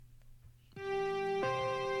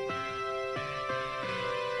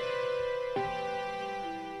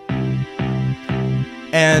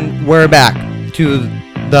And we're back to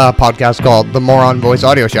the podcast called The Moron Voice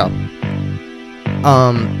Audio Show.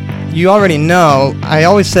 You already know, I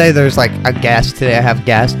always say there's like a guest. Today I have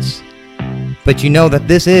guests. But you know that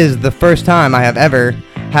this is the first time I have ever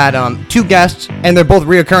had two guests, and they're both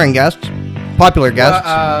reoccurring guests. Popular guests.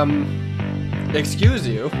 Excuse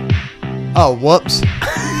you. Oh, whoops.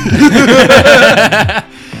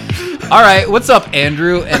 All right, what's up,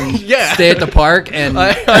 Andrew? And stay at the park. And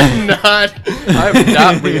I'm not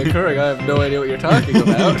reoccurring. I have no idea what you're talking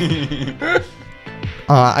about.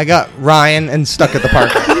 I got Ryan and Stuck at the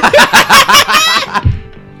Park.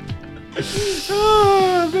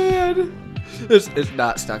 Oh man, it's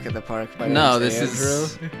not Stuck at the Park. No, this Andrew.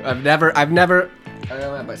 is. I've never. I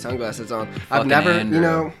don't have my sunglasses on. I've never,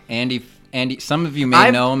 Andrew. Andy. Some of you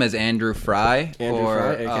may know him as Andrew Fry. Andrew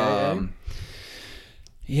Fry, aka.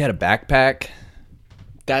 He had a backpack.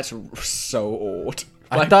 That's so old.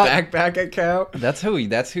 I thought backpack account. That's who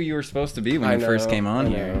you were supposed to be when you first came on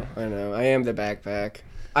here. I know. I am the backpack.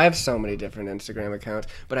 I have so many different Instagram accounts,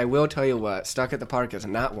 but I will tell you what, Stuck at the Park is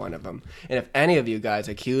not one of them. And if any of you guys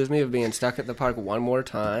accuse me of being stuck at the park one more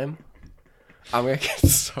time, I'm gonna get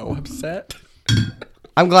so upset.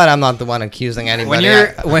 I'm glad I'm not the one accusing anybody.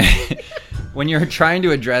 When you're trying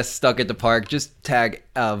to address Stuck at the Park, just tag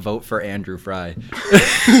vote for Andrew Fry.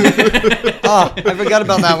 Oh, I forgot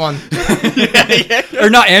about that one. Or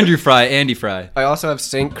not Andrew Fry, Andy Fry. I also have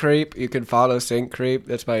Sync Creep. You can follow Sync Creep.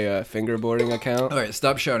 That's my fingerboarding account. All right,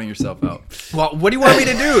 stop shouting yourself out. Well, what do you want me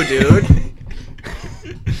to do, dude?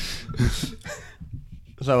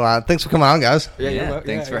 So, thanks for coming on, guys.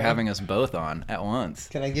 Thanks for having us both on at once.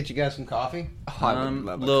 Can I get you guys some coffee? Oh, I would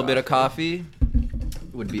love a little bit of coffee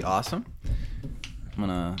would be awesome. I'm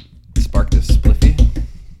gonna spark this spliffy.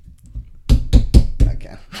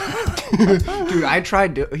 Okay. Dude, I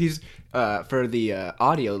tried to. He's for the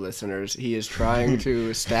audio listeners. He is trying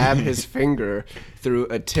to stab his finger through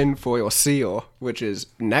a tinfoil seal, which is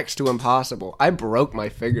next to impossible. I broke my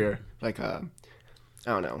finger like I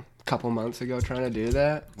don't know, a couple months ago trying to do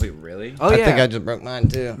that. Wait, really? Oh I yeah. think I just broke mine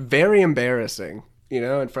too. Very embarrassing. You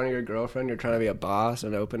know, in front of your girlfriend, you're trying to be a boss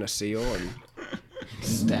and open a seal and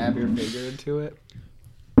stab your finger into it.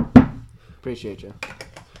 Appreciate you.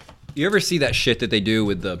 You ever see that shit that they do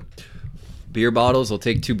with the beer bottles? They'll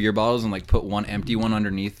take two beer bottles and like put one empty one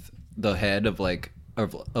underneath the head of like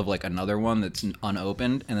another one that's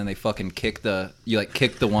unopened, and then they fucking kick the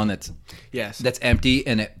one that's empty,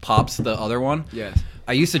 and it pops the other one. Yes.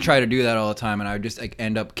 I used to try to do that all the time, and I would just like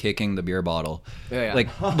end up kicking the beer bottle, Yeah. like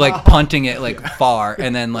punting it like far,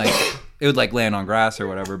 and then like it would like land on grass or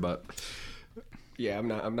whatever. But yeah,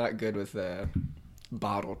 I'm not good with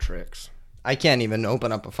bottle tricks. I can't even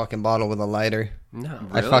open up a fucking bottle with a lighter. No.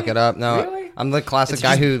 I fuck it up. No. Really? I'm the classic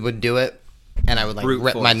guy who would do it, and I would like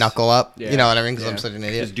rip my knuckle up. Yeah. You know what I mean? Because I'm such an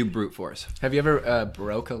idiot. just do brute force. Have you ever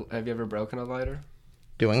broken a lighter?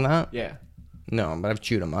 Doing that? Yeah. No, but I've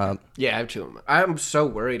chewed them up. Yeah, I've chewed them. I'm so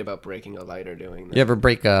worried about breaking a lighter doing that. You ever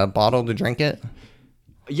break a bottle to drink it?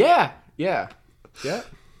 Yeah.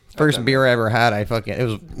 First beer I ever had, it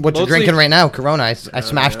was what you're drinking right now, Corona. I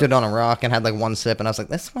smashed it on a rock and had like one sip, and I was like,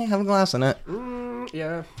 this might have a glass in it.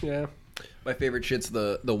 Yeah. My favorite shit's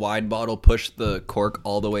the wide bottle, push the cork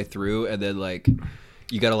all the way through, and then like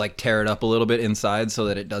you gotta like tear it up a little bit inside so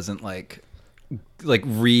that it doesn't like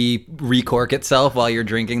re-cork itself while you're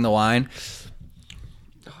drinking the wine.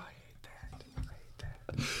 Oh, I hate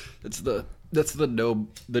that. That's the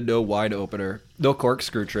no wine opener, no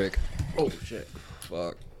corkscrew trick. Oh shit.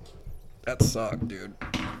 Fuck. That sucked, dude.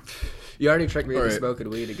 You already tricked me into smoking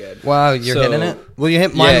weed again. Wow, you're hitting it? Will you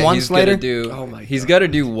hit mine once later? He's got to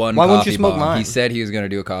do one Why coffee won't you smoke bong. mine? He said he was going to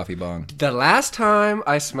do a coffee bong. The last time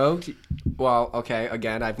I smoked, well, okay,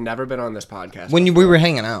 again, I've never been on this podcast. When we were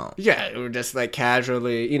hanging out. Yeah, we were just like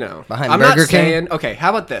casually, you know. Behind I'm Burger not King? saying, okay,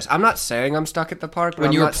 how about this? I'm not saying I'm stuck at the park, but When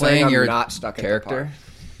I'm you were not saying playing I'm your not stuck character? at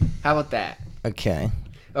the park. How about that? Okay.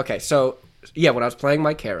 Okay, so, yeah, when I was playing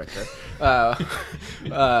my character,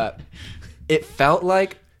 it felt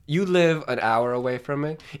like you live an hour away from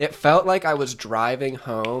me. It felt like I was driving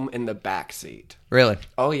home in the back seat. Really?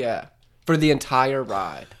 Oh, yeah. For the entire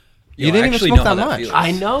ride. You didn't even smoke that much. feels.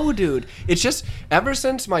 I know, dude. It's just, ever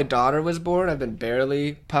since my daughter was born, I've been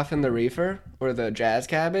barely puffing the reefer or the jazz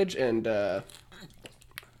cabbage, and so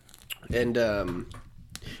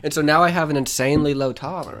now I have an insanely low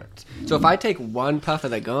tolerance. So if I take one puff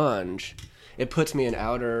of the ganj, it puts me in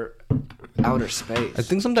outer space. I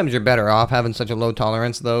think sometimes you're better off having such a low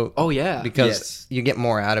tolerance, though. Oh, yeah. Because you get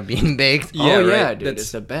more out of being baked. Yeah, yeah, right. dude.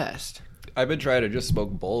 It's the best. I've been trying to just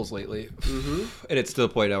smoke bowls lately. Mm-hmm. And it's to the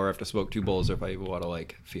point now where I have to smoke 2 bowls if I even want to,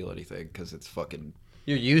 like, feel anything, because it's fucking...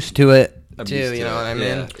 You're used to it I'm too. used to You know it. what I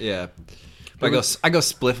mean? Yeah. But I go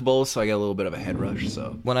spliff bowls, so I get a little bit of a head rush.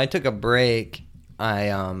 So When I took a break, I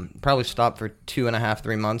probably stopped for 2.5,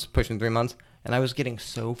 3 months, pushing 3 months, and I was getting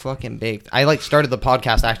so fucking baked. I like started the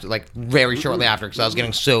podcast actually like very shortly after because I was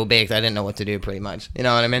getting so baked I didn't know what to do pretty much. You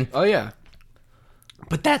know what I mean? Oh yeah.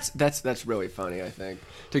 But that's really funny, I think,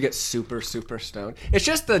 to get super stoned. It's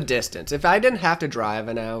just the distance. If I didn't have to drive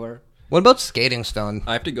an hour. What about skating stone?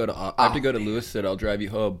 I have to go to Lewiston. I'll drive you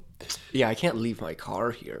home. Yeah, I can't leave my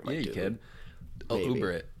car here. Yeah, you can. I'll Maybe.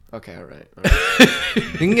 Uber it. Okay, all right. You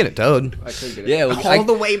can get it towed. I could get it. Yeah, all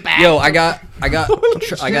the way back. Yo, I got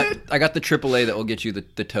the AAA that will get you the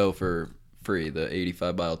tow for free, the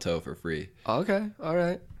 85-mile tow for free. Okay, all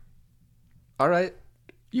right.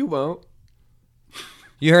 You won't.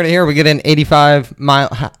 You heard it here. We get an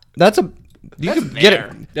 85-mile. That's a. You could get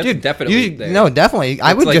it. That's Dude, definitely there. No, definitely.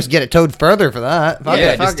 I would like- just get it towed further for that. Fuck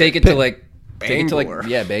Yeah, it. just take it to like Bangor.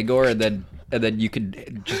 Bangor, and then you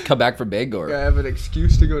could just come back from Bangor. I have an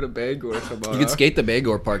excuse to go to Bangor tomorrow. You can skate the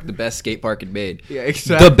Bangor Park, the best skate park in Maine. Yeah,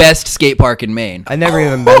 exactly. The best skate park in Maine. I never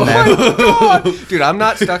even been there. God. Dude, I'm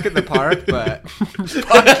not stuck at the park, but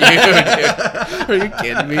fuck you, dude. Are you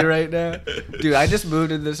kidding me right now? Dude, I just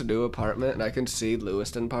moved in this new apartment and I can see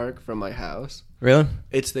Lewiston Park from my house. Really?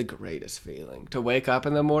 It's the greatest feeling. To wake up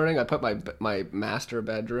in the morning, I put my master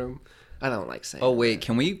bedroom. I don't like saying Oh wait,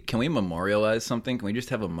 can we memorialize something? Can we just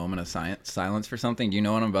have a moment of silence for something? Do you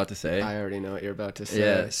know what I'm about to say? I already know what you're about to say.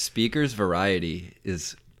 Yeah, Speakers Variety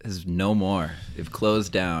is no more. They've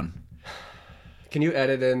closed down. Can you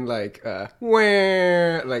edit in like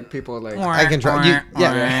where like people like I can try.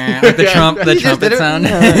 Yeah. Like the trumpet did it. sound.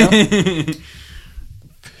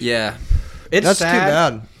 Yeah. It's That's sad. too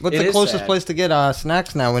bad. What's It the is closest sad. place to get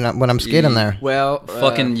snacks now when I'm skating there? Well,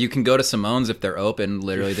 Fucking, you can go to Simone's if they're open.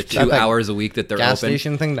 Literally, the 2 That, like, hours a week that they're Gas open.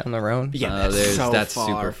 station thing down the road? yeah, That's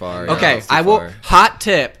super far. Yeah, Okay, that's too I will. far. Hot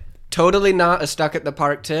tip. Totally not a stuck at the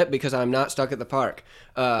park tip because I'm not stuck at the park.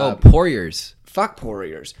 Poiriers. Fuck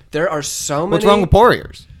Poiriers. There are so many. What's wrong with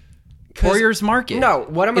Poiriers? Poiriers Market. No,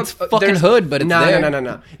 what I'm. It's fucking there's- hood, but it's no, there.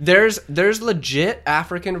 No. There's legit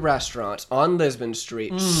African restaurants on Lisbon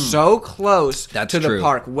Street, so close That's to the true.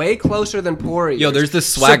 park, way closer than Poiriers. Yo, there's the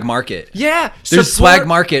Swag Market. Yeah, There's support- Swag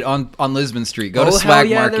Market on Lisbon Street. Go to hell Swag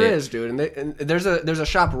yeah, Market. there is, dude. And there's a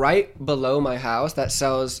shop right below my house that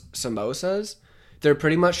sells samosas. They're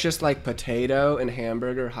pretty much just like potato and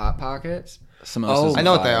hamburger hot pockets. Samosas. I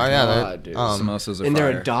know what they are. Yeah, God, dude. Samosas are And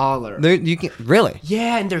fire. they're $1. You can really.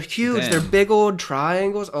 Yeah, and they're huge. Damn. They're big old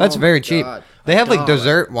triangles. Oh That's my very cheap. God. They have like $1.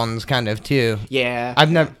 dessert ones kind of too. Yeah.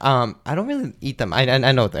 I've never. I don't really eat them. I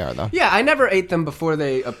know what they are though. Yeah, I never ate them before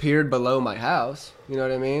they appeared below my house. You know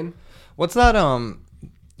what I mean? What's that?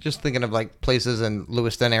 Just thinking of like places in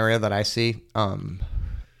Lewiston area that I see.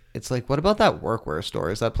 It's like, what about that workwear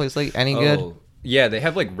store? Is that place like any good? Yeah, they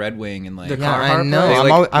have like Red Wing and like. The Yeah, I Carhartt know.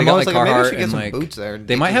 place? I'm always like, maybe I Carhartt should get and, some like, boots there.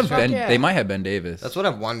 They might have Fuck Ben. yeah. They might have Ben Davis. That's what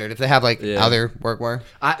I've wondered if they have like Yeah. other workwear.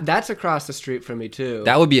 That's across the street from me too.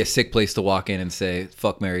 That would be a sick place to walk in and say,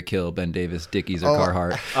 "Fuck, Mary, kill Ben Davis, Dickies, or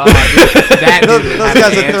Carhartt." that Those dude would guys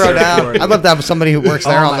have would an throw answer down. for you. I'd love to have somebody who works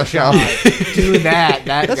there Oh on my the show. God. Do that.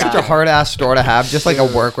 That's such a hard ass store to have. Just like a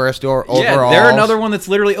workwear store Yeah, overall. they're another one that's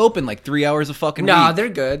literally open like 3 hours a fucking Nah, week. they're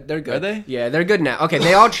good. They're good. Are they? Yeah, they're good now. Okay,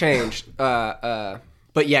 they all changed.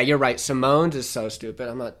 But yeah, you're right. Simone's is so stupid.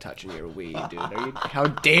 I'm not touching your weed, dude. How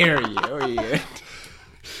dare you? Are you?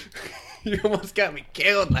 You almost got me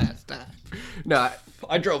killed last time. No,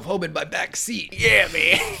 I drove home in my back seat. yeah,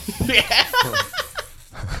 man.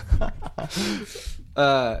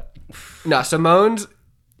 No, Simone's.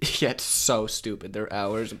 Yeah, it's so stupid. Their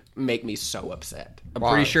hours make me so upset. I'm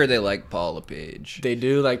pretty sure they like Paula Page. They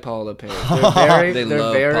do like Paula Page. They're very, They they're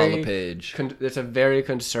love very, Paula Page. It's a very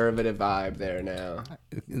conservative vibe there now.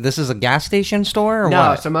 This is a gas station store or No,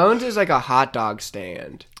 what? Simone's is like a hot dog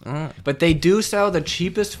stand. But they do sell the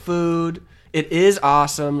cheapest food. It is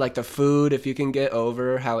awesome, like the food, if you can get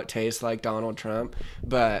over how it tastes like Donald Trump.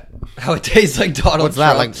 But How it tastes like Donald What's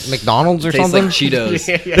that? Trump. Like McDonald's or Tastes something? like Cheetos.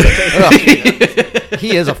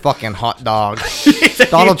 He is a fucking hot dog.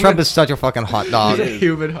 Donald Trump is such a fucking hot dog. It's a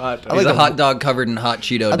human hot dog. He's like a hot dog covered in hot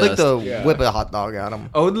Cheeto I'd like dust. to whip a hot dog at him.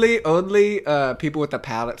 Only people with the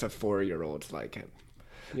palates of 4-year-olds like him.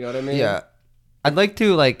 You know what I mean? Yeah. I'd like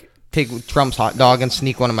to like take Trump's hot dog and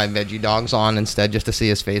sneak one of my veggie dogs on instead just to see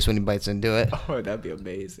his face when he bites into it. Oh, that'd be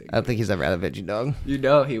amazing. I don't think he's ever had a veggie dog. You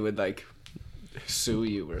know he would like sue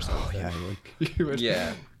you or something. Yeah, he would. He would,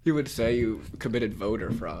 Yeah. He would say you committed voter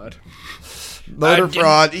fraud. Voter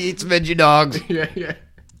fraud eats veggie dogs. Yeah.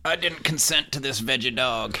 I didn't consent to this veggie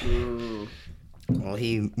dog. Well,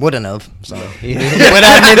 he wouldn't have, so he would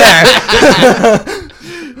have me there.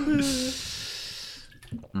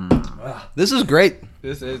 This is great.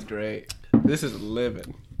 This is great. This is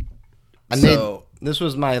living. This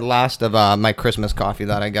was my last of my Christmas coffee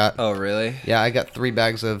that I got. Oh, really? Yeah, I got 3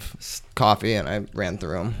 bags of coffee and I ran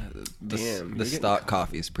through them. The stock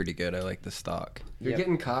coffee is pretty good. I like the stock. You're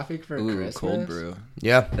getting coffee for Christmas? Cold brew.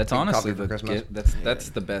 Yeah, That's honestly for the Christmas. gift. That's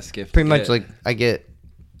the best gift. Pretty to much get. like I get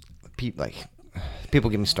people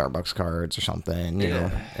give me Starbucks cards or something, you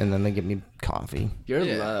know, and then they give me coffee. You're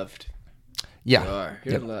loved. Yeah, You are.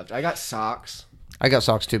 You're loved. I got socks. I got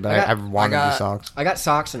socks too, but I wanted the socks. I got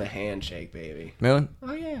socks and a handshake, baby. Really?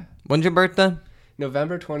 Oh yeah. When's your birthday?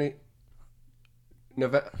 November 27th.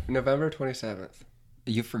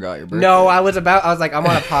 You forgot your birthday. No, I was like, I'm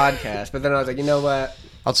on a podcast, but then I was like, you know what?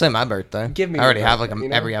 I'll say my birthday. Give me I already your have like birthday, you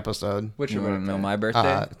know? every episode. What's You your want to birthday? know my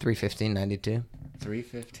birthday? 3/15/92.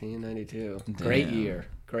 3/15/92. Great year.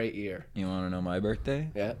 Great year. You want to know my birthday?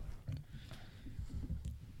 Yeah.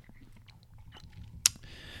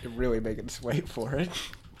 You're really making us wait for it.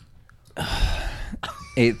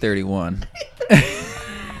 8/31.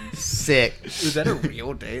 Sick. Is that a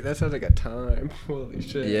real date? That sounds like a time. Holy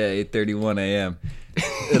shit. Yeah, 8:31 a.m.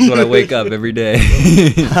 That's when I wake up every day.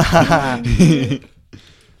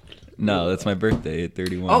 No, that's my birthday,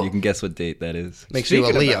 8/31. Oh. You can guess what date that is. Makes you a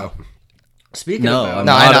Leo. Speaking No, about I'm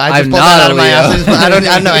No, not- I know. I just I'm pulled that not out a of my Leo. ass. I don't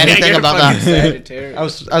know Yeah, anything you're about fucking that.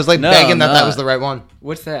 Sagittarius. I was like No, begging I'm that not. was the right one.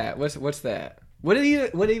 What's that? What's that? What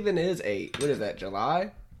even is 8? What is that?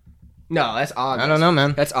 July? No, that's August. I don't know,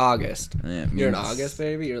 man. That's August. Yeah, You're in means- August,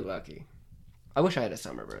 baby. You're lucky. I wish I had a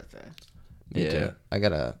summer birthday. Me Yeah. too. I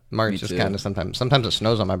got a March. Me Just too. kind of sometimes it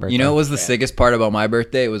snows on my birthday. You know what was the sickest part about my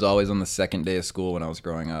birthday? It was always on the second day of school when I was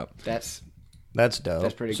growing up. That's That's dope.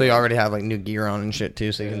 That's pretty So you good. already have like new gear on and shit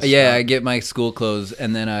too. So you can Yeah, I get my school clothes,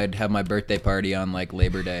 and then I'd have my birthday party on like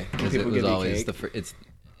Labor Day because it People was give you always cake?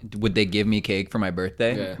 Would they give me cake for my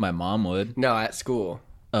birthday? Yeah. My mom would. no at school.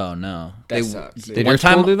 Oh no, That sucks, dude. Did one your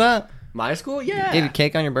school time- do that? My school, yeah. Gave you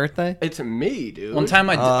cake on your birthday? It's me, dude. One time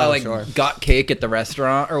I like sure. got cake at the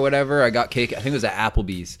restaurant or whatever. I got cake. I think it was at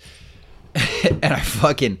Applebee's, and I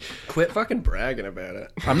fucking. Quit fucking bragging about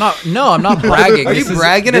it. I'm not bragging. Are you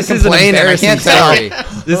bragging or this is an complaining? I embarrassing can't tell. story.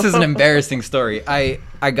 This is an embarrassing story.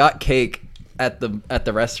 I got cake at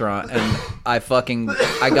the restaurant, and I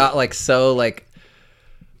got like so like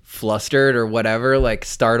flustered or whatever, like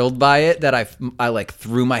startled by it, that I like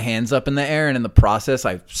threw my hands up in the air, and in the process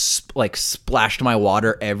I like splashed my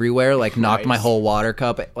water everywhere, like knocked my Nice. whole water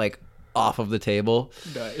cup like off of the table,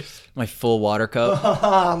 Nice. my full water cup.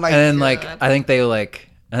 Oh my And then like I think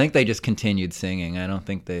they just continued singing. I don't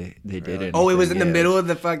think they did it. Oh, it was in the middle of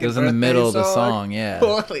the fucking. It was in the birthday middle of the song, yeah.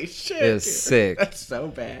 Holy shit! It was dude. sick. That's so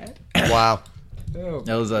bad. Wow. Oh,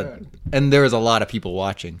 That was my a, God. and there was a lot of people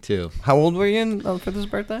watching too. How old were you for this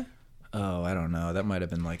birthday? Oh, I don't know. That might have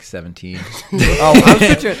been like 17. Oh, I was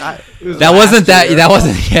picturing. That wasn't that. That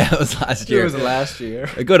wasn't. Yeah, it was last It year. was last year.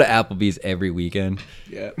 I go to Applebee's every weekend.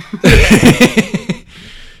 Yeah.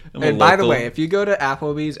 I'm a And by the local. way, if you go to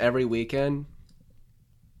Applebee's every weekend,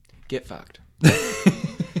 get fucked.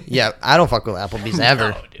 Yeah, I don't fuck with Applebee's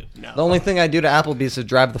ever. No. The only thing I do to Applebee's is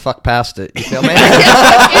drive the fuck past it. You feel me?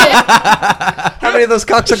 How many of those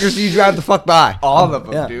cocksuckers do you drive the fuck by? All of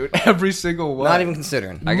them, Yeah. dude. Every single one. Not even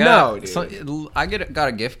considering. I got No, dude. I got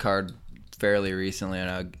a gift card fairly recently,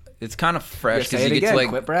 and it's kind of fresh Say because it you get again. to like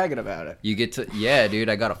Quit bragging about it. you get to dude.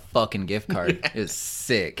 I got a fucking gift card. It's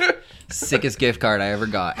sick, sickest gift card I ever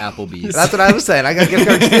got. Applebee's. That's what I was saying. I got gift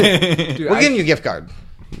cards too. Dude, We're getting you a gift card.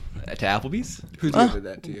 To Applebee's. Who's giving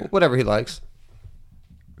that to you? Whatever he likes.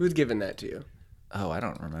 Who's giving that to you? Oh, I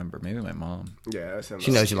don't remember. Maybe my mom. Yeah, that's a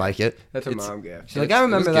She knows you like it. That's a mom gift. She's like, I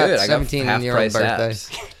remember It was that good. I got 17-year-old half-price birthday.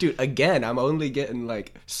 apps. Dude, again, I'm only getting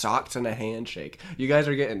like socks and a handshake. You guys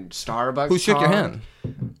are getting Starbucks. Who shook your card.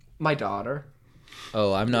 hand? My daughter.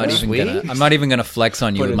 Oh, I'm not Sweet. I'm not even gonna flex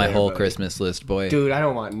on you Put with it my there, whole buddy. Christmas list, boy. Dude, I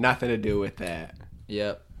don't want nothing to do with that.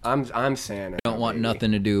 Yep. I'm Santa. Don't want baby.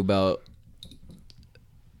 nothing to do about.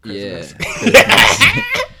 Christmas. Yeah.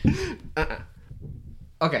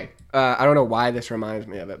 Okay. I don't know why this reminds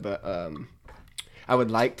me of it, but I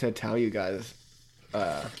would like to tell you guys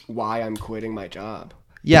why I'm quitting my job.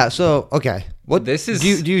 Yeah, so, okay. What This is- Do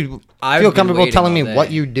you I've feel been comfortable waiting telling me all day.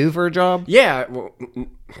 what you do for a job? Yeah. Well,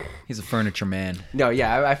 He's a furniture man. no.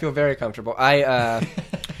 Yeah. I feel very comfortable.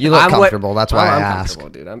 You look I'm comfortable. That's why I I'm ask. comfortable,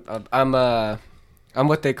 dude. I'm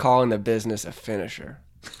what they call in the business a finisher.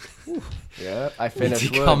 Yeah, I finish.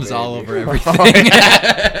 He wood, comes baby. all over everything.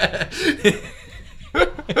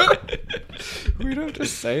 We don't have to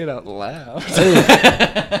say it out loud.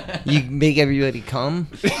 You make everybody come,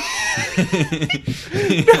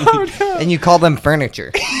 No. and you call them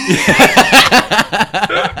furniture.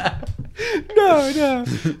 No, No.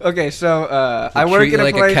 Okay, so I work treat in it a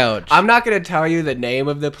like a place. couch. I'm not going to tell you the name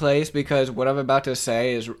of the place because what I'm about to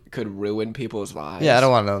say could ruin people's lives. Yeah, I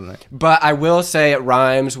don't want to know that. But I will say it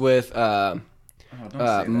rhymes with Mosses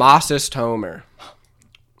Tomer.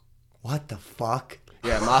 What the fuck?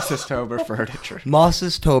 Yeah, Mosses Tomer Furniture.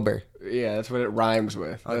 Mosses Tober. Yeah, that's what it rhymes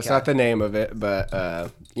with. That's Okay. not the name of it, but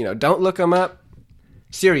don't look them up.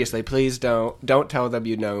 Seriously, please don't. Don't tell them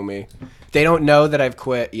you know me. They don't know that I've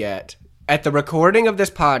quit yet. At the recording of this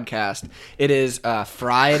podcast, it is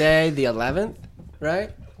Friday the 11th, right?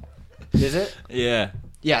 Is it? Yeah.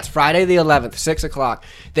 Yeah, it's Friday the 11th, 6 o'clock.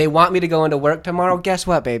 They want me to go into work tomorrow. Guess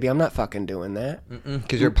what, baby? I'm not fucking doing that.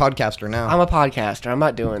 Because you're a podcaster now. I'm a podcaster. I'm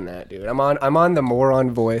not doing that, dude. I'm on the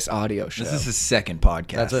Moron Voice audio show. This is his second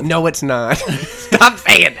podcast. That's it. No, it's not. Stop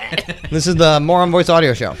saying that. This is the Moron Voice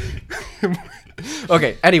audio show.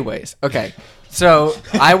 Okay, anyways. Okay, so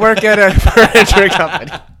I work at a furniture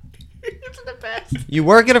company. It's the best. You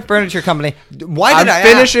work at a furniture company. Why did I'm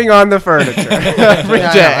finishing on the furniture every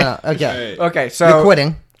Yeah, day. I know. Okay. Okay, so You're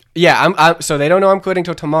quitting. Yeah, I'm. So they don't know I'm quitting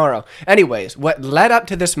till tomorrow. Anyways, what led up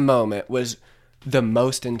to this moment was the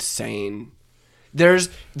most insane. There's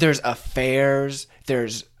affairs.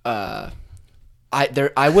 There's I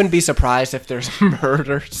wouldn't be surprised if there's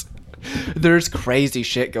murders. There's crazy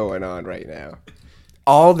shit going on right now,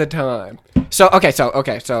 all the time. So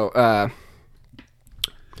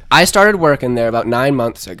I started working there about 9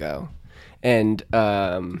 months ago, and hold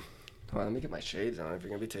on, let me get my shades on if you're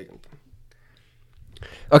gonna be taking.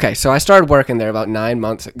 Okay, so I started working there about 9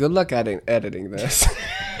 months. Good luck editing this.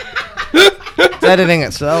 It's editing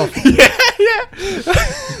itself.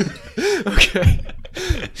 Okay.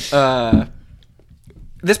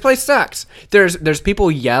 This place sucks. There's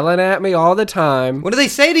people yelling at me all the time. What do they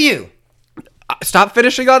say to you? Stop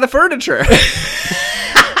finishing on the furniture.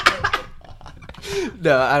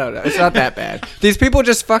 No, I don't know. It's not that bad. These people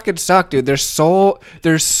just fucking suck, dude. They're soul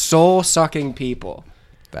sucking people.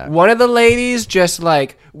 Bad. One of the ladies just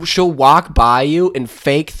like she'll walk by you and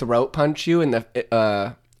fake throat punch you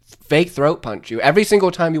every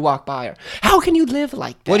single time you walk by her. How can you live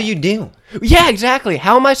like that? What do you do? Yeah, exactly.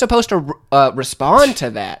 How am I supposed to respond to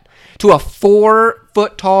that? To a 4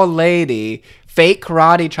 foot tall lady fake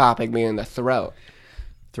karate chopping me in the throat.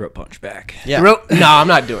 Throat punch back. Yeah. No, I'm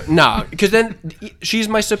not doing. No, because then she's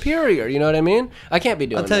my superior. You know what I mean? I can't be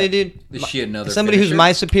doing. I'll tell that. you, dude. Is she another Somebody finisher? who's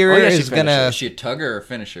my superior Oh, yeah, she's is gonna. Is she a tugger or a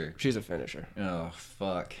finisher? She's a finisher. Oh,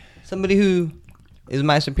 fuck. Somebody who is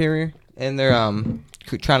my superior and they're trying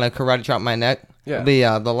to karate chop my neck. Yeah. It'll be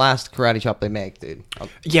the last karate chop they make, dude.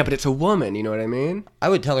 Yeah, but it's a woman. You know what I mean? I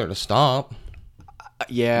would tell her to stop.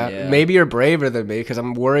 Yeah. Maybe you're braver than me because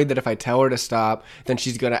I'm worried that if I tell her to stop, then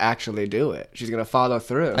she's gonna actually do it. She's gonna follow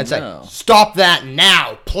through. I'd say, No. stop that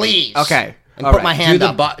now, please. Okay. And All put right. my hand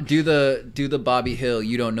up. Do the Bobby Hill.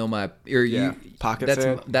 You don't know my Yeah. Pocket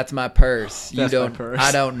sand? That's my purse. That's you my don't. purse.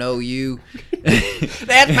 I don't know you.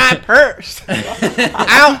 That's my purse.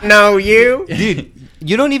 I don't know you. Dude,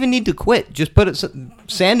 you don't even need to quit. Just put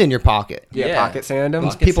sand in your pocket. Yeah, Yeah. pocket sand 'em.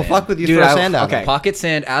 Pocket People sand. fuck with you, Dude, throw I- sand out. okay. Pocket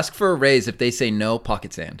sand. Ask for a raise. If they say no,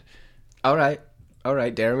 pocket sand. All right.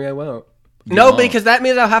 Dare me, I won't. You No, won't. because that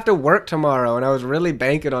means I'll have to work tomorrow, and I was really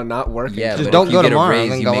banking on not working. Yeah, Just but don't if go you get tomorrow, a raise,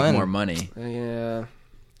 then you go make in. more money. Yeah.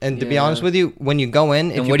 And to be Yeah. honest with you, when you go in,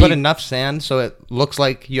 if And you what do put you- enough sand so it looks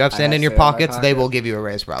like you have sand have in your sand in my pockets, they pocket. will give you a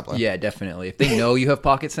raise probably. Yeah, definitely. If they know you have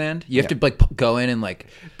pocket sand, you have Yeah. to like go in and like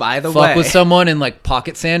By the fuck way, with someone and like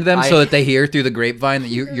pocket sand them I- so that they hear through the grapevine that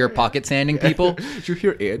you're pocket sanding people. Did you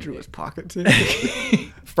hear Andrew was pocket sand?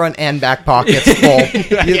 Front and back pockets full.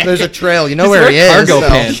 There's a trail. You know where like he is. cargo so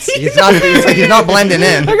pants. He's not. It's like he's not blending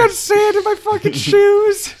in. I got sand in my fucking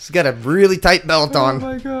shoes. He's got a really tight belt Oh on.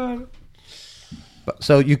 my god.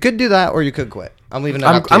 So you could do that, or you could quit. I'm leaving it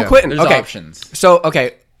up to I'm you. quitting. There's okay. options. So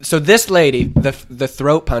this lady, the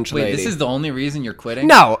throat punch Wait, lady. this is the only reason you're quitting?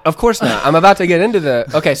 No, of course not. I'm about to get into the.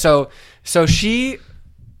 Okay, so she,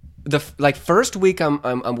 first week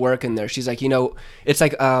I'm working there. She's like, it's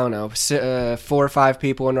like I don't know, 4 or 5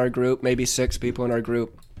 people in our group, maybe 6 people in our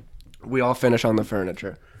group. We all finish on the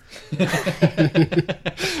furniture.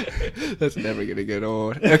 That's never gonna get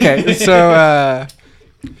old. Okay,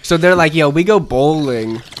 so they're like, yo, we go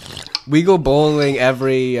bowling. We go bowling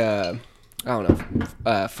every. I don't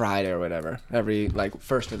know, Friday or whatever, every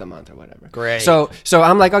first of the month or whatever. Great. So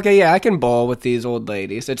I'm like, okay, yeah, I can bowl with these old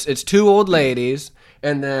ladies. It's 2 old ladies,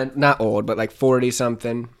 and then not old, but like 40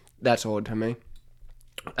 something. That's old to me.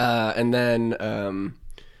 And then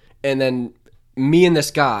me and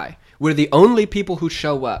this guy, we're the only people who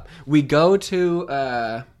show up. We go to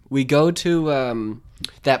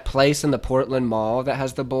that place in the Portland Mall that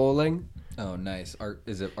has the bowling. Oh, nice.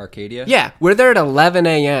 Is it Arcadia? Yeah, we're there at 11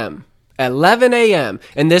 a.m. 11 a.m.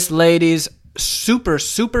 And this lady's super,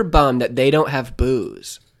 super bummed that they don't have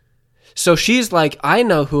booze. So she's like, I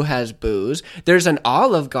know who has booze. There's an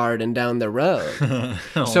Olive Garden down the road.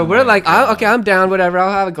 So we're like, okay, I'm down, whatever.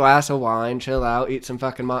 I'll have a glass of wine, chill out, eat some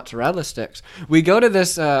fucking mozzarella sticks. We go to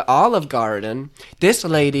this Olive Garden. This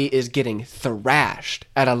lady is getting thrashed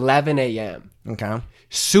at 11 a.m. Okay.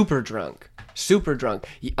 Super drunk,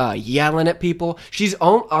 yelling at people. She's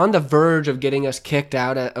on the verge of getting us kicked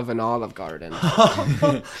out of an Olive Garden.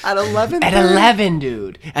 At 11? At 11,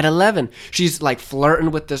 dude. At 11. She's like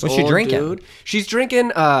flirting with this What's old she drinking? dude. She's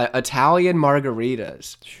drinking Italian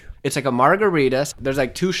margaritas. It's like a margarita. There's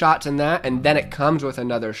like 2 shots in that, and then it comes with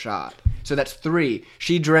another shot. So that's 3.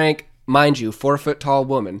 She drank, mind you, 4-foot-tall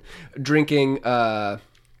woman, drinking,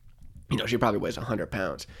 she probably weighs 100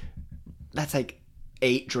 pounds. That's like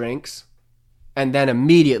 8 drinks, and then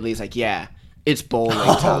immediately it's like, yeah, it's bowling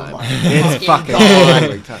time. It's fucking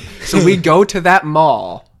bowling time. So we go to that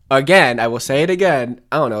mall again. I will say it again.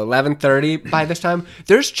 I don't know, 11:30 by this time.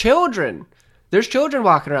 There's children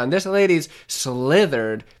walking around. This lady's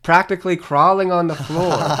slithered, practically crawling on the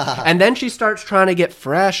floor, and then she starts trying to get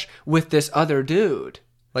fresh with this other dude.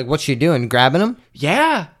 Like, what's she doing? Grabbing him?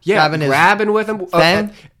 Yeah, Grabbing with him.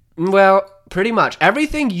 thing? Well, pretty much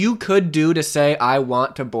everything you could do to say I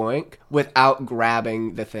want to boink without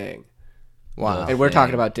grabbing the thing. Wow. And we're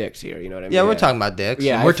talking about dicks here, you know what I mean? Yeah, we're talking about dicks.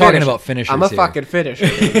 Yeah, We're talking about finishers I'm a here. fucking finisher.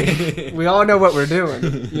 Baby. We all know what we're doing.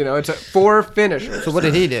 It's 4 finishers. So what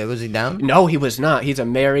did he do? Was he down? No, he was not. He's a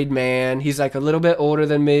married man. He's like a little bit older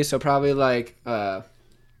than me, so probably like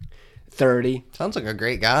 30. Sounds like a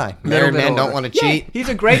great guy. Little Married bit men older. don't want to Yeah, cheat. he's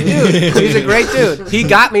a great dude. He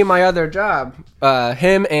got me my other job.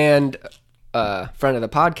 Him and friend of the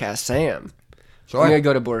podcast, Sam. Sure. I'm gonna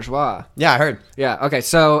go to Bourgeois. Yeah, I heard. Yeah. Okay.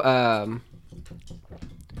 So,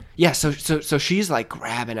 So she's like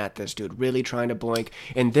grabbing at this dude, really trying to boink,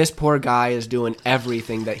 and this poor guy is doing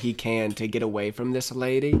everything that he can to get away from this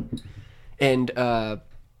lady, and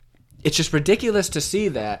it's just ridiculous to see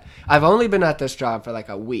that. I've only been at this job for like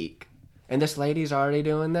a week, and this lady's already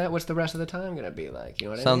doing that. What's the rest of the time gonna be like? You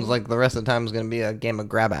know what I mean? Sounds like the rest of the time is going to be a game of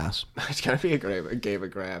grab ass. It's gonna be a game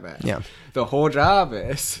of grab at. Yeah. The whole job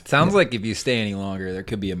is. Sounds like if you stay any longer, there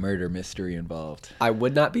could be a murder mystery involved. I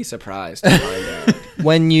would not be surprised to find out.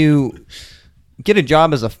 When you get a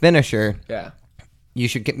job as a finisher, Yeah. you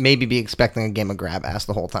should maybe be expecting a game of grab ass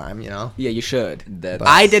the whole time, you know? Yeah, you should. That's-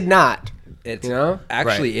 I did not. It's You know?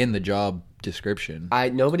 actually in the job description.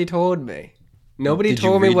 Nobody told me. Nobody Did you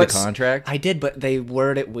told me read the what contract? I did, but they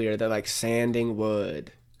word it weird. They're like sanding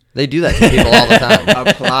wood, They do that to people all the time.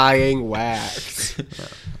 applying wax,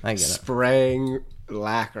 I get it. spraying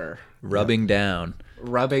lacquer, Rubbing down.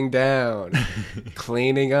 rubbing down,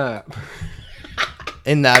 cleaning up.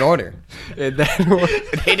 In that order. In that order.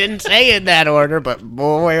 They didn't say in that order, but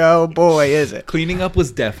boy, oh boy, is it. Cleaning up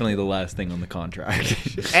was definitely the last thing on the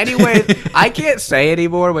contract. Anyway, I can't say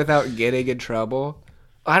anymore without getting in trouble.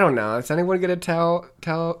 I don't know. Is anyone gonna tell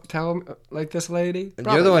like this lady?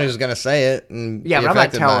 You're the one who's going to say it. And Yeah, be but I'm not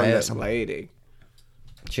affected by telling it. this lady.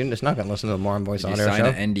 She's just not going to listen to the More on Voice Did you audio sign show.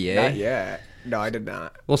 an NDA? Not yet. No, I did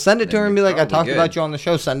not. Well, send it to her and be like, I probably talked good. about you on the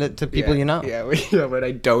show. Send it to people you know. Yeah, when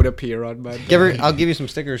I don't appear on Monday. I'll give you some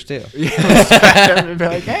stickers too. Be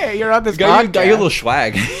like, hey, you're on this podcast. Got your little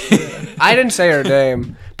swag. I didn't say her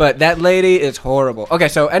name, but that lady is horrible. Okay,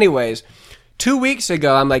 so anyways, 2 weeks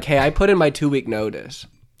ago, I'm like, hey, I put in my 2-week notice.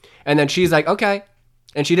 And then she's like, okay.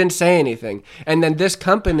 And she didn't say anything. And then this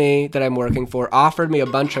company that I'm working for offered me a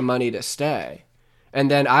bunch of money to stay. And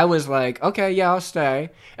then I was like, okay, yeah, I'll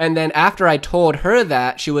stay. And then after I told her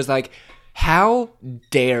that, she was like, how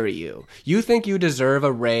dare you? You think you deserve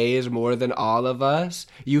a raise more than all of us?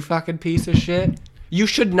 You fucking piece of shit. You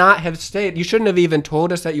should not have stayed. You shouldn't have even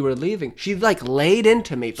told us that you were leaving. She like laid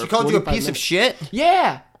into me for She called you a 45 piece of minutes. shit?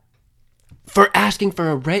 Yeah. For asking for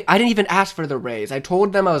a raise. I didn't even ask for the raise. I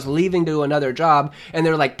told them I was leaving to another job, and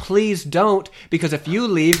they're like, please don't, because if you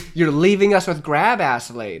leave, you're leaving us with grab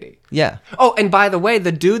ass lady. Yeah. Oh, and by the way,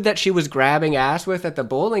 the dude that she was grabbing ass with at the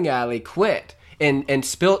bowling alley quit and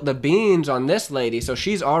spilt the beans on this lady, so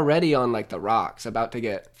she's already on like the rocks, about to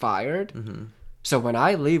get fired. Mm-hmm. So when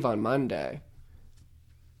I leave on Monday,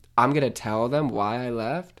 I'm going to tell them why I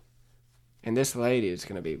left, and this lady is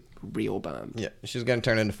going to be real bummed. Yeah. She's going to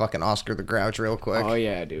turn into fucking Oscar the Grouch real quick. Oh,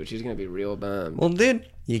 yeah, dude. She's going to be real bummed. Well, dude,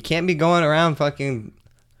 you can't be going around fucking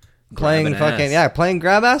playing Grabbing fucking ass. yeah, playing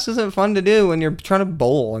grab ass isn't fun to do when you're trying to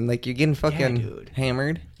bowl and like you're getting fucking dude.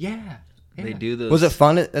 hammered. Yeah. They do those. Was it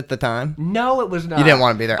fun at the time? No, it was not. You didn't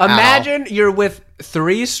want to be there at all. Imagine you're with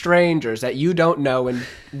 3 strangers that you don't know, and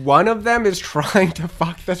one of them is trying to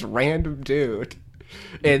fuck this random dude,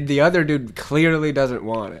 and the other dude clearly doesn't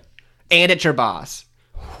want it, and it's your boss.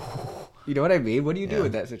 You know what I mean? What do you do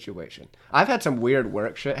with that situation? I've had some weird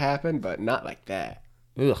work shit happen, but not like that.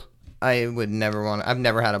 Ugh. I would never want to. I've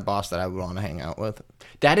never had a boss that I would want to hang out with.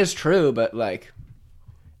 That is true, but like,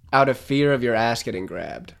 out of fear of your ass getting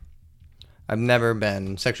grabbed. I've never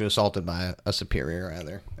been sexually assaulted by a superior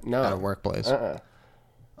either. No. At a workplace.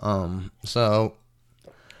 So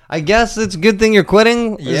I guess it's a good thing you're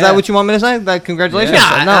quitting. Yeah. Is that what you want me to say? Like, congratulations.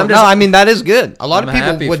 Yeah. No, I mean, that is good. A lot I'm of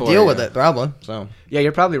happy people would for deal you. with it, probably. So, Yeah,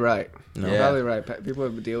 you're probably right. No. You're probably right. People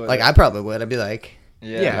would deal with like, it. I probably would. I'd be like,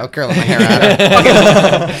 Yeah. no, curling my hair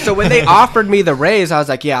out. So when they offered me the raise, I was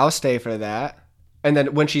like, yeah, I'll stay for that. And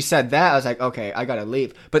then when she said that, I was like, okay, I gotta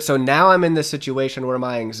leave. But so now I'm in this situation where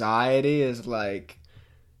my anxiety is like,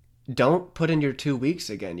 don't put in your 2 weeks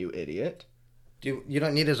again, you idiot. You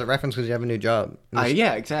don't need it as a reference because you have a new job.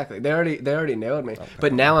 Yeah, exactly. They already nailed me.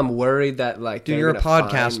 But now I'm worried that like, Dude, they're you're a gonna find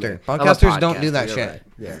podcaster. me. I'm a Podcasters don't do podcaster, that you're shit. right.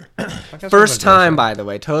 Yeah. Podcasters First don't do that time, shit. by the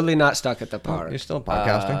way. Totally not stuck at the park. You're still a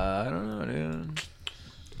podcaster. I don't know, dude.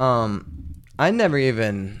 I never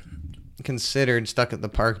even considered stuck at the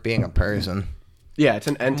park being a person. Yeah, it's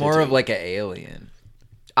an entity. More of like an alien.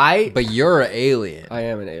 But But you're an alien. I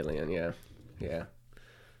am an alien. Yeah, yeah.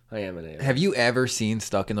 I am an alien. Have you ever seen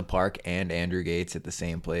Stuck in the Park and Andrew Gates at the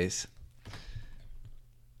same place?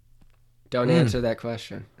 Don't answer that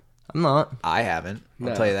question. I'm not. I haven't. No.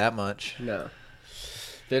 I'll tell you that much. No,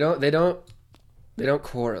 they don't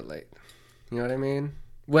correlate. You know what I mean?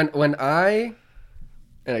 When I,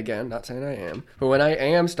 and again, not saying I am, but when I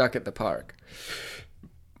am stuck at the park,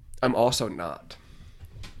 I'm also not.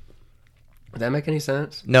 Does that make any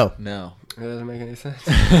sense? No. No. It doesn't make any sense.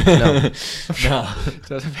 No. No. It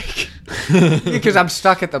doesn't make because I'm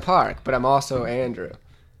stuck at the park, but I'm also Andrew.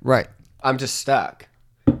 Right. I'm just stuck.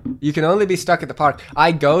 You can only be stuck at the park.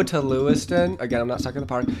 I go to Lewiston. Again, I'm not stuck in the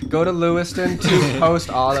park. Go to Lewiston to post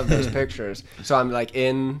all of those pictures. So I'm like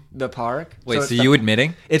in the park. Wait, it's so the- you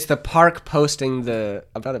admitting? It's the park posting the...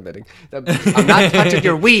 I'm not admitting. I'm not touching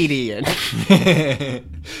your weed, Ian.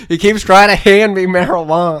 He keeps trying to hand me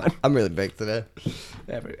marijuana. I'm really big today.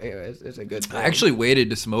 Anyway, it's a good thing. I actually waited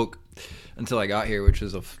to smoke until I got here, which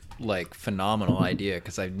was a phenomenal idea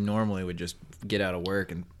because I normally would just get out of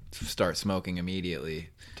work and start smoking immediately.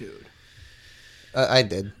 Dude. I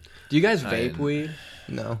did. Do you guys vape weed?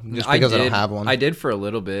 No. Just because I don't have one. I did for a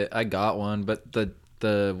little bit. I got one, but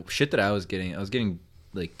the shit that I was getting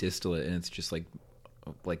like distillate, and it's just like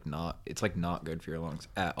not. It's like not good for your lungs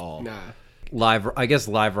at all. Nah. I guess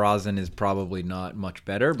live rosin is probably not much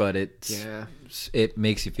better, but it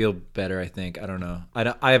makes you feel better. I think. I don't know.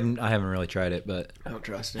 I haven't really tried it, but I don't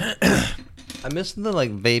trust it. I miss the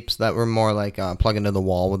like vapes that were more like plug into the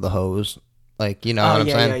wall with the hose. Like, you know what I'm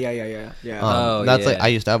saying? Yeah. Oh, that's yeah. like I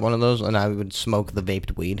used to have one of those, and I would smoke the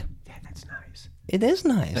vaped weed. Yeah, that's nice. It is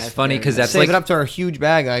nice. it's funny because very that's Save like it up to a huge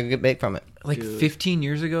bag, and I could get baked from it. like 15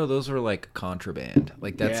 years ago. Those were like contraband.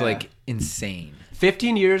 Like that's Yeah. like insane.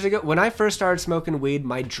 15 years ago, when I first started smoking weed,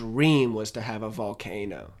 my dream was to have a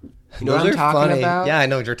volcano. You know what I'm talking about? Yeah, I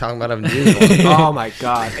know what you're talking about. I've used one. Oh my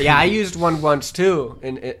god. Yeah, I used one once too,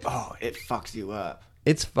 and it fucks you up.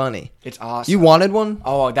 It's funny. It's awesome. You wanted one?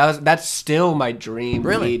 Oh, that's still my dream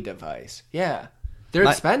Really? weed device. Yeah, they're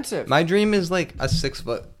expensive. My dream is like a 6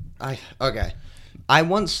 foot. Okay. I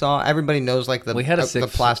once saw. Everybody knows like the We had a the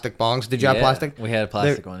plastic bongs. Did you have Yeah, plastic? we had a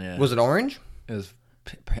plastic one, yeah. Was it orange? It was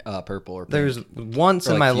purple or pink. There's once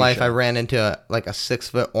Or in like my life fuchsia. I ran into a 6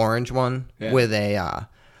 foot orange one Yeah. with a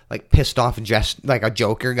like pissed off like a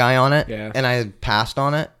Joker guy on it. Yeah. And I passed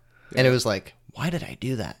on it, and it was like, why did I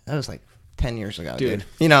do that? That was like 10 years ago, Dude. dude.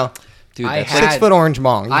 You know, Dude, I that's had- 6 foot orange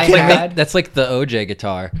bong. You I kidding me? had- that's like the OJ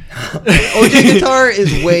guitar. OJ guitar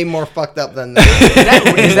is way more fucked up than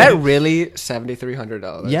that. is that really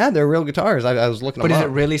 $7,300? Yeah, they're real guitars. I was looking But them is up.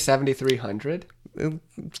 it really $7,300?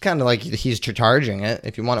 It's kind of like he's charging it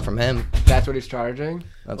if you want it from him. That's what he's charging.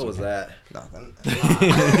 That's What was that? Nothing.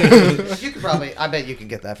 You could probably. I bet you could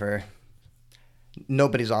get that for.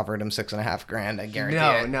 Nobody's offered him $6,500. I guarantee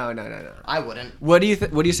it. No. I wouldn't. What do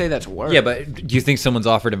you say that's worth? Yeah, but do you think someone's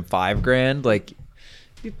offered him $5,000? Like,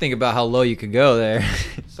 you think about how low you could go there.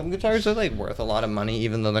 Some guitars are like worth a lot of money,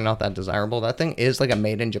 even though they're not that desirable. That thing is like a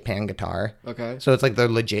made in Japan guitar. Okay. So it's like the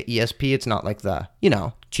legit ESP. It's not like the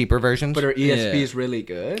cheaper versions. But are ESPs really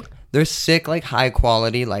good? They're sick, like high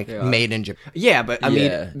quality, like Yeah. made in Japan. Yeah, but I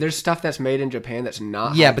Yeah. mean, there's stuff that's made in Japan that's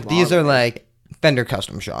not. Yeah, high but these are quality. like Fender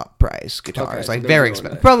custom shop price guitars, so like they're very doing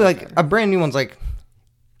expensive. that. Probably Okay. like a brand new one's like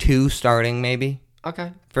 2 starting maybe.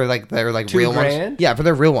 Okay. For like their like $2 real grand? ones. Yeah, for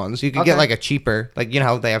their real ones. You could get Okay. like a cheaper, like you know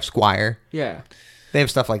how they have Squire. Yeah. They have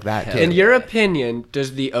stuff like that too. In your opinion,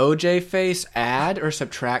 does the OJ face add or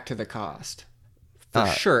subtract to the cost? For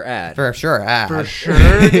sure, ad. For sure, ad. For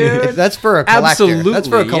sure, dude. That's for a collector. Absolutely, That's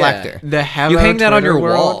for a yeah. collector. The hello You hang that on Twitter your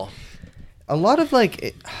world? wall. A lot of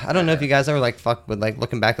like, I don't know if you guys ever like fuck with like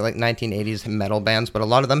looking back at like 1980s metal bands, but a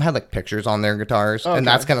lot of them had like pictures on their guitars, Okay. and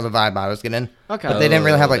that's kind of the vibe I was getting. Okay. But they didn't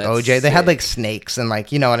really have like Oh, that's OJ. They had sick. like snakes and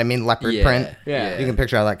like, you know what I mean, leopard print. Yeah. You can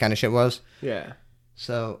picture how that kind of shit was. Yeah.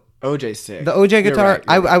 So OJ's sick. the OJ You're guitar, right,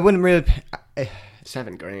 you're right. I wouldn't really.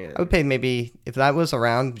 $7 grand. I would pay maybe if that was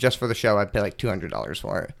around just for the show, I'd pay like $200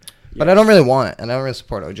 for it. But I don't really want it, and I don't really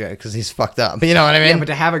support OJ because he's fucked up. You know what I mean? Yeah, but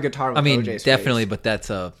to have a guitar with I mean, OJ's definitely, face. but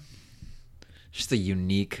that's just a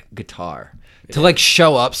unique guitar. To like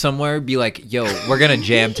show up somewhere, be like, "Yo, we're gonna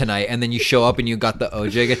jam tonight," and then you show up and you got the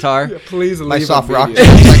OJ guitar. Yeah, please leave My a soft rock. video.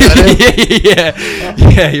 Like that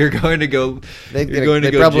is. yeah, you're going to go. They'd You're going to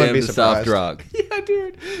be- they'd go probably jam be the soft surprised. rock. Yeah,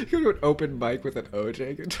 dude. You go to an open mic with an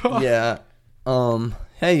OJ guitar. Yeah.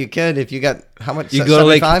 Hey, you could if you got how much? You go to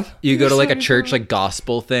like 75? you go to like a church like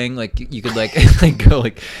gospel thing, like you could like like go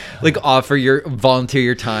like offer your volunteer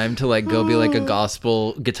your time to like go be like a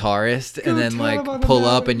gospel guitarist, and then tell like them on the pull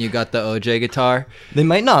up mountain. and you got the OJ guitar. They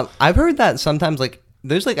might not. I've heard that sometimes. Like,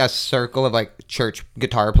 there's like a circle of like church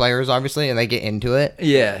guitar players, obviously, and they get into it.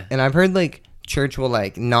 Yeah. And I've heard like church will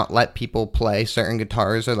like not let people play certain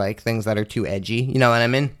guitars or like things that are too edgy. You know what I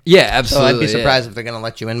mean? Yeah, So absolutely. I'd be yeah. surprised if they're gonna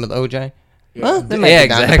let you in with OJ. Well, they might Yeah, be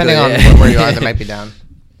down. exactly, Depending yeah. on where you are, they might be down.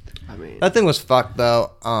 I mean, That thing was fucked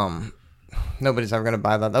though. Nobody's ever gonna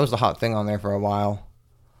buy that. That was the hot thing on there for a while.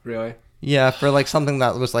 really? Yeah, for like something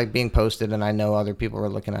that was like being posted, and I know other people were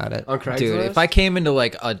looking at it. On Craigslist? Dude, if I came into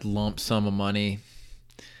like a lump sum of money,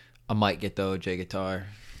 I might get the OJ guitar.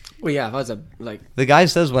 Well, yeah, if I was like... The guy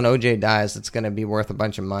says when OJ dies, it's gonna be worth a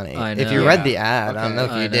bunch of money. I If know. you read Yeah. the ad, I don't know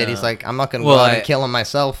if I you did. know. He's like, I'm not gonna Well, go out I- and kill him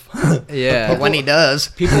myself. Yeah. But when he does,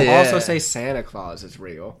 People Yeah. also say Santa Claus is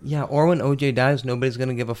real. yeah, or when OJ dies, nobody's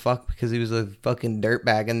gonna give a fuck because he was a fucking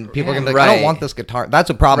dirtbag, and people are gonna be like, Right. I don't want this guitar.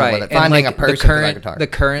 That's a problem with it. And, Finding like, a person the for current, that guitar. the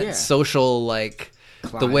current Yeah. social like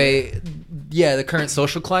Climate. the way, yeah, the current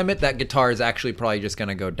social climate, that guitar is actually probably just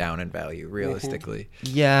gonna go down in value realistically.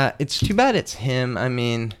 Yeah, it's too bad it's him. I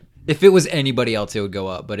mean, If it was anybody else, it would go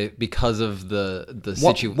up, but because of the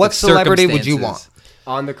what celebrity would you want?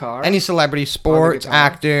 On the car? Any celebrity, sports, guitar.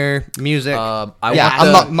 actor, music. I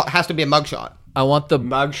yeah, want the- has to be a mugshot. I want the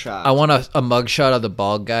Mugshot. I want a mugshot of the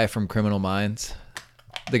bald guy from Criminal Minds.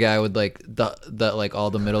 The guy with like the like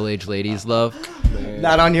all the middle-aged ladies love.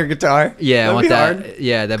 Not on your guitar. Yeah, I That'd want be that. hard.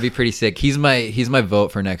 Yeah, that'd be pretty sick. He's my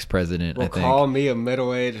vote for next president, Well, I think. call me a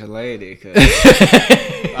middle-aged lady, because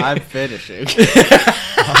I'm finishing.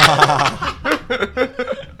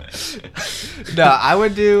 No,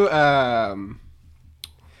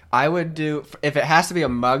 I would do, if it has to be a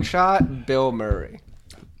mugshot, Bill Murray.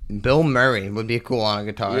 Bill Murray would be cool on a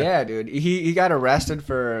guitar. Yeah, dude. He got arrested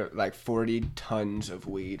for like 40 tons of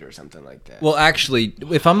weed or something like that. Well, actually,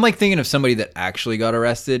 if I'm like thinking of somebody that actually got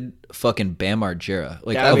arrested, fucking Bam Margera.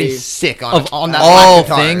 Like That'd That'd be be- sick on, of on that all black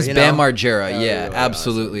guitar, things, you Bam know? Margera. That'd be Yeah, really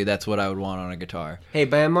absolutely. That's what I would want on a guitar. Hey,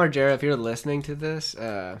 Bam Margera, if you're listening to this,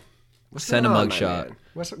 what's Send going a on, my mugshot. man?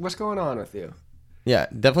 What's going on with you? Yeah,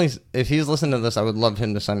 definitely. If he's listening to this, I would love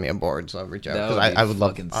him to send me a board, so I'll reach out. That 'cause would be I would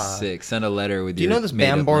love fucking sick. Send a letter with Do you your know this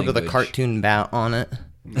made-up band board with a language. cartoon bat on it?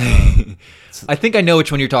 I think I know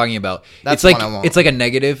which one you're talking about. That's it's like the one I want. it's like a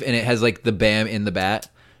negative, and it has like the Bam in the bat.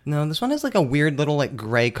 No, this one has like a weird little like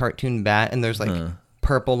gray cartoon bat, and there's like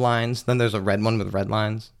purple lines. Then there's a red one with red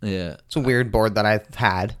lines. Yeah. It's a weird board that I've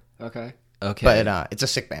had, Okay. Okay. but it's a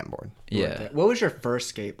sick band board. yeah. What was your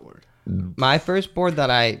first skateboard? My first board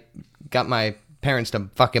that I got my parents to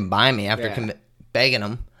fucking buy me after Yeah. begging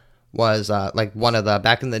them was like one of the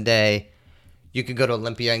back in the day. You could go to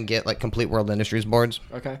Olympia and get like Complete World Industries boards,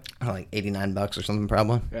 Okay. like $89 or something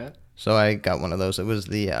probably. Yeah. So I got one of those. It was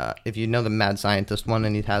the if you know the Mad Scientist one,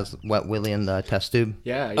 and he has Wet Willie in the test tube.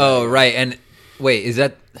 Yeah. Oh right, and wait, is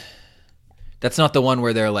that's not the one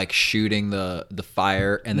where they're like shooting the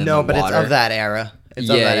fire and then No, the but water? it's of that era. It's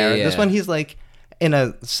of Yeah, that yeah, era. yeah. This one, he's like in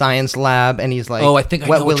a science lab, and he's like, Oh, I think I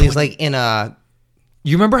Wet know which Willie's one. like in a.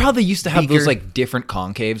 You remember how they used to have those Beaker. like different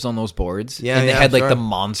concaves on those boards? Yeah, and they yeah, had like sure. the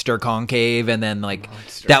monster concave, and then like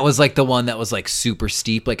that was like the one that was like super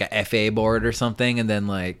steep, like a FA board or something, and then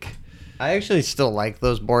like I actually still like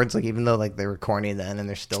those boards, like even though like they were corny then, and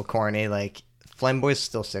they're still corny. Like Flame Boy's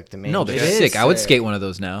still sick to me. no, they're It is sick. I would sick. skate one of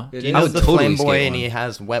those now. It You is. know I would the totally Flame Boy, skate and one. he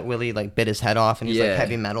has Wet Willie like bit his head off, and he's Yeah. like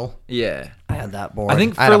heavy metal. Yeah, I had that board. I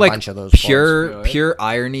think I had for a like bunch of those pure boards. pure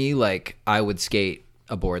irony, like I would skate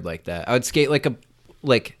a board like that. I would skate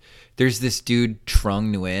like there's this dude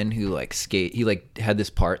Trung Nguyen who like he like had this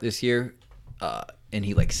part this year, and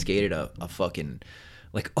he like skated a fucking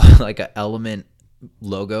like like a Element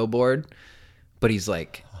logo board, but he was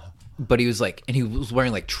like, and he was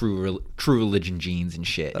wearing like True Religion jeans and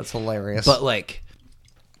shit. That's hilarious. But like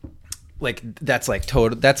that's like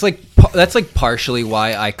total. That's like partially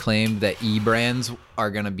why I claimed that brands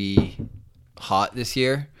are gonna be hot this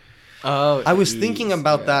year. Oh, I was thinking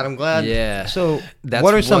about that. I'm glad. Yeah. So, That's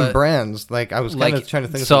what are some what- brands? Like, I was kind of trying to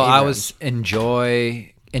think of So some I e-brands.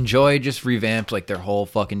 was Enjoy just revamped like their whole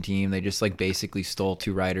fucking team. They just like basically stole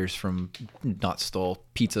 2 riders from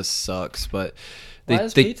Pizza sucks, but Why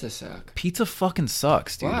does pizza suck? Pizza fucking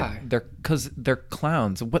sucks, dude. Why? Because they're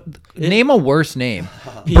clowns. What? Name a worse name.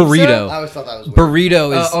 Pizza? Burrito. I always thought that was weird.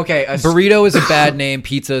 Burrito is okay, Burrito is a bad name.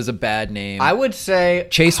 Pizza is a bad name. I would say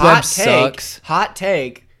Chase hot Webb take, sucks. Hot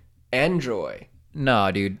take. Enjoy. No,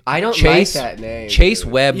 dude. I don't Chase, like that name. Chase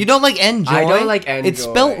dude. Webb. You don't like Enjoy? I don't like Enjoy. It's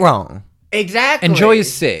spelt wrong. Exactly. Enjoy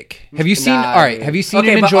is sick. Have you seen? Nah, all right. dude. Have you seen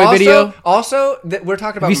Okay, an but Enjoy video? Also, we're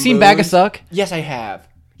talking about. Have you seen moons. Bag of Suck? Yes, I have.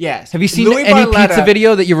 Yes. Have you seen Louis any Barletta- pizza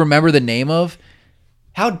video that you remember the name of?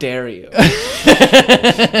 How dare you?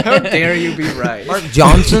 How dare you be right? Mark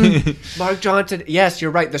Johnson? Mark Johnson. Yes,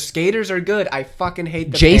 you're right. The skaters are good. I fucking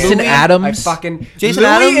hate the Jason Louis, Adams. I fucking Jason Louis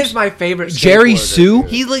Adams? is my favorite. Jerry skateboarder, Sue?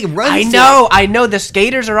 dude. He like runs. I know. The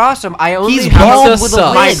skaters are awesome. I only He's have bald with a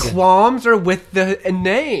sucks. my wig. qualms are with the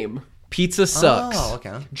name. Pizza sucks. Oh,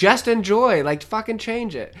 okay. Just enjoy, like fucking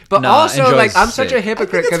change it. But Nah, also, Enjoy's like I'm such a sick.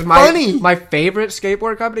 hypocrite I think because it's my funny. my favorite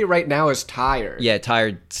skateboard company right now is Tired. Yeah,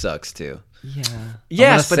 Tired sucks too. Yeah.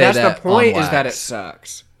 Yes, but say that's the that point on is that it wax.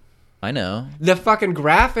 sucks. I know, The fucking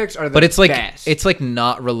graphics are the but it's like best. it's like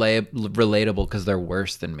not relatable because they're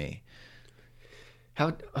worse than me.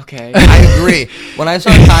 How okay. I agree. When I saw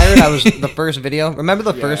Tired, I was the first video. Remember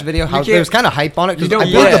the first video? How You there was can't- kind of hype on it because you I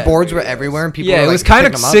don't feel like want the boards it. were everywhere and people Yeah, were it like was kind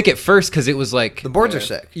of picking 'em up. sick at first because it was like The boards are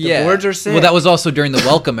sick. yeah, boards are sick. Well, that was also during the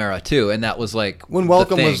Welcome era too, and that was like When the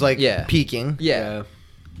Welcome thing. was like yeah, peaking. yeah.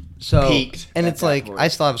 So Peaked and at it's that like point. I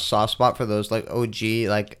still have a soft spot for those like OG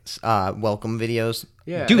like Welcome videos.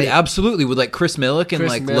 Yeah. Dude, absolutely with like Chris Millick and Chris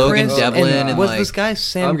like Millick. Logan Chris Devlin and was like this guy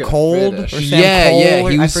Sam I'm gonna Cold or finish. Sam yeah, Cole? yeah,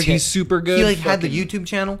 or- he I was forget. he's super good. He like had the YouTube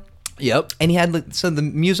channel Yep, and he had like so the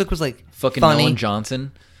music was like fucking funny. Nolan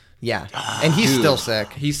Johnson. Yeah, and he's Dude, still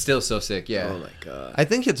sick. He's still so sick. Yeah. Oh my god. I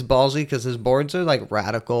think it's ballsy because his boards are like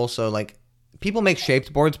radical. So like people make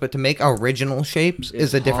shaped boards, but to make original shapes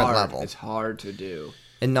is a different hard. level It's hard to do.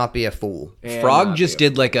 and not be a fool. And Frog not just be a-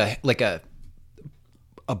 did like a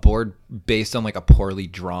board based on like a poorly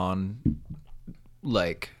drawn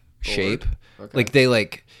like shape. Okay. Like they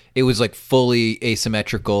like it was like fully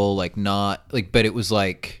asymmetrical, like not like but it was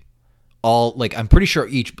like all like I'm pretty sure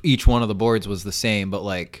each one of the boards was the same, but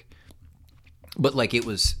like it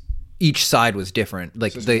was each side was different.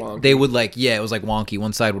 Like Just they wonky. would like yeah, it was like wonky.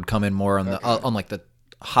 One side would come in more on the on like the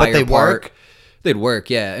higher they part. work? They'd work,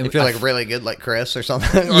 yeah. And If you're I like really good, like Chris or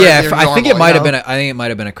something. Or yeah, if you're I think it normal, might you have know? been. I think it might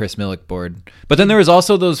have been a Chris Millick board. But then there was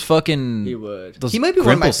also those fucking. He would. Those He might be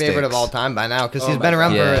one of my Grimple favorite of sticks. all time by now because Oh he's my been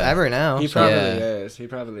around God. forever now. He so- probably Yeah. is. He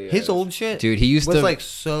probably is. His old shit, Dude, he used was to like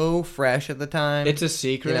so fresh at the time. It's a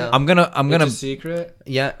secret. You know. I'm gonna. It's a secret.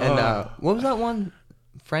 Yeah, and Oh. what was that one?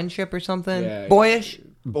 Friendship or something? Yeah, Boyish.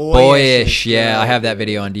 Boyish. Yeah, I have that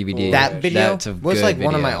video on DVD. That video That's a was good like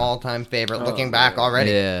one of my video. all-time favorite. Oh, looking back man. already.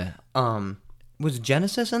 Yeah. Was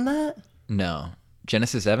Genesis in that? No.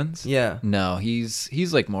 Genesis Evans? Yeah. No, he's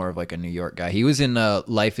like more of like a New York guy. He was in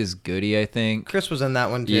Life is Goody, I think. Chris was in that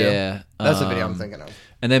one too. Yeah. That's the video I'm thinking of.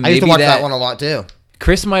 And then I maybe used to watch that one a lot too.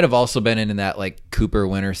 Chris might have also been in that like Cooper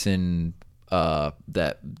Winterson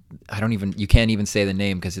that I don't even you can't even say the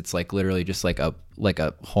name because it's like literally just like a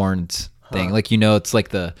horns thing. Like it's like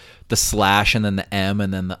the slash and then the M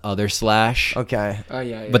and then the other slash. Okay. Oh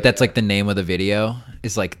yeah. But that's like the name of the video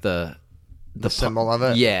is like the symbol of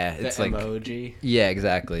it. Yeah, the it's like emoji. yeah,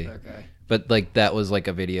 exactly. Okay. But like that was like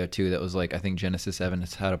a video too that was like I think Genesis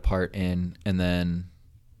Evans had a part in, and then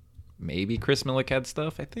maybe Chris Millick had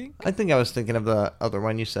stuff. I think. I think I was thinking of the other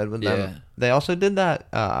one you said with Yeah. them. They also did that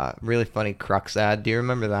really funny Crux ad. Do you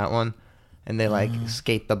remember that one? And they like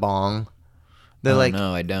skate the bong. They're like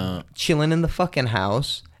no, I don't. chilling in the fucking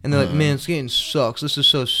house. And they're like, man, skating sucks. This is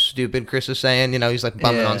so stupid. Chris is saying, he's like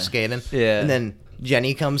bumming Yeah. on skating. Yeah. And then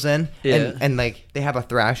Jenny comes in Yeah. and like they have a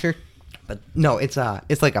thrasher. But no, it's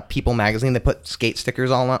like a People magazine. They put skate stickers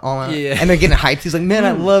all on it. Yeah. And they're getting hyped. He's like, man,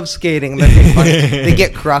 I love skating. And they're being funny. They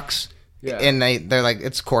get Crux. Yeah. And they're like,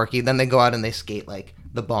 it's quirky. Then they go out and they skate like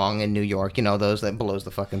the bong in New York. You know, those that blows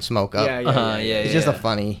the fucking smoke up. yeah. It's just a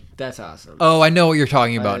funny. That's awesome. Oh, I know what you're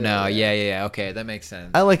talking about now. yeah. Yeah. Okay, that makes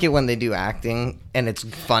sense. I like it when they do acting and it's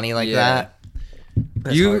funny like that.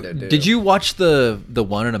 That's hard to do. Did you watch the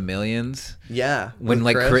 1 in a Millions? Yeah. When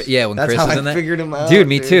with like Chris. when That's Chris how was I in that, figured him out, dude.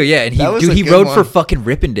 Me too. Yeah, and That was a he good rode one. for fucking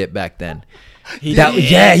Rip and Dip back then. He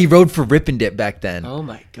He rode for Rip and Dip back then. Oh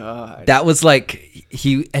my god. That was like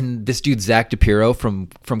this dude Zach DePiro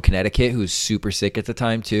from Connecticut, who was super sick at the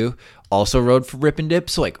time too, also rode for Rip and Dip.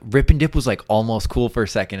 So like Rip and Dip was like almost cool for a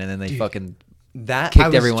second, and then they fucking That kicked I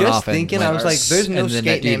was everyone just off and thinking, went I was like, "There's no and then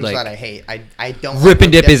skate that dude, names like- that I hate. I don't." Rip like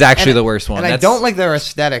and Dip is actually And- the worst one. and I That's- don't like their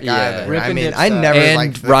aesthetic Yeah. either. Rip I and mean, Dip's I never and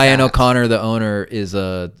liked the Ryan cats. O'Connor, the owner, is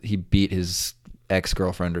he beat his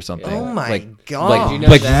ex-girlfriend or something. Oh my like, God. Like, Did you know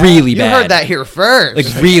like that? really You bad. heard that here first.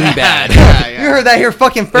 Like really bad. You heard that here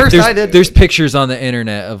fucking first. there's, I did. There's pictures on the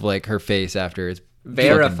internet of like her face after it's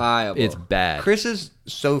Verifiable. fucking- it's bad. Chris is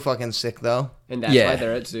so fucking sick though. And that's Yeah. why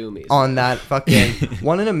they're at Zoomies. On that fucking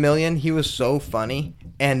 1 in a Million, he was so funny,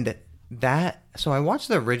 and that. So I watched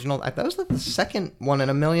the original. That was like the second 1 in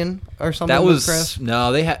a Million or something. That with was Chris.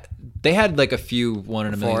 no. They had like a few 1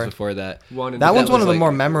 in a Before. million before that. That one's was one of the like-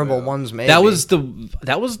 more memorable ones. Maybe That was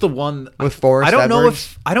the one with Forrest. I don't know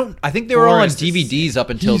Edwards. if I think they were all on Forrest is DVDs up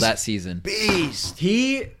until He's that season. beast.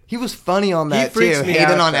 He He was funny on that freaks too, me hating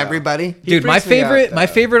out, on though. everybody. Dude, my freaks me out,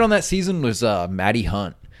 favorite though. on that season was Matty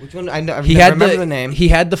Hunt. Which one? I never He had remember the name. He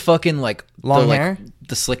had the fucking like Long the, hair? like,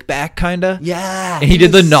 the slick back kinda. Yeah, And he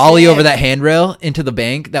did the was nollie sick. over that handrail into the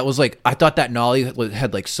bank. That was like, I thought that nollie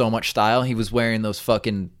had like so much style. He was wearing those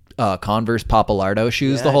fucking Converse Papalardo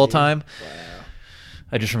shoes Yeah, the whole dude. time.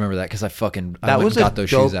 I just remember that because I That went was and a got those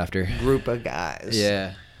dope shoes after. group of guys.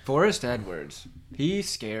 Yeah. Forrest Edwards. He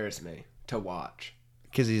scares me to watch.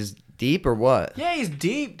 because he's deep or what? Yeah, he's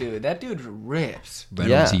deep, dude. That dude rips.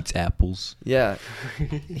 Reynolds Yeah. eats apples. Yeah,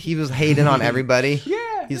 he was hating on everybody.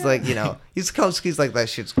 Yeah, he's yeah. like, he's like that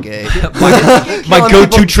shit's gay. My Killing go-to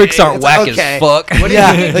people tricks gay. aren't It's whack okay. as fuck. What did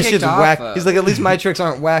Yeah, he get that kicked shit's off whack. of? He's like, at least my tricks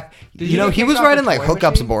aren't whack. Did You he know, get he kicked was off riding the like toy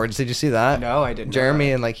hookups machine? boards. Did you see that? No, I didn't.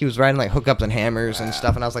 Jeremy, and like he was riding like hookups and hammers and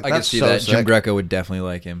stuff, and I was like, I can that's see so that. Jim sick. Greco would definitely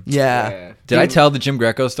like him. Yeah. Did I tell the Jim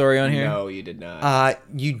Greco story on here? No, you did not.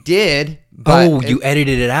 You did, but Oh, you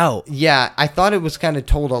edited it out. yeah, I thought it was kind of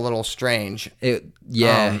told a little strange.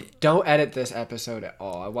 Yeah. Don't edit this episode at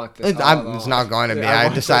all. I want this. all It's on. not going to be. I I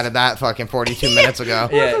want decided that fucking 42 minutes ago.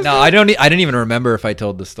 Yeah. No, I didn't even remember if I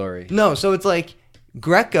told the story. No, so it's like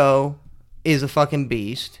Greco is a fucking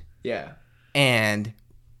beast, Yeah, and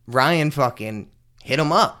Ryan fucking hit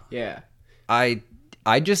him up. yeah.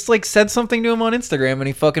 I just like said something to him on Instagram and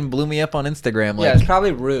he fucking blew me up on Instagram Yeah, it's like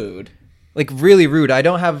probably rude. really rude. I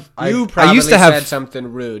don't have You I probably used to have said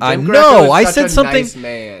something rude. I Jim know, Greco is I such said a something- Nice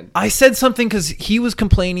man. I said something cuz he was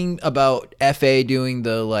complaining about FA doing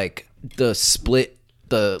the split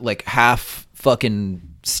the like half fucking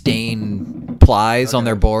stain plies on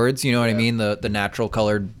their boards, you know what I mean? The natural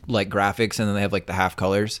colored like graphics and then they have like the half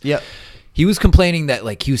colors. Yep. He was complaining that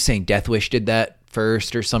like he was saying Death Wish did that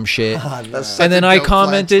first or some shit. That's such And then a I dope flex,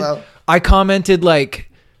 commented though.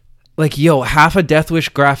 like yo, half of Death Wish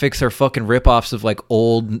graphics are fucking ripoffs of like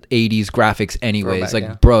old 80s graphics anyways. Throwback, Like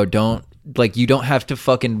yeah. bro, don't like you don't have to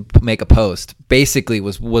fucking make a post. Basically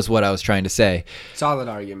was what I was trying to say. Solid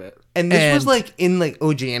argument. And this was And- like in like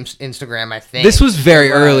OGM's Instagram, I think. This was very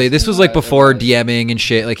It was, early. This it was like was, it before was. DMing and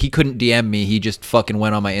shit. Like he couldn't DM me. He just fucking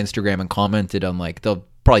went on my Instagram and commented on like the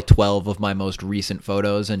probably 12 of my most recent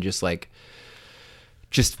photos and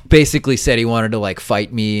just basically said he wanted to like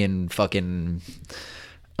fight me and fucking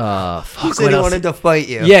fuck, He said what he else? wanted to fight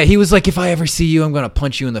you. Yeah, he was like, if I ever see you, I'm gonna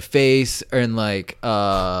punch you in the face. And like,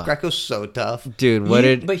 Greco's so tough. dude, what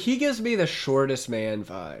did? But he gives me the shortest man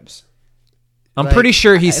vibes. I'm like, pretty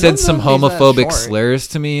sure he I said don't some know if he's that homophobic short. slurs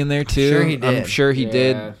to me in there too. sure he did. I'm sure he Yeah.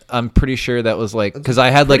 did. I'm pretty sure that was like because I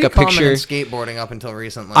had like Pretty a common picture. in skateboarding up until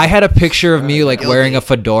recently. I had a picture of me like Guilty. wearing a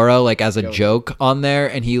fedora like as a Guilty. joke on there,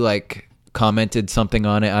 and he like commented something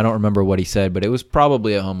on it. I don't remember what he said, but it was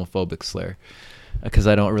probably a homophobic slur because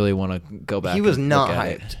I don't really want to go back. He was and not look at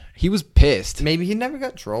it. hyped. He was pissed. Maybe he never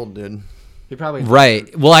got trolled, dude. He probably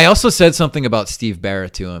Right. Well, I also said something about Steve Barra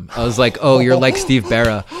to him. I was like, "Oh, you're like Steve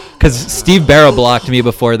Barra," because Steve Barra blocked me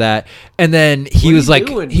before that, and then he What are was you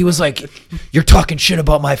like, doing? "You're talking shit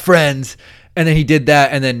about my friends," and then he did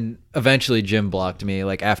that, and then eventually Jim blocked me,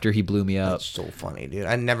 like after he blew me up. That's so funny, dude.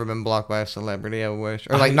 I've never been blocked by a celebrity, I wish.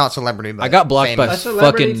 Or like not celebrity, but I got blocked by a famous.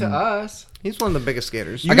 celebrity fucking- to us. He's one of the biggest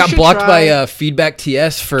skaters. I got should blocked try- by Feedback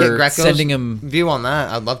TS Get for Greco's sending him. view on that.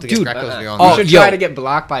 I'd love to get Dude, Greco's view on You Oh, that. should yo. try to get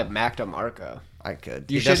blocked by Mac DeMarco. I could.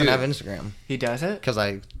 You He doesn't should. have Instagram He does it. because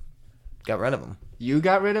I got rid of him. You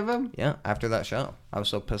got rid of him? Yeah, after that show. I was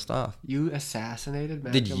so pissed off. You assassinated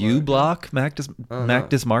Mac Did DeMarco? you block Mac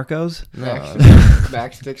Dismarcos? No.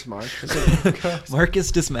 Max Dix Mark.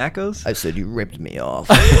 Marcus Dismacos? I said you ripped me off.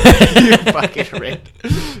 You fucking ripped.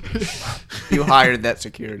 You hired that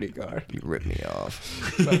security guard. You ripped me off.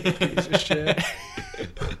 Fucking piece of shit.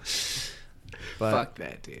 But, Fuck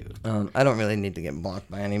that dude. I don't really need to get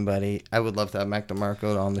blocked by anybody. I would love to have Mac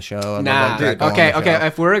DeMarco on the show. I'd Nah, love to have dude. Draco on Okay, the okay. show.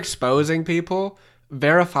 If we're exposing people,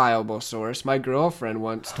 verifiable source. My girlfriend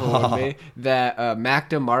once told me that Mac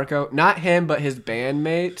DeMarco, not him, but his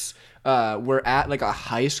bandmates, were at like a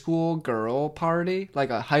high school girl party,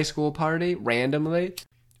 randomly,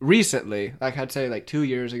 recently, like I'd say like 2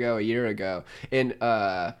 years ago, a year ago, and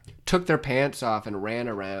took their pants off and ran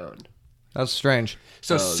around. That's strange.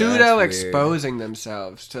 So that's pseudo weird. exposing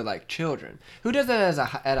themselves to like children. Who does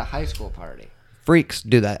that at a high school party? Freaks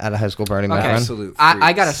do that at a high school party, my Okay. friend. Absolute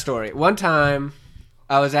I got a freaks. story. One time,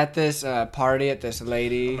 I was at this party at this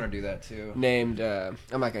lady I'm gonna do that too. named. I'm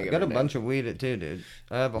not gonna I get got her a name. bunch of weed too, dude.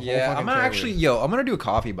 I have a whole Yeah, fucking I'm gonna tray of actually, weed. I'm gonna do a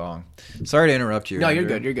coffee bong. Sorry to interrupt you. No, you're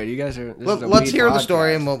Andrew. good. You're good. You guys are. This is a Let's weed hear the podcast.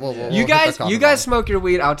 story and we'll You hit the guys, coffee you guys bomb. smoke your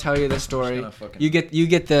weed. I'll tell you the story. gonna fucking- You get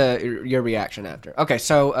your reaction after. Okay,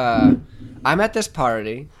 so I'm at this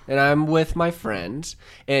party and I'm with my friends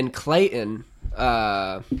and Clayton.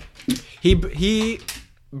 He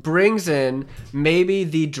brings in maybe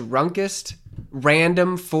the drunkest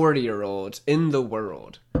random 40-year-olds in the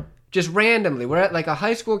world. Just randomly. We're at like a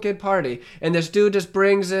high school kid party and this dude just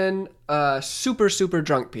brings in super, super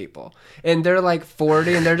drunk people. And they're like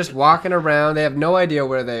 40 and they're just walking around. They have no idea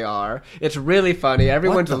where they are. It's really funny.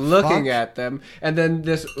 Everyone's the looking fuck? at them. And then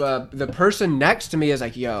this the person next to me is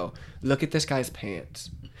like, yo, look at this guy's pants.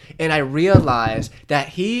 And I realized that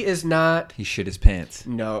he is not... He shit his pants.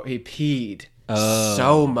 No, he peed Oh.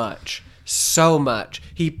 so much.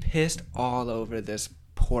 He pissed all over this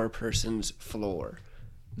poor person's floor.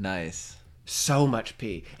 Nice. So much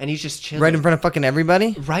pee, and he's just chilling Right in front of fucking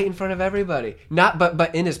everybody? right in front of everybody. Not,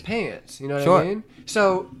 but in his pants. You know what Sure. I mean?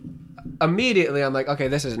 So immediately, I'm like, okay,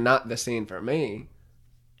 this is not the scene for me,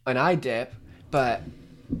 and I dip. But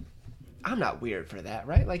I'm not weird for that,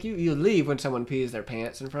 right? Like you leave when someone pees their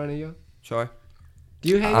pants in front of you. Sure. Do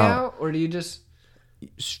you hang Oh. out, or do you just?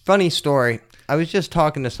 Funny story. I was just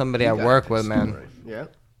talking to somebody I work with, man. Yeah.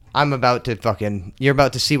 I'm about to fucking... You're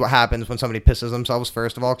about to see what happens when somebody pisses themselves,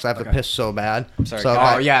 first of all, because I have to piss so bad. I'm sorry, So can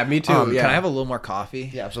Oh I- yeah, me too. yeah. Can I have a little more coffee?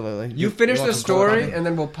 Yeah, absolutely. You finish want the some cold story, coffee? and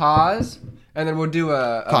then we'll pause, and then we'll do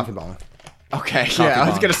a Coffee bomb. Okay, yeah, I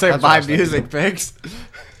was bomb. gonna say That's what I live was thinking. music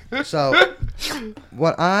picks. So,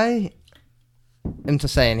 what I am to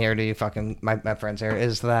saying here to you fucking my friends here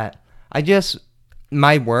is that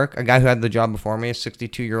my work, a guy who had the job before me, a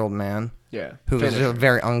 62-year-old man Yeah. who was Finish a it.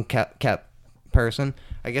 very kept person.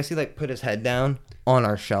 I guess he like put his head down on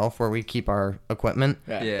our shelf where we keep our equipment.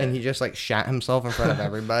 Yeah. Yeah. And he just like shat himself in front of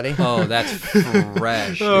everybody. Oh, that's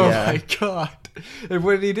fresh. Oh Yeah. my god! And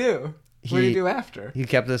what did he do? What did he He- do after? He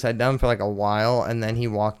kept his head down for like a while, and then he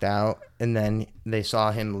walked out, and then they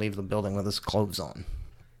saw him leave the building with his clothes on.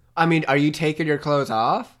 I mean, are you taking your clothes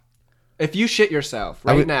off? If you shit yourself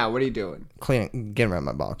right now, what are you doing? Getting rid of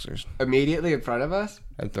my boxers. Immediately in front of us?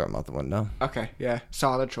 I'd throw them out the window Okay, yeah,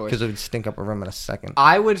 solid choice. because it would stink up a room in a second.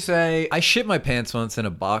 I would say I shit my pants once in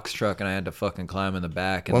a box truck and I had to fucking climb in the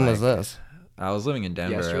back. And When like, was this? I was living in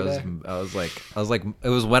Denver. Yesterday? I was like, it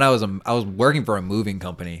was when I was working for a moving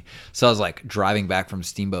company. So I was like driving back from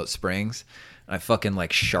Steamboat Springs. And I fucking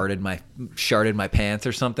like sharted my pants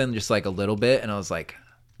or something, just like a little bit. And I was like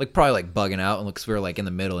probably like bugging out, and because we were like in the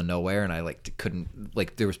middle of nowhere, and I like couldn't,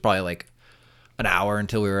 like there was probably like an hour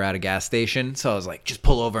until we were at a gas station. So I was like, just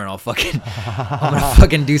pull over and I'm gonna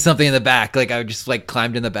fucking do something in the back. Like I just like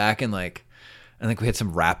climbed in the back and like. I think we had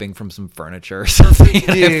some wrapping from some furniture or something. And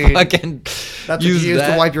Dude, I fucking That's what you used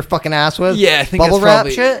to wipe your fucking ass with? Yeah, I think Bubble that's wrap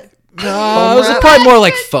probably- shit? No, it was probably more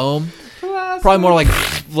like foam. Probably more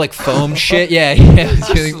like foam shit. Yeah. I was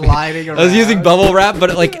using, sliding I was using around. bubble wrap,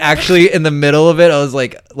 but like actually in the middle of it, I was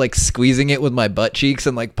like squeezing it with my butt cheeks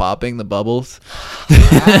and like popping the bubbles.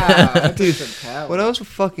 Wow, dude, When I was a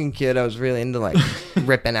fucking kid, I was really into like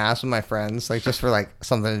ripping ass with my friends, like just for like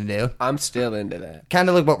something to do. I'm still into that. Kind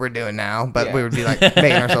of like what we're doing now, but Yeah. we would be like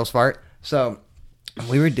making ourselves fart. So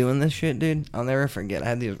we were doing this shit, dude. I'll never forget. I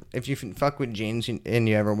had these. If you fuck with jeans and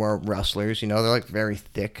you ever wear rustlers, you know they're like very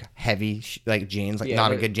thick, heavy, like jeans, like Yeah,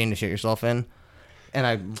 not a they're- good jean to shit yourself in. And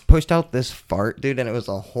I pushed out this fart, dude, and it was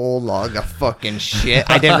a whole log of fucking shit.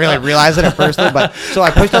 I didn't really realize it at first, though, but so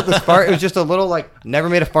I pushed out this fart. It was just a little, like, never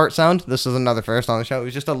made a fart sound. This is another first on the show. It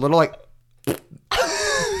was just a little, like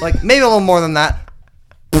maybe a little more than that.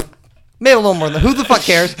 Maybe a little more than, who the fuck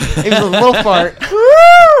cares? It was a little fart.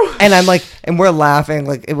 And I'm like, and we're laughing,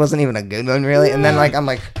 like, it wasn't even a good one, really. And then, like, I'm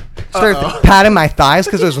like, started patting my thighs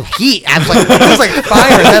because there was heat. I was like, it was like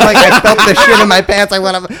fire. And then, like, I felt the shit in my pants. I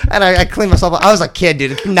went up and I cleaned myself up. I was a kid,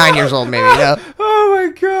 dude. 9 years old, maybe, you know? Oh,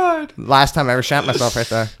 my God. Last time I ever shat myself right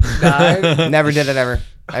there. 9? Never did it ever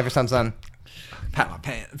since then. Pat my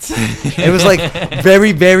pants. It was like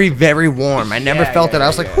very, very, very warm. I never felt it. I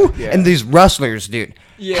was like, whew. Yeah. And these rustlers, dude.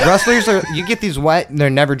 Yeah. Rustlers are, you get these wet, they're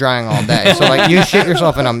never drying all day. So like you shit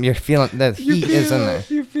yourself in them, you're feeling the heat is in there.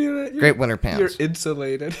 You feel it. Great winter pants. You're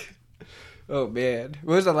insulated. Oh, man.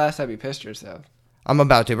 When was the last time you pissed yourself? I'm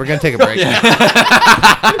about to. We're gonna take a break.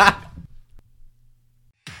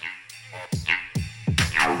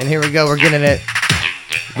 And here we go. We're getting it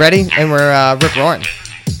ready, and we're rip roaring.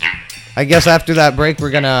 I guess after that break,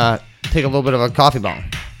 we're gonna take a little bit of a coffee bomb.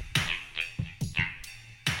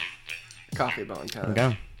 Coffee bomb time.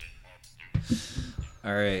 Okay.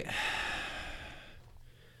 All right.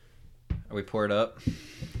 Are we poured up?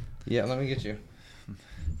 Yeah, let me get you.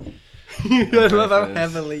 I love how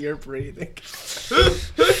heavily you're breathing.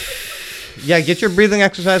 Yeah, get your breathing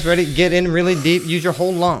exercise ready. Get in really deep. Use your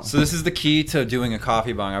whole lungs. So this is the key to doing a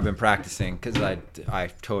coffee bong. I've been practicing because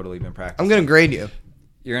I've totally been practicing. I'm gonna grade you.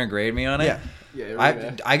 You're gonna grade me on it? Yeah.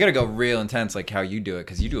 Yeah, I gotta go real intense like how you do it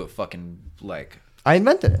because you do it fucking like. I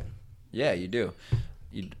invented it. Yeah, you do.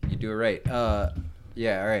 You do it right.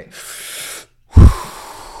 Yeah, all right.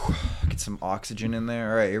 Get some oxygen in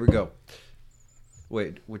there. All right, here we go.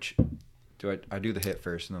 Wait, which do I do the hit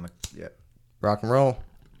first and then yeah. Rock and roll.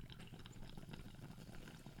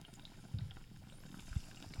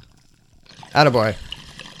 Attaboy.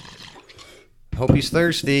 Hope he's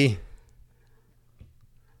thirsty.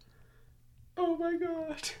 Oh my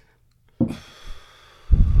God.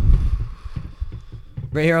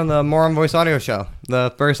 Right here on the Moron Voice Audio Show.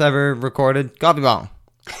 The first ever recorded coffee bomb.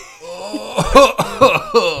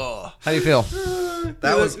 How do you feel?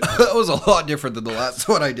 That was a lot different than the last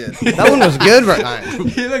one I did. That one was good, Ryan.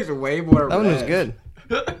 He looks way more That one was red.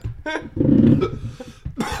 good.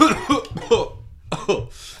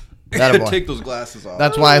 Attaboy. Take those glasses off.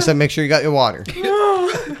 That's why I said make sure you got your water.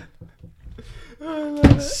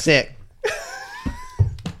 Sick.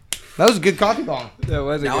 That was a good coffee bomb. That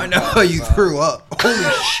was a Now good I know how you threw up.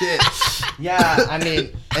 Holy shit. Yeah, I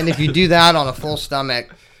mean, and if you do that on a full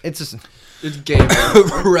stomach, it's just... It's game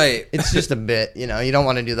over. Right. It's just a bit, you know. You don't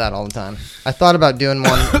want to do that all the time. I thought about doing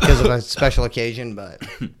one because of a special occasion, but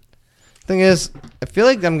thing is, I feel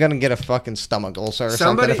like I'm gonna get a fucking stomach ulcer or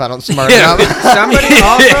something if I don't smart it up. Somebody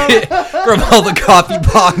also, From all the coffee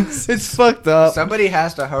bongs. It's fucked up. somebody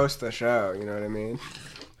has to host the show. You know what I mean?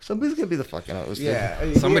 Somebody's gonna be the fucking host. dude.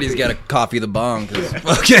 Yeah. Somebody's got to copy the bong. Cause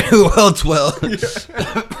fucking who else will?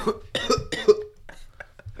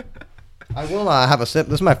 I will have a sip.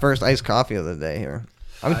 This is my first iced coffee of the day here.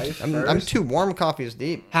 I'm First? 2 warm coffees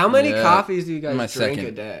deep. How many Yeah. coffees do you guys My drink a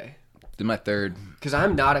second. day? Did my third. Because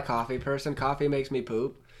I'm not a coffee person. Coffee makes me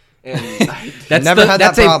poop. And That's Never had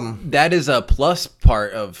that problem. That is a plus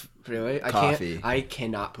part of really, coffee. I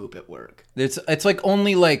cannot poop at work. it's like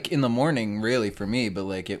only like in the morning really for me, but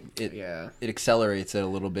like it Yeah. it accelerates it a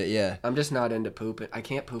little bit. Yeah. I'm just not into poop. I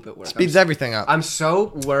can't poop at work. Speeds everything up. I'm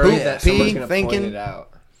so worried Poop, that someone's pee, gonna thinking. point it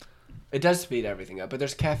out. It does speed everything up, but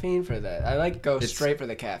there's caffeine for that. I like go straight for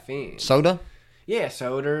the caffeine. Soda? Yeah,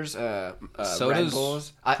 sodas, Red Soda's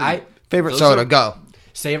Bulls. I Favorite Those soda? are- Go.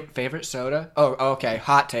 favorite soda. Oh, okay.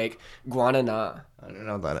 Hot take. Guaraná. I don't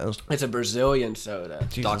know what that is. It's a Brazilian soda.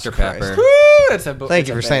 Jesus Dr. Christ. Pepper. Woo! It's a. Thank it's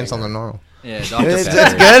you a for saying banger. something normal. Yeah, Dr. It's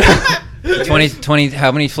Pepper. good. 20,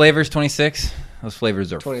 how many flavors? 26? Those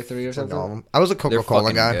flavors are 23 or something. I was a they're Coca-Cola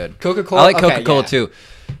fucking guy. good. Coca-Cola. I like Okay, Coca-Cola yeah. too.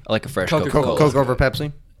 I like a fresh Coca-Cola. Coca-Cola. Coke over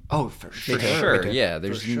Pepsi? Oh, for sure. For sure, Okay. yeah.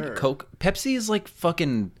 There's sure. Coke. Pepsi is like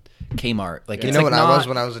fucking Kmart. Like You it's know like what not, I was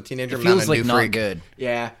when I was a teenager? It feels Mountain like Dew not freak. good.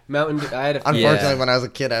 Yeah, Mountain Dew. I had a. Unfortunately, Yeah. when I was a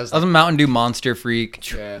kid, I was I was a Mountain Dew Monster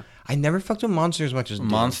freak. Yeah. I never fucked with Monster as much as Dew.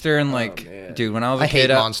 Monster and like, man. dude, when I was a I kid,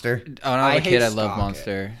 hate Monster. When I was a hate kid, I loved stock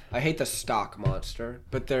Monster. I hate the stock Monster,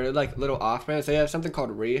 but they're like little off-brands. They have something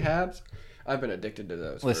called Rehabs. I've been addicted to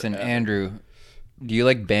those. Listen, forever. Andrew, do you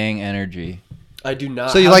like Bang Energy? I do not.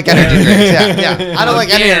 So you How like dare energy you. drinks? Yeah. I don't like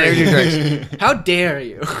any dare energy drinks. How dare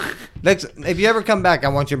you? Next, if you ever come back, I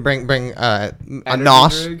want you to bring a Energy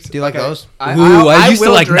NOS. drinks? Do you like Okay. those? Ooh, I used to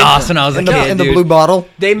will like drink NOS them. when I was a In the, kid, in the dude. blue bottle.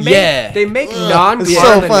 They make Yeah. they make It's non-carbonated.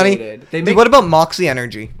 so funny. They Dude, make what about Moxie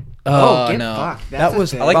Energy? oh, get no. fucked. That That's a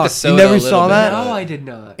was thing. I like the fuck. soda You never a little saw bit. that? No, I did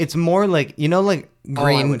not. It's more like like I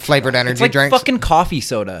green would flavored try. energy It's like drinks. fucking coffee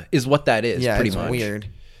soda is what that is, yeah, pretty it's much. weird.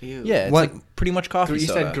 Ew. Yeah, it's What- like pretty much coffee You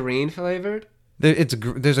soda. said green flavored.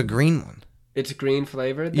 There's a green one. It's green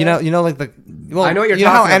flavored. You know, like the. Well, I know what you're you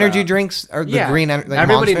know how talking energy about. drinks are the Yeah. green. Like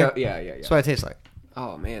Everybody Monster? know. Yeah. That's what it tastes like.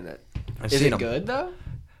 Oh man, I've is seen it 'em. good though?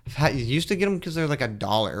 I used to get them because they're like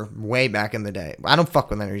 $1 way back in the day. I don't fuck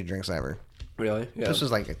with energy drinks ever. Really? Yeah. This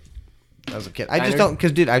was like as a kid. I just Ener- don't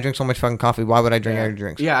because dude, I drink so much fucking coffee. Why would I drink Yeah. energy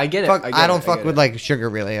drinks? Yeah, I get it. Fuck, I I don't get fuck it. with like sugar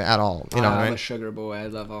really at all. You know what I I'm mean? a sugar boy. I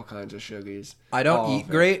love all kinds of sugars. I don't All eat of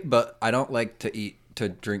it. great, but I don't like to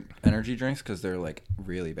drink energy drinks because they're like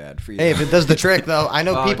really bad for you. Hey, if it does the trick though, I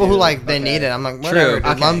know Oh, people who dude. like they Okay. need it. I'm like whatever. True.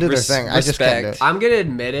 Let them do their Res- thing. I just can't do respect. it. I'm gonna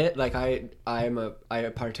admit it. Like I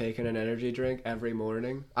partake in an energy drink every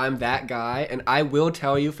morning. I'm that guy, and I will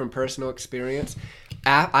tell you from personal experience,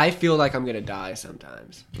 I feel like I'm gonna die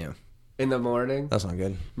sometimes. Yeah, In the morning. that's not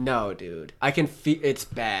good. No, dude. I can feel it's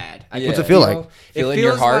bad. I Yeah. can What's it feel like? Feel it it in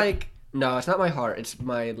your feels heart? like no, it's not my heart. It's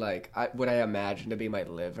my what I imagine to be my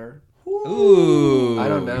liver. Ooh. I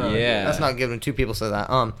don't know. Yeah. That's not good when two people say that.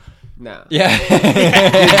 No.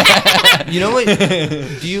 Yeah. You know what?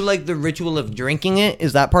 Do you like the ritual of drinking it?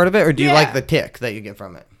 Is that part of it, or do you Yeah. like the tick that you get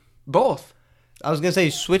from it? Both. I was gonna say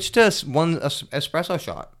switch to one espresso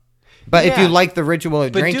shot. But if Yeah. you like the ritual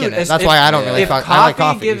of But drinking dude, it, that's why I don't really if fuck. coffee I like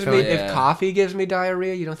coffee. gives you feel me me? Yeah. if coffee gives me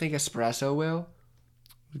diarrhea, you don't think espresso will?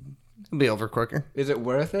 It'll be over quicker. Is it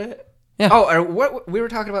worth it? Yeah. Oh, or what we were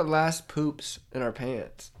talking about last poops in our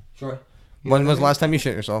pants. Sure. When was the last time you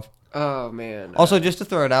shit yourself? Oh man. Also, just to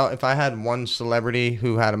throw it out, if I had one celebrity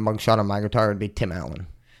who had a mugshot on my guitar, it would be Tim Allen.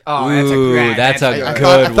 oh, Ooh, that's a I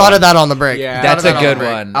good thought of that on the break. Yeah. That's Thought a of good that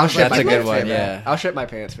on one. break. I'll shit That's my a good pants one. for Yeah. that. I'll shit my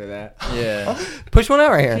pants for that. Yeah. Push one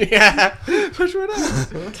out right here. Yeah. Push one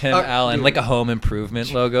out. Tim Allen, like a home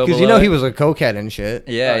improvement logo. Because you know below he it. was a cokehead and shit.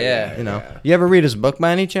 Yeah, Oh, yeah. You know. Yeah. You ever read his book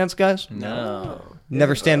by any chance, guys? No.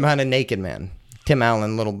 Never Stand Behind a Naked Man. Tim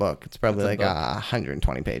Allen, little book. It's probably like What's a book?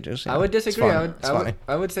 120 pages. I would It's disagree. fun. It's funny.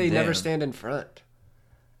 I would say never Damn. stand in front.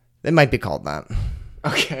 It might be called that.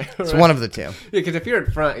 Okay. It's one of the two. Yeah, because if you're in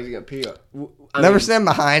front, he's gonna pee. Never stand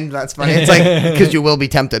behind. That's funny. It's like because you will be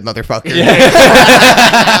tempted, motherfucker.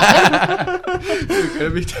 You're gonna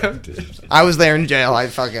be tempted. I was there in jail. I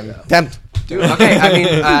fucking tempt. Dude, okay, I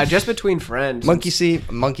mean, just between friends. Monkey see,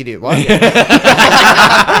 monkey do. What?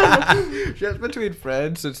 Just between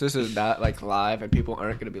friends, since this is not like live and people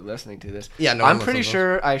aren't going to be listening to this. Yeah, no one I'm pretty listens to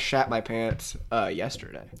sure I shat my pants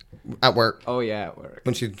yesterday. At work. Oh yeah, at work.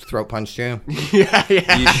 When she throat punched you. yeah.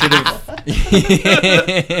 You should have.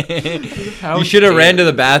 How You should have dare ran to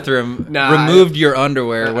the you. bathroom, Nah, removed your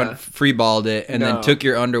underwear, Uh-uh. went freeballed it, and No. then took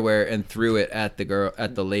your underwear and threw it at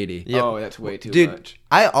the lady. Yep. Oh, that's way too Dude, much.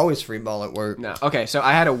 I always free ball at work. No. Okay, so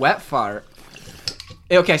I had a wet fart.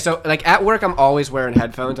 Okay, so like at work, I'm always wearing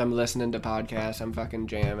headphones. I'm listening to podcasts. I'm fucking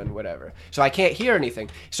jamming, whatever. So I can't hear anything.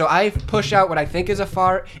 So I push out what I think is a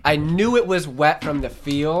fart. I knew it was wet from the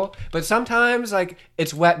feel, but sometimes like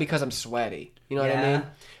it's wet because I'm sweaty. You know what I mean?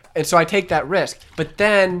 And so I take that risk. But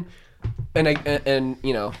then, and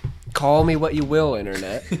you know, call me what you will,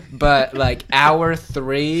 internet. But like hour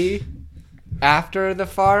 3 after the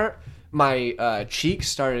fart, my cheeks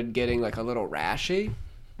started getting like a little rashy,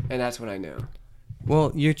 and that's when I knew.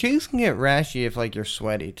 Well, your cheeks can get rashy if like you're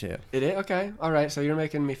sweaty too. It is? Okay. All right. So you're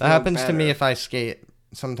making me feel That happens to better. me if I skate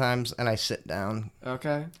sometimes and I sit down.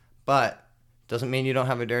 Okay. But doesn't mean you don't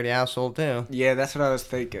have a dirty asshole too. Yeah, that's what I was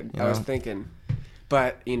thinking. You I was know? thinking.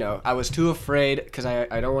 But, you know, I was too afraid because I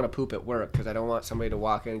don't want to poop at work because I don't want somebody to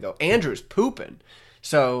walk in and go, Andrew's pooping.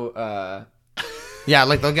 So, Yeah,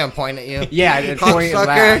 like they'll get a point at you. yeah, and point and Cocksucker.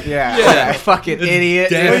 laugh. Yeah. Fucking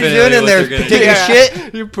idiot. What are you Definitely doing in what there? they're gonna Taking do. a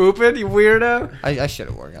shit? You pooping, you weirdo? I should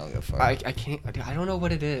have worked. I don't give a fuck. I can't. I don't know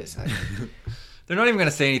what it is. They're not even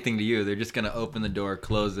gonna say anything to you. They're just gonna open the door,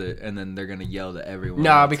 close it, and then they're gonna yell to everyone.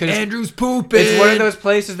 No, because Andrew's pooping. it's one of those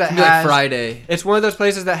places that It's gonna be has like Friday. It's one of those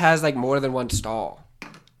places that has like more than one stall.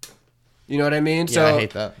 You know what I mean? Yeah, So I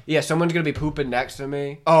hate that. Yeah, someone's gonna be pooping next to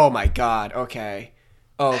me. Oh my god. Okay.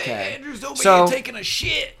 Hey, Andrew's over So- here taking a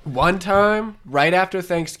shit. One time, right after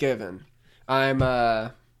Thanksgiving, I'm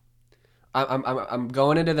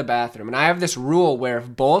going into the bathroom, and I have this rule where if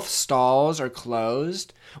both stalls are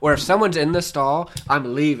closed, or if someone's in the stall,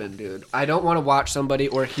 I'm leaving, dude. I don't want to watch somebody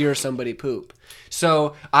or hear somebody poop.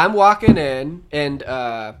 So I'm walking in, and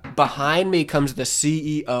behind me comes the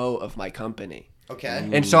CEO of my company. Okay.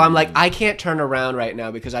 And so I'm like, I can't turn around right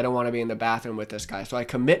now because I don't want to be in the bathroom with this guy. So I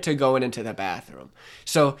commit to going into the bathroom.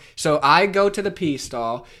 So I go to the pee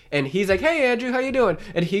stall, and he's like, "Hey Andrew, how you doing?"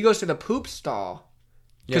 And he goes to the poop stall,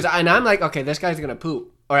 and I'm like, "Okay, this guy's gonna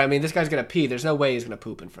poop, or I mean, this guy's gonna pee. There's no way he's gonna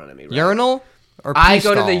poop in front of me." Right? Urinal or pee I go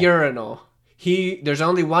to stall? the urinal. there's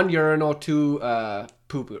only one urinal, two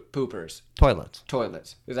poopers.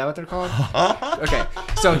 Toilets. Is that what they're called? Okay.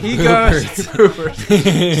 So he goes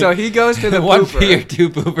poopers. So he goes to the One pooper. pee or two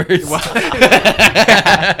poopers.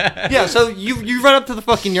 Yeah, so you run up to the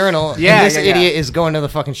fucking urinal, Yeah, and this yeah, yeah. idiot is going to the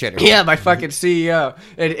fucking shitter. Yeah, my fucking CEO.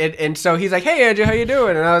 And so he's like, hey, Andrew, how you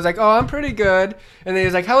doing? And I was like, oh, I'm pretty good. And then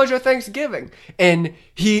he's like, how was your Thanksgiving? And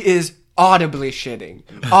he is audibly shitting.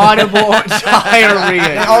 Audible diarrhea.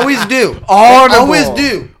 They always do. Audible. Always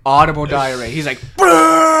do. Audible diarrhea. He's like,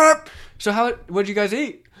 burp. So what'd you guys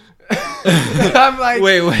eat? I'm like,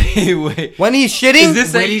 Wait. When he's shitting,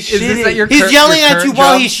 Is this at your he's cur- yelling your at you current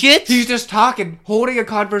while job? he shits? he's just talking, holding a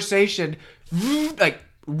conversation, like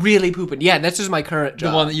really pooping. Yeah, this is my current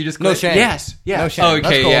job. The one that you just No quit? shame. Yes. No shame. Oh, That's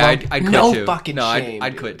okay, cool, yeah, though. I'd quit No too. fucking no, shame, I'd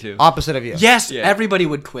dude. quit too. Opposite of you. Yes, Yeah. everybody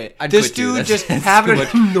would quit. I'd This quit too. dude That's- just that's having too a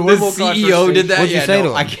much. normal The CEO did that. What'd you yeah, say no, to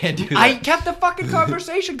him? I can't do that. I kept the fucking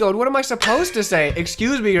conversation going. What am I supposed to say?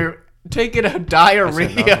 Excuse me, you're taking a diarrhea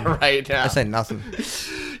nothing. right now. I say nothing.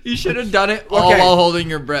 You should have done it all Okay. while holding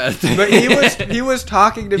your breath. But he was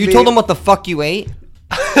talking to me. You told him what the fuck you ate?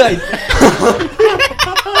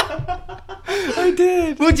 I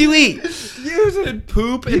did. What'd you eat? using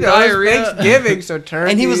poop and You know, it's diarrhea. Thanksgiving, so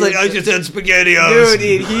turkey. And he was like, I just had SpaghettiOs.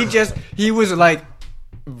 Dude, he was like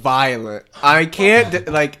violent. I can't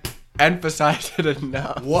like emphasize it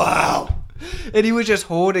enough. Wow. And he was just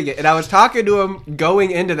holding it. And I was talking to him going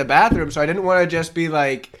into the bathroom, so I didn't want to just be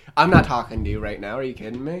like, I'm not talking to you right now. Are you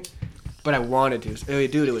kidding me? But I wanted to.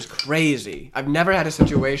 Dude, it was crazy. I've never had a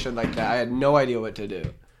situation like that. I had no idea what to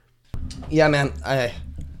do. Yeah, man.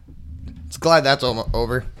 It's glad that's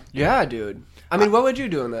over. Yeah, dude. I mean, what would you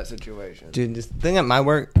do in that situation? Dude, this thing at my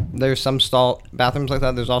work, there's some bathrooms like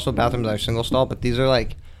that. There's also bathrooms that are single stall, but these are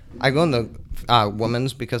like, I go in the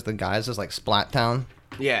women's because the guys is like Splat Town.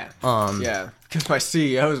 Yeah. Yeah. Because my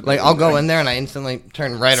CEO's Like, I'll go in there and I instantly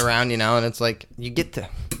turn right around, and it's like, you get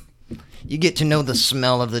to know the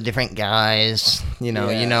smell of the different guys, Yeah.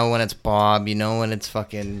 You know when it's Bob, you know when it's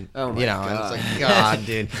fucking, Oh my and God. it's like, God,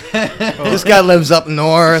 dude, this guy lives up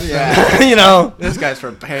north, Yeah. This guy's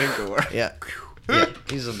from Bangor. yeah,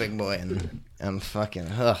 he's a big boy, and I'm fucking,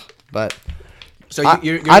 but So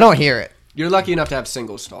I don't hear it, You're lucky enough to have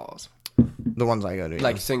single stalls, the ones I go to,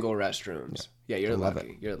 like single restrooms. Yeah, you're Love lucky.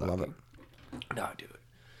 it. You're lucky. Love it. No, dude.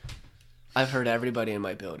 I've heard everybody in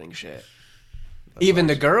my building shit. Even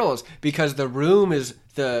the girls, because the room is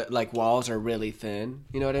walls are really thin.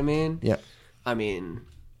 You know what I mean? yeah. I mean,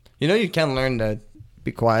 You can learn to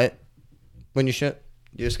be quiet when you shit.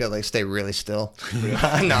 You just gotta stay really still. No,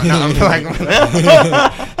 I'm like,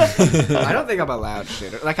 I don't think I'm allowed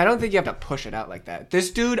shit. Like, I don't think you have to push it out like that.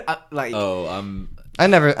 This dude, I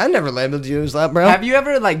never labeled you as that, bro. have you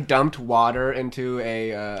ever dumped water into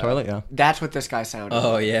a Toilet, yeah. That's what this guy sounded.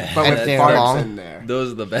 Oh, like. yeah. but with And farts long. in there.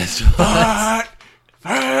 Those are the best ones.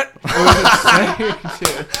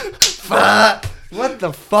 What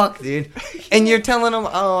the fuck, dude? And you're telling them,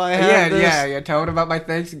 oh, I have this. Yeah. Telling about my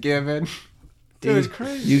Thanksgiving. Dude, it was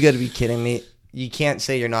crazy. You gotta be kidding me. You can't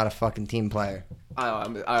say you're not a fucking team player. Dude.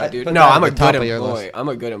 put No, that I'm at a the top good of your employee. list. I'm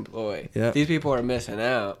a good employee. Yeah. These people are missing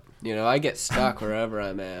out. I get stuck wherever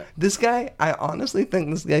I'm at. This guy, I honestly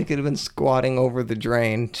think this guy could have been squatting over the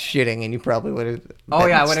drain, shitting, and you probably would have. Oh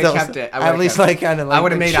yeah, I would have kept it. At least kind of. I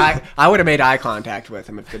would have made eye contact with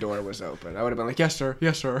him if the door was open. I would have been like, yes sir,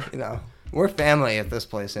 yes sir. We're family at this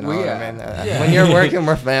place. We what are. I mean? Yeah. When you're working,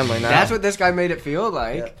 we're family now. That's what this guy made it feel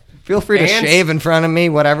like. Yeah. Feel free to And- shave in front of me,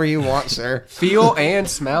 whatever you want, sir. Feel and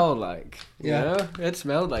smell like. Yeah. It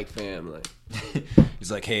smelled like family. He's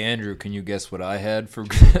like, "Hey Andrew, can you guess what I had for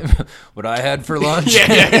lunch?"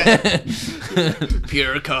 Yeah.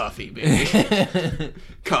 Pure coffee, baby.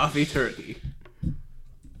 Coffee turkey.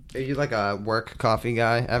 Are you like a work coffee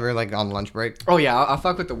guy ever, like on lunch break? Oh yeah, I'll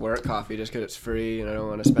fuck with the work coffee just because it's free and I don't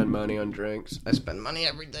want to spend money on drinks. I spend money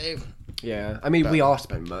every day. Yeah, I mean we all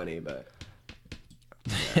spend money, but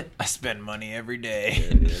I spend money every day.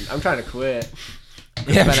 dude, I'm trying to quit.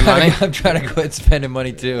 Yeah, Spending I'm trying to quit spending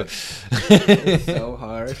money too. It's so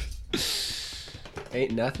hard.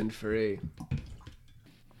 Ain't nothing free.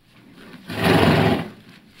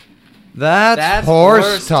 That's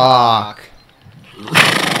horse talk.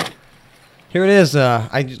 Here it is.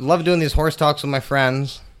 I love doing these horse talks with my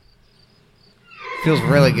friends. Feels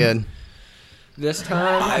really good. This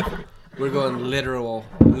time we're going literal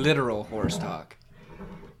horse talk.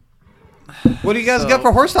 What do you guys got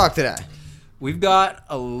for horse talk today? We've got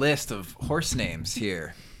a list of horse names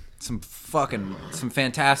here. Some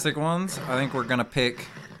fantastic ones. I think we're gonna pick.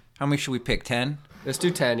 How many should we pick? 10? Let's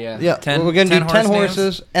do 10, yeah. Yeah, 10 we're gonna do 10 horse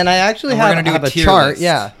horses, and I actually And we're have, gonna do have a a tier chart. list.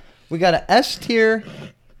 Yeah, we got a S tier,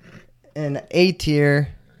 an A tier,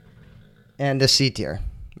 and a C tier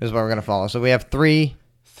is what we're gonna follow. So we have 3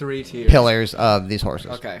 tiers. pillars of these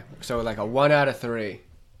horses. Okay, so like a 1 out of 3.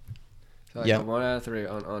 So like Yep. a 1 out of 3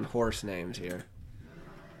 on horse names here.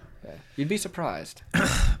 Yeah. You'd be surprised.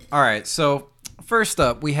 All right, so first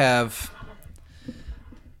up we have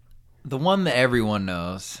the one that everyone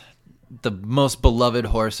knows, the most beloved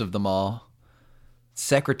horse of them all,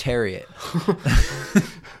 Secretariat.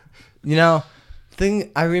 You know,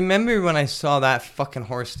 I remember when I saw that fucking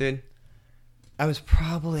horse, dude. I was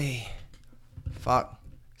probably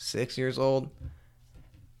 6 years old.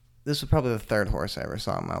 This was probably the 3rd horse I ever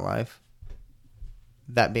saw in my life.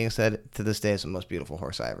 That being said, to this day, it's the most beautiful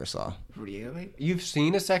horse I ever saw. Really? You've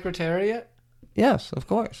seen a Secretariat? Yes, of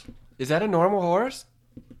course. Is that a normal horse?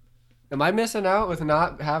 Am I missing out with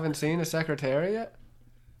not having seen a Secretariat?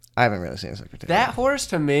 I haven't really seen a Secretariat. That horse,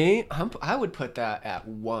 to me, I would put that at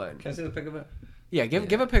 1. Can I see the pic of it? Yeah,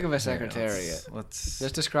 give a pic of a Secretariat. Let's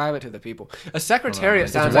Just describe it to the people. A Secretariat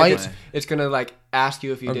It's sounds white. like it's gonna like ask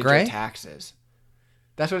you if you Or did gray? your taxes.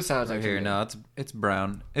 That's what it sounds right like. here. To me. No, it's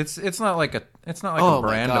brown. It's not like a Oh a my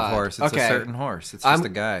brand of God. horse. It's Okay. a certain horse. It's just I'm- a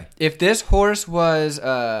guy. If this horse was,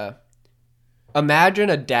 imagine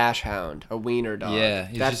a dash hound, a wiener dog. Yeah,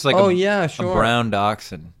 he's That's just like Oh, a, yeah, a sure. brown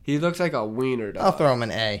dachshund. he looks like a wiener dog. I'll throw him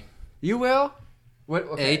an A. You will? What?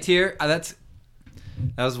 Okay. A tier.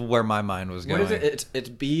 That was where my mind was What going. is it? It's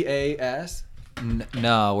BAS.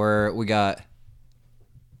 No, we got.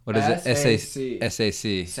 What is it? SAC.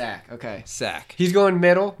 SAC. Sack. Okay. Sack. He's going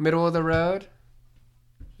middle of the road.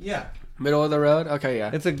 Yeah. Middle of the road. Okay, yeah.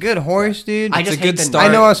 It's a good horse, dude. I It's just a good hate the start.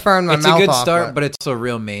 I know I was firing my It's mouth a good off, start, but it's also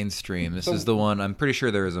real mainstream. This is the one. I'm pretty sure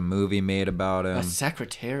there was a movie made about him. A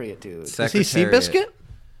Secretariat, dude. Is he Seabiscuit?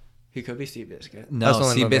 He could be Seabiscuit. That's No, the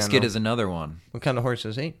only movie I Seabiscuit know. is another one. What kind of horse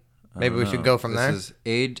is he? I Maybe don't we should know. go from there. This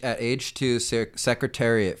is at age 2,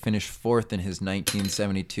 Secretariat finished 4th in his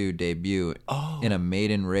 1972 debut in a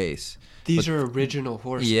maiden race. These are original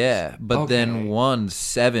horses. Yeah, but then Okay. won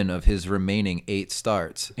 7 of his remaining 8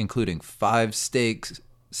 starts, including 5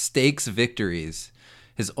 stakes victories.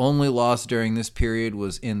 His only loss during this period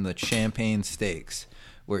was in the Champagne Stakes,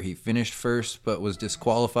 where he finished first but was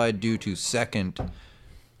disqualified due to second.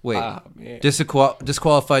 Wait, man.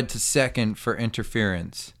 disqualified to second for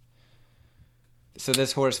interference. So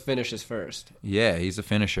this horse finishes first. Yeah, he's a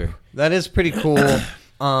finisher. That is pretty cool.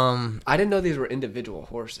 I didn't know these were individual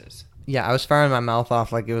horses. Yeah, I was firing my mouth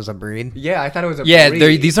off like it was a breed. Yeah, I thought it was a Yeah,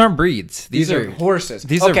 breed. these aren't breeds. These are horses.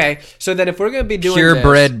 These are okay, so then if we're going to be doing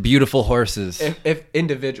purebred, beautiful horses. if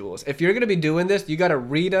individuals, if you're going to be doing this, you got to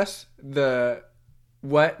read us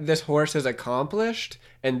what this horse has accomplished,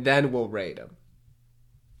 and then we'll rate him.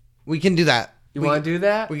 We can do that. You want to do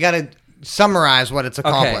that? We got to summarize what it's Okay,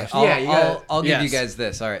 accomplished. I'll give you yes. guys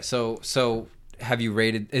this. All right, so have you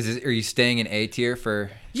rated? Are you staying in A tier for?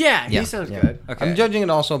 Yeah, Yeah. he sounds good. Okay. I'm judging it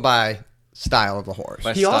also by style of the horse.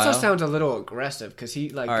 By He also style? sounds a little aggressive because he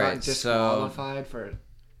All got right, disqualified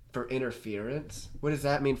for interference. What does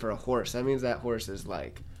that mean for a horse? That means that horse is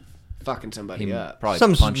like fucking somebody He up. probably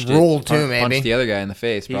Some punched rule it, too, maybe. punched the other guy in the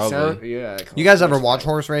face. He Probably. sound, yeah. like You guys ever horse watch fight.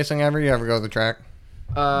 horse racing ever? You ever go to the track?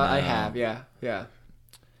 I have, yeah.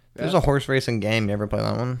 There's a horse racing game. You ever play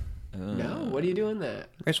that one? No, what are you doing that?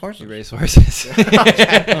 Race horses. You race horses.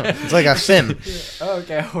 It's like a sim. Oh,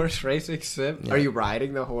 okay, horse racing sim. Are you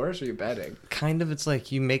riding the horse or are you betting? Kind of. It's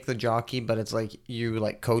like you make the jockey, but it's like you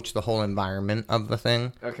like coach the whole environment of the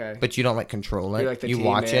thing. Okay. But you don't like control it. You're like the you team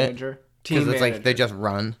watch manager. it Team because it's like they manager. just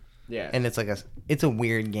run, Yeah. and it's like it's a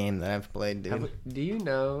weird game that I've played, dude. Do you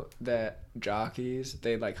know that jockeys,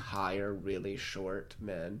 they like hire really short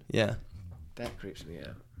men? Yeah. That creeps me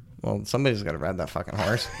out. Well, somebody's got to ride that fucking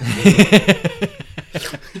horse.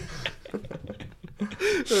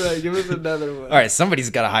 All right, give us another one. All right, somebody's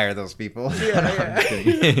got to hire those people.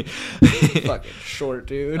 Yeah. Fucking short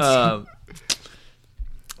dudes.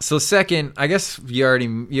 So second, I guess you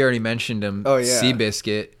already mentioned him. Oh, yeah.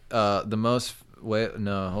 Seabiscuit. The most. Wait,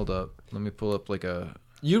 no, hold up. Let me pull up like a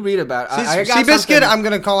you read about it. I got Seabiscuit, something- I'm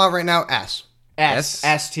gonna call out right now S.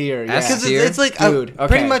 S tier. Yeah. S Because tier? it's like Dude, okay.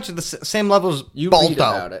 pretty much the same level as You Balto. read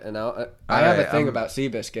about it, and I have a Alright, thing about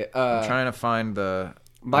Seabiscuit. I'm trying to find the.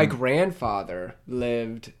 My grandfather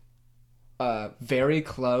lived very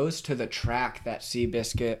close to the track that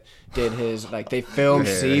Seabiscuit did his, like, they filmed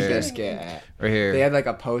Here. Seabiscuit at. Right here. They had, like,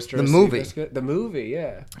 a poster The of movie. Seabiscuit. The movie,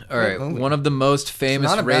 yeah. All right, movie. one of the most famous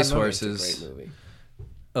not a bad movie. It's a racehorses great movie.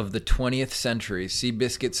 of the 20th century.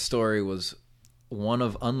 Seabiscuit's story was one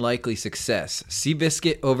of unlikely success.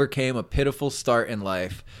 Seabiscuit overcame a pitiful start in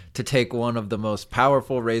life to take one of the most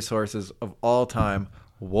powerful racehorses of all time,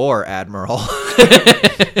 War Admiral,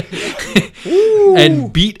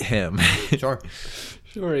 and beat him. Sure.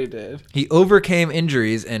 Sure he did. He overcame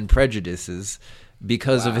injuries and prejudices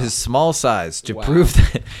because of his small size to Wow. prove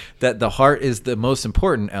that the heart is the most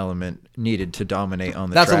important element needed to dominate on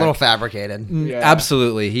the That's track. a little fabricated. Yeah.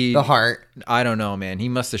 Absolutely. The heart. I don't know, man. He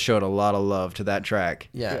must have showed a lot of love to that track.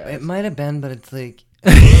 Yeah, Yes. it might have been, but it's like... Who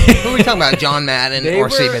are we talking about? John Madden They or were-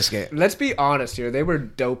 Seabiscuit? Let's be honest here. They were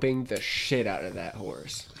doping the shit out of that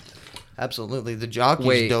horse. Absolutely. The jockey's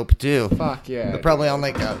Wait. dope, too. Fuck yeah. They're probably on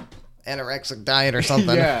like a anorexic diet or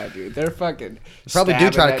something. Yeah, dude. They're fucking. Probably do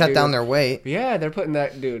stabbing try to that cut dude down with- their weight. Yeah, they're putting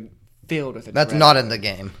that dude filled with it. That's not in the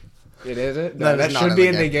game. It isn't? That No, is that not should in be the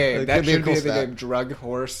in the game. game. It That could be a should be cool in the stat. game. Drug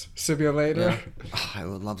horse simulator. Yeah. Oh, I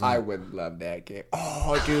would love that. I would love that game.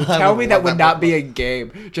 Oh, dude, I tell would me that love would that not book. be a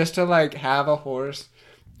game. Just to like have a horse.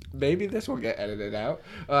 Maybe this will get edited out.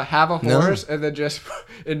 Have a No. horse and then just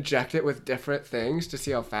inject it with different things to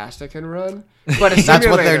see how fast it can run. But a That's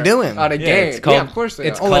what they're simulator doing. on a Yeah, game. it's called- Yeah, of course they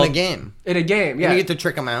it's are. Oh, in a called- game. In a game, Yeah. yeah. You get to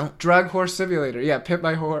trick them out. Drug horse simulator. Yeah, pimp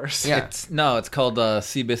my horse. Yeah. It's called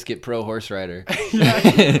Seabiscuit Pro Horse Rider.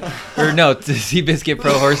 Or no, it's Seabiscuit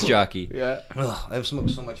Pro Horse Jockey. Yeah. Ugh, I've smoked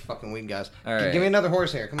so much fucking weed, guys. All right. Give me another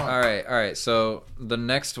horse here. Come on. All right. So the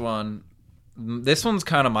next one, this one's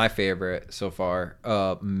kind of my favorite so far.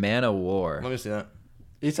 Man of War. Let me see that.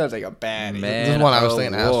 He sounds like a baddie. Man This is one I was of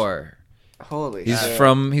thinking S. War. Holy He's shit.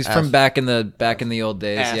 from S. back in the old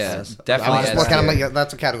days. S. Yeah, S. definitely. I was S looking, I'm tier. like,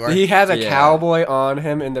 that's a category. He has a Yeah. cowboy on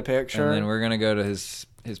him in the picture. And then we're gonna go to his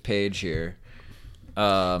page here.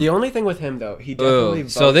 The only thing with him though, he definitely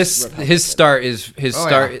votes So this Republican. his start is his Oh,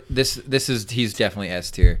 start. yeah. This is he's definitely S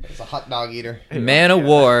tier. It's a hot dog eater. Man of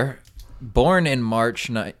War, born in March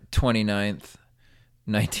 29th,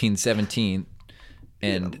 1917,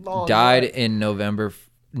 and long died life. in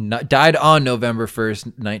died on November 1st,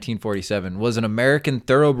 1947, was an American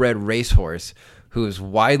thoroughbred racehorse who is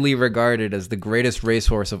widely regarded as the greatest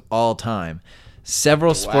racehorse of all time.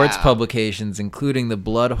 Several sports Wow. publications, including The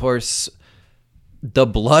Blood Horse is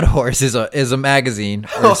a magazine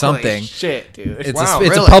or something. Holy shit, dude. It's Wow, a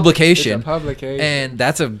really? publication. It's a publication. And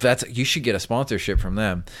you should get a sponsorship from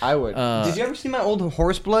them. I would. Did you ever see my old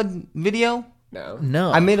horse blood video? no.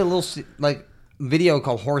 No. I made a little video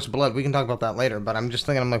called Horse Blood. We can talk about that later, but I'm just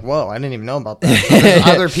thinking, I'm like, whoa, I didn't even know about that. So there's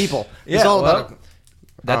other people. It's Yeah, all well, about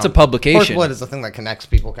That's a Horse publication. Blood is the thing that connects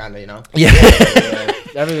people, kind of, you know? Yeah.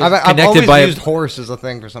 Everything's- I've Connected always by a- used horse as a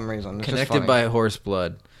thing for some reason. It's just Connected funny. by horse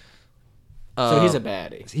blood. so he's a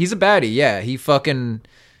baddie. He's a baddie, yeah.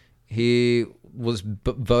 He was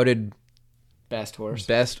voted Best horse.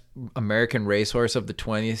 best American racehorse of the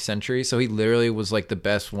 20th century. So he literally was like the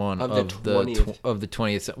best one Of of the the 20th. of the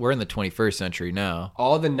 20th. We're in the 21st century now.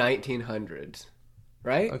 All the 1900s.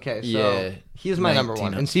 Right? Okay, so Yeah. he's my number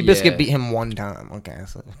one. 1900 And Seabiscuit yeah. beat him one time. Okay,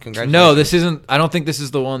 so congratulations. No, this isn't. I don't think this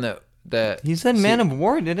is the one that. He said Man of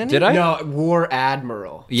War, didn't he? Did I? No, War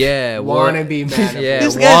Admiral. Yeah. Wannabe man. of Yeah. War.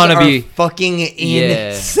 These guys Wannabe. are fucking Yeah.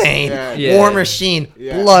 insane. Yeah. Yeah. War Machine,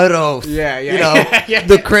 Yeah. Blood Oath. Yeah, yeah, You know, yeah.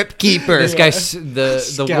 the Crypt Keeper. This guy, the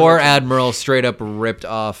Skeleton. War Admiral, straight up ripped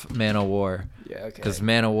off Man of War. Yeah, okay. Because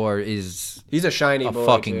Man of War is He's a shiny a boy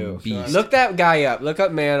fucking too. beast. Look that guy up. Look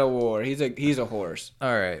up Man of War. He's a horse.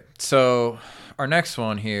 all right. So our next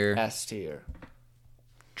one here, S tier.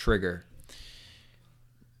 Trigger.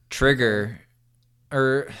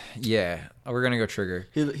 We're gonna go Trigger.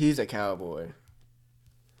 He's a cowboy.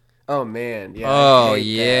 Oh man, yeah. Oh I hate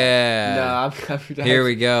yeah. that. No, I'm Here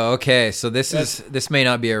we go. Okay, so this may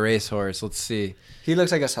not be a racehorse. Let's see. He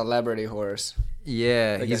looks like a celebrity horse.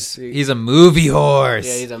 Yeah, Like he's a movie horse.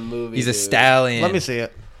 Yeah, he's a movie. He's a dude. stallion. Let me see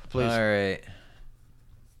it, please. All right.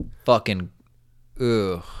 Fucking.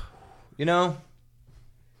 Ooh. You know,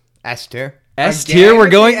 S tier. S Again? tier. We're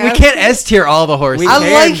going. The We S can't tier? S tier all the horses. We I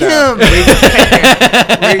can, like though. him.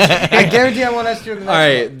 I guarantee I want S tier. All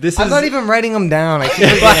right. This I'm is. not even writing them down.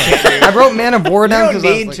 I wrote Man of War You down don't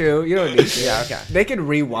because need to. You don't need to. Yeah, okay. They could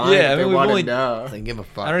rewind Yeah, I if mean, they we've want only- to know. I give a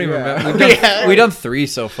fuck. I don't even Yeah. remember. We've done 3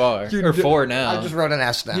 so far, or 4 now. I just wrote an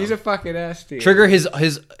S down. He's a fucking S tier. Trigger.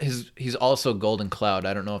 He's also Golden Cloud.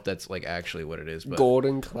 I don't know if that's like actually what it is, but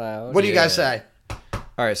Golden Cloud. What do you guys Yeah. say?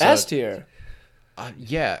 all right. So S tier.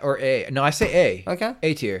 yeah, or A. No, I say A. Okay.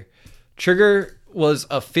 A tier. Trigger was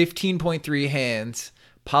a 15.3 hands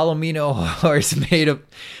Palomino horse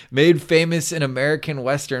made famous in American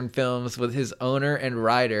Western films with his owner and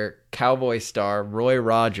rider, cowboy star Roy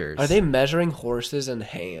Rogers. Are they measuring horses in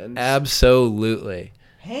hands? Absolutely.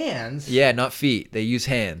 Hands. Yeah, not feet. They use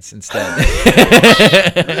hands instead.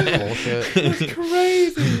 Bullshit. That's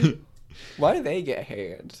crazy. Why do they get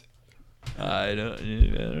hands? I don't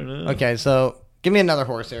know. Okay, so give me another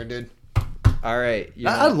horse there, dude. All right.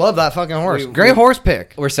 I love that fucking horse. We- Great horse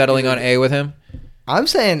pick. We're settling on A with him. I'm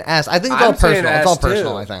saying S. I think it's I'm all saying personal. It's all S, too.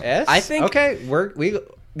 personal, I think. S. I think- Okay.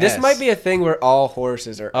 This S. might be a thing where all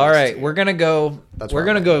horses are. All S right. tier. We're gonna go. That's we're where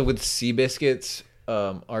gonna I'm go with Seabiscuit's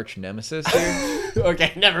arch nemesis here.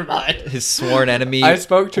 Okay, never mind. His sworn enemy. I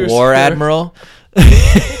spoke too War soon. Admiral.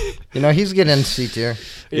 You know, he's getting C tier.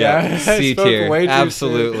 Yeah, I C spoke tier. way too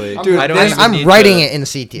Absolutely. soon. Dude, I don't this- even I'm need writing to- it in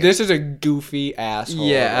C tier. This is a goofy asshole.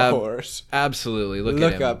 Yeah, of a horse. Absolutely. Look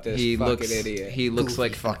Look at him. up this he fucking looks, idiot. He looks Goofy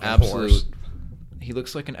like an fucking absolute. horse. He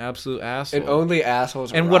looks like an absolute asshole. And only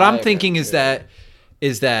assholes. And what I'm ride thinking him, is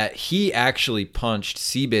dude. that he actually punched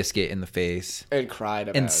Seabiscuit in the face, and cried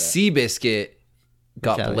about and it. Seabiscuit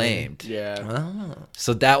got Okay. blamed. Yeah. Oh.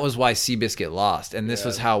 So that was why Seabiscuit lost, and this Yeah.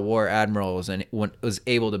 was how War Admiral was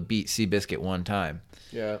able to beat Seabiscuit one time.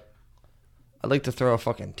 Yeah. I'd like to throw a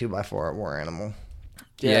fucking 2x4 at War Animal.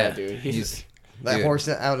 Yeah, dude. He's That dude. horse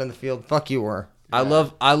out in the field. Fuck you, War. I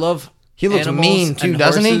love. He looks animals mean, too, and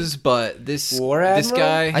doesn't he? horses, But this War this Admiral?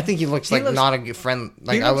 guy, I think he looks He like looks- not a good friend.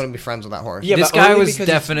 Like, he I looks- wouldn't be friends with that horse. Yeah, this but guy only was because he's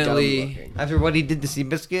definitely. dumb-looking. After what he did to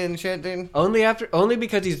Seabiscuit and shit, dude. Only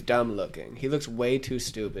because he's dumb looking. He looks way too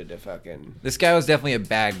stupid to fucking. This guy was definitely a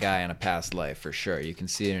bad guy in a past life for sure. You can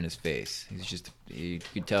see it in his face. You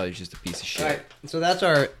can tell he's just a piece of shit. Alright, so that's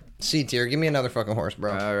our C tier. Give me another fucking horse,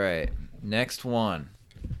 bro. All right, next one.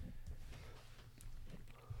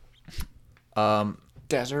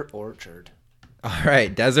 Desert Orchard. All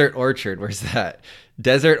right, Desert Orchard. Where's that?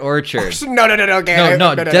 Desert Orchard. No. Okay.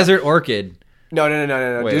 No, Desert Orchid. No. Wait,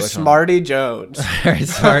 Do which one? Smarty Jones. All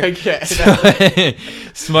right, Okay.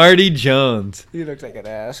 Smarty Jones. He looks like an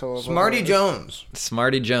asshole. Smarty Jones.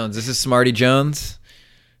 Smarty Jones. This is Smarty Jones.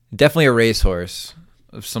 Definitely a racehorse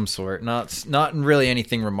of some sort. Not really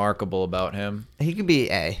anything remarkable about him. He could be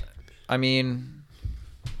A. I mean,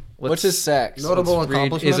 What's his sex? Notable Reed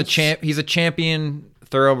accomplishments. He's a champion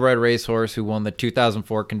thoroughbred racehorse who won the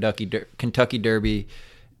 2004 Kentucky Derby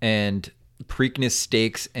and Preakness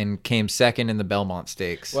Stakes and came second in the Belmont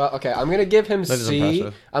Stakes. Well, okay, I'm gonna give him That is C.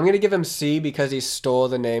 impressive. I'm gonna give him C because he stole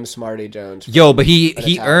the name Smarty Jones. Yo, but he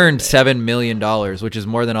Italian earned thing. $7 million, which is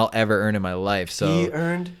more than I'll ever earn in my life. So He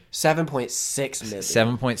earned 7.6 million.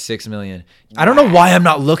 7.6 million. I don't know why I'm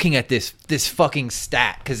not looking at this fucking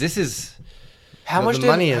stat because this is How The- much the did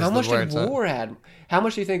money is how the much where did it's at. War Ad? How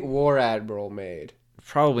much do you think War Admiral made?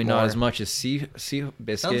 probably not More. as much as Sea Sounds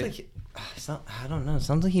Biscuit. like I don't know.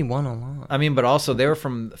 Sounds like he won a lot. I mean, but also they were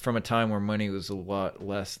from a time where money was a lot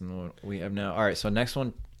less than what we have now. All right, so next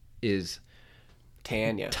one is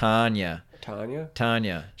Tanya. Tanya.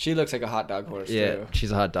 Tanya. She looks like a hot dog horse Yeah, too.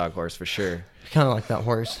 she's a hot dog horse for sure. Kind of like that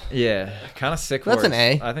horse. Yeah, kind of sick That's horse. an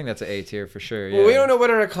A. I think that's an A tier for sure. Yeah. Well, we don't know what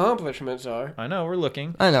her accomplishments are. I know, we're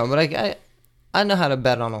looking. I know, but I know how to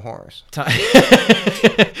bet on a horse.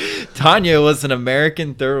 Tanya was an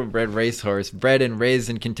American thoroughbred racehorse bred and raised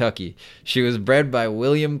in Kentucky. She was bred by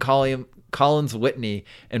William Collins Whitney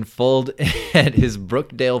and foaled at his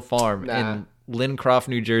Brookdale farm in Lincroft,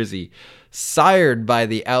 New Jersey. Sired by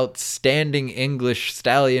the outstanding English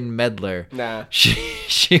stallion Medlar. Nah.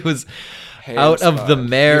 She was out of the Handspun.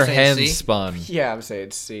 mare You're saying C? handspun. Yeah, I'm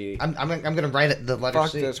saying C. I'm gonna write it the letter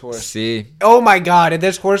Fuck C. this horse. See? Oh my god, and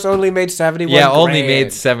this horse only made 71 Yeah, only grand. made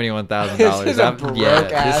 $71,000. This is a broke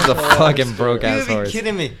this is a ass fucking horse, broke You ass gotta be horse.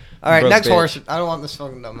 kidding me. All right, Broke next bitch. horse. I don't want this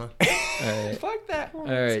fucking dumb one. All right. Fuck that horse.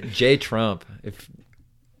 All right, Jay Trump. If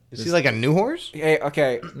Is he like a new horse? Hey,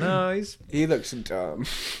 okay. no, he's He looks dumb.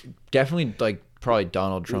 definitely like probably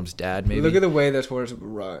Donald Trump's dad. Maybe. Look at the way this horse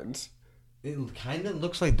runs. It kind of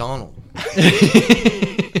looks like Donald.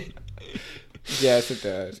 Yes, it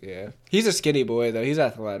does. Yeah. He's a skinny boy though. He's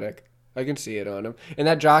athletic. I can see it on him. And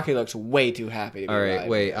that jockey looks way too happy to be All right, riding.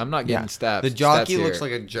 wait. I'm not getting stats. The jockey stats looks here.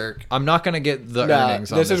 like a jerk. I'm not gonna get the Nah,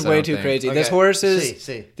 earnings. On this this is I way don't too think. crazy. Okay, This horse is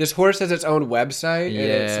C. this horse has its own website. and Yeah,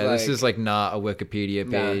 it's like, this is like not a Wikipedia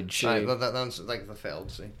Nah, page. All right, well, that's like the failed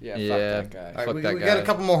C. yeah, Yeah. fuck that guy. All right, Fuck we that got a guy.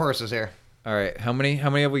 couple more horses here. All right, how many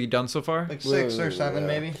have we done so far? Like 6 or 7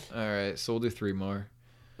 maybe. All right, so we'll do 3 more.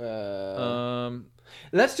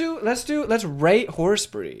 Let's rate horse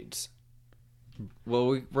breeds.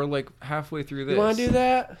 Well, we're like halfway through this. You want to do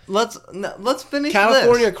that? Let's finish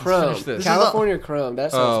California this. Chrome. finish this. California Chrome.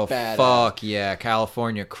 That Oh sounds bad. fuck yeah,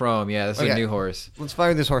 California Chrome. Yeah, this is a Okay. new horse. Let's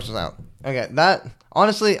fire these horses out. Okay, that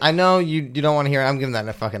honestly, I know you don't want to hear it. I'm giving that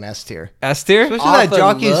a fucking S tier. S tier. Especially Off that the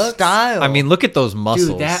jockey's looks? style. I mean, look at those muscles.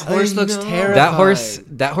 Dude, that horse I looks know. terrifying.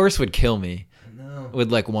 that horse would kill me No.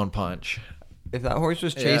 with like one punch. If that horse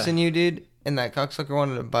was Yeah. chasing you, dude, and that cocksucker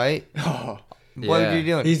wanted to bite, Oh, what Yeah. are you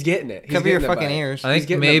doing? he's getting it. He's Cover your getting the fucking bite. ears. I He's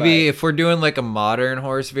think getting a maybe bite. if we're doing like a modern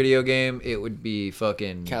horse video game, it would be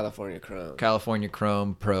fucking California Chrome. California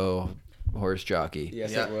Chrome Pro horse jockey.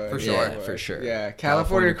 Yes, Yeah, it would. for Yeah, sure. it would. For sure. Yeah,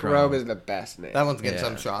 California Chrome Chrome. is the best name. That one's getting Yeah.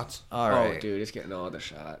 some shots. All right. Oh, dude, it's getting all the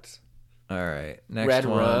shots. All right. Next Red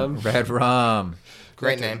one. Rum. Red Rum.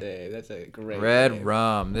 Great That's name. That's a great Red name.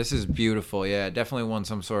 Rum. This is beautiful. Yeah, definitely won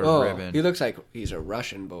some sort of Oh, ribbon. he looks like he's a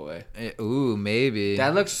Russian boy. Ooh, maybe.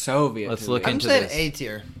 That looks Soviet. Let's to look me. I'm into saying this. A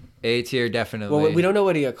tier. A tier, definitely. Well, we don't know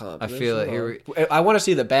what he accomplished. I feel it. Here I want to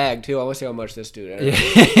see the bag too. I want to see how much this dude. earned.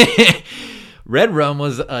 Yeah. Red Rum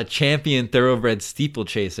was a champion thoroughbred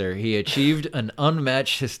steeplechaser. He achieved an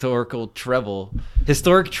unmatched historic treble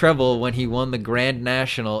when he won the Grand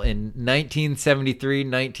National in 1973,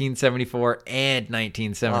 1974, and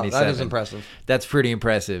 1977. Wow, that is impressive. That's pretty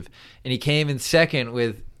impressive. And he came in second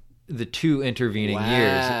with the two intervening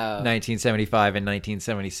years, Wow. 1975 and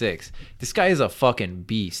 1976. This guy is a fucking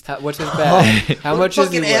beast. What's his bag? How much is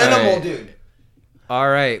he Fucking worth? animal, Right. dude. All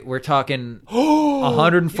right, we're talking You gotta be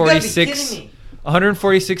 146 kidding me.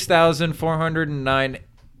 146,409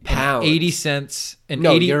 Pounds. 80 cents and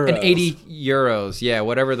No, 80 euros. and 80 euros. Yeah,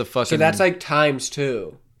 whatever the fucking. So that's like times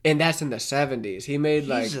 2, and that's in the 70s. He made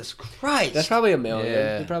like Jesus Christ. that's probably $1 million.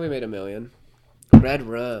 Yeah. He probably made $1 million. Red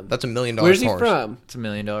Rum. That's $1 million. Where's he horse. from? it's $1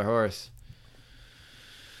 million horse.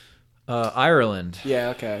 Ireland.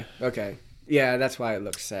 Yeah. Okay. Yeah, that's why it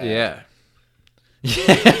looks sad. Yeah.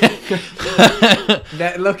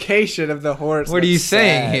 That location of the horse. What are you looks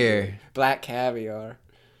saying sad. here? Black caviar.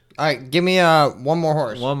 All right, give me one more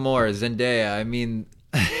horse. One more Zendaya. I mean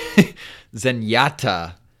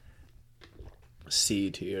Zenyatta.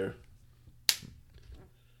 C tier.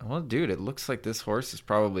 Well, dude, it looks like this horse is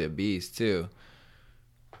probably a beast too.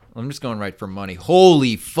 I'm just going right for money.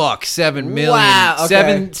 Holy fuck, 7 million. Wow,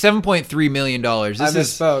 okay. $7.3 million. This I is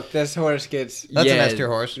misspoke. This horse gets. That's yeah, an S tier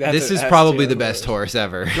horse. That's This an is S probably tier the best horse. horse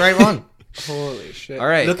ever. Great one. Holy shit! All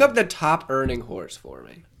right. Look up the top earning horse for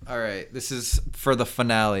me. All right, this is for the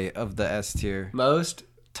finale of the S tier. Most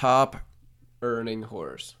Top earning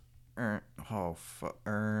horse. earning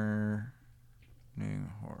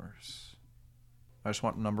horse. I just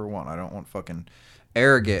want number one. I don't want fucking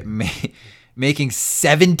arrogant making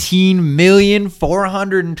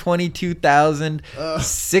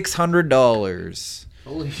 $17,422,600.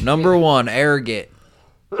 Holy Number one, arrogant.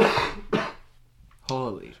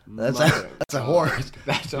 Holy. That's mother. a horse.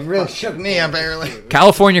 That's a You really fucking shook me up early.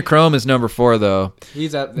 California Chrome is number 4 though.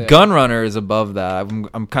 He's up there. Gunrunner is above that.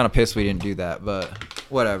 I'm kind of pissed we didn't do that, but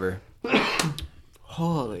whatever.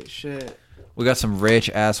 Holy shit. We got some rich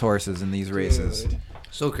ass horses in these races. Dude.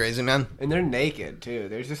 So crazy, man. And they're naked too.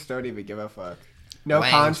 They just don't even give a fuck. No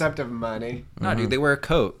Wangs. concept of money. No, dude, they wear a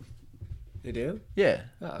coat. They do? Yeah.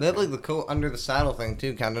 Oh, They have like the coat under the saddle thing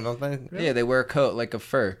too, kind of, don't they? Yeah, they wear a coat like a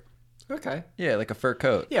fur. okay. Yeah, like a fur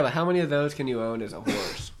coat. Yeah, but how many of those can you own as a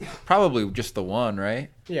horse? Probably just the one, right?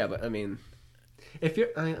 Yeah, but I mean, if you're,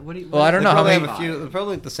 what do you? Well, I don't They know how probably many. have a few. They're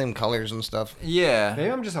probably like the same colors and stuff. Yeah.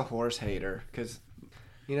 Maybe I'm just a horse hater, because,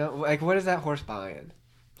 you know, like, what is that horse buying?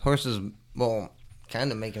 Horses, well,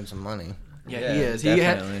 kind of making some money. Yeah, Yeah, he is.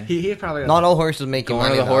 definitely. He probably. Not all horses making Going to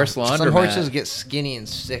money. the though. horse Some laundromat. horses get skinny and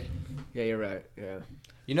sick. Yeah, you're right. Yeah.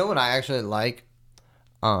 You know what I actually like?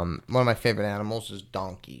 One of my favorite animals is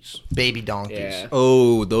donkeys. Baby donkeys. Yeah.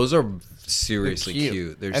 Oh, those are They're seriously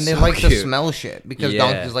cute. They're and so they like cute. to smell shit because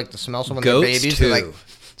Yeah. donkeys like to smell. So when Goats, they're babies, too. they like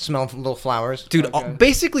smell little flowers. Dude, Okay.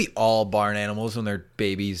 basically all barn animals when they're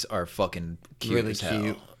babies are fucking cute Really as hell.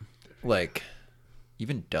 cute. Like,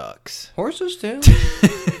 even ducks. Horses too.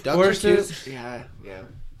 Ducks are Horses. cute. Yeah.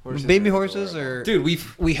 Baby are horses adorable. or Dude,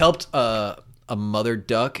 we helped a mother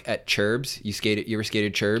duck at Churbs. You ever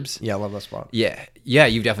skated Churbs? yeah, I love that spot. Yeah,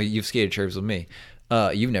 you've skated Churbs with me.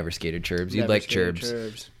 You've never skated Churbs. You'd Never like skated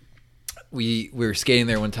Churbs. We were skating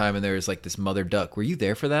there one time and there was like this mother duck. Were you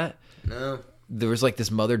there for that? No. There was like this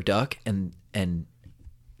mother duck and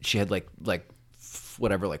she had like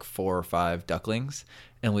whatever, like 4 or 5 ducklings,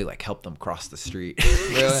 and we like helped them cross the street.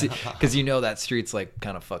 Really? Because you know that street's like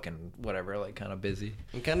kind of fucking whatever, like kind of busy.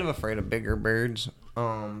 I'm kind of afraid of bigger birds. But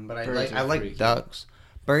I Birds like are freaky. ducks.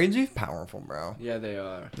 Birds are powerful, bro. Yeah, they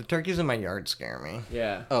are. The turkeys in my yard scare me,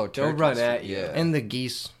 Yeah. Oh, they'll run turkeys, at you. yeah. and the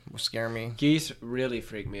geese scare me. Geese really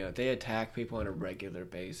freak me out. They attack people on a regular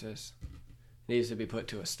basis. Needs to be put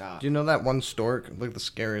to a stop. Do you know that one stork, like the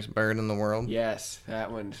scariest bird in the world? Yes,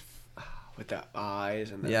 that one with the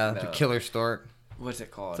eyes and the, Yeah, the killer stork. What's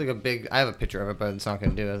it called? It's like a big. I have a picture of it, but it's not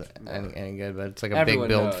gonna do it any good. But it's like a Everyone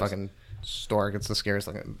big build knows. fucking stork. It's the scariest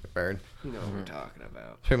looking bird. You know what we're talking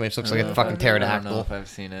about. Pretty much looks like a know. fucking I don't know pterodactyl. if I've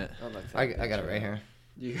seen it. I'll look I that got it picture right up.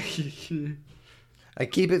 here. I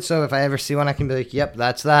keep it so if I ever see one, I can be like, "Yep,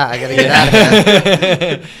 that's that. I gotta get out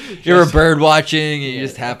of here." You're bird watching and you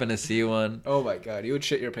just happen to see one. Oh my god, you would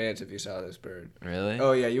shit your pants if you saw this bird. Really?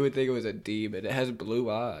 Oh yeah, you would think it was a demon. It has blue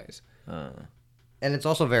eyes. And it's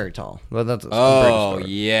also very tall. Well, that's Oh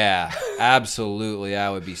yeah, absolutely. That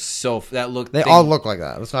would be so. That look. They all look like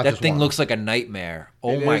that. It's not That just thing one. looks like a nightmare.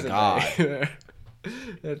 Oh It my is a god. nightmare.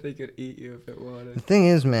 That thing could eat you if it The wanted. thing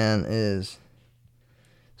is, man, is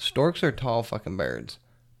storks are tall fucking birds.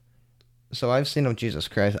 So I've seen them. Jesus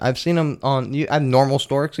Christ, I've seen them on. I have normal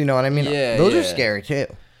storks. You know what I mean? Yeah, Those are yeah. scary too.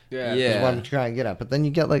 Yeah. That's what I'm trying to get at. But then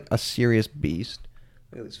you get like a serious beast.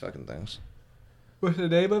 Look at these fucking things. What's the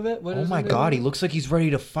name of it? What Oh is my the name god, of he it? looks like he's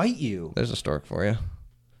ready to fight you. There's a stork for you.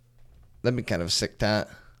 That'd be kind of a sick tat.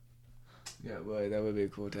 Yeah, boy, that would be a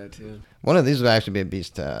cool tattoo. One of these would actually be a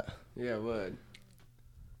beast tat. Yeah, it would.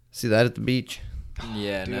 See that at the beach?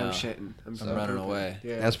 Yeah, Dude, no. I'm shitting. I'm running pooping. away.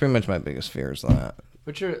 Yeah. That's pretty much my biggest fear is that.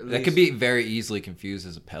 What's your That could be very easily confused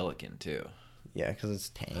as a pelican too. Yeah, because it's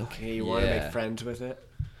tank. Hey, you want to Yeah. make friends with it?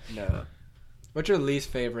 No. What's your least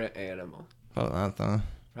favorite animal? Oh, that though.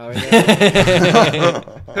 Probably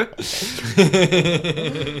that.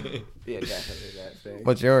 Yeah, definitely that thing.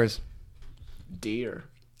 What's yours? Deer.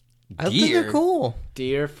 I think Deer? they're cool.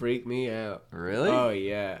 Deer freak me out. Really? Oh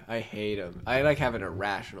yeah, I hate them. I like having a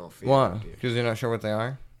irrational fear. Why? of deer. Because you're not sure what they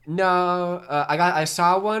are? No, I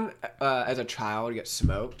saw one as a child get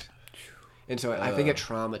smoked, and so I think it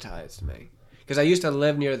traumatized me because I used to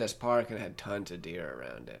live near this park and had tons of deer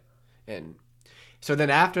around it, and so then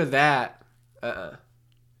after that,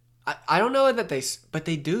 I don't know that but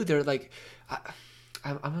they do. They're like,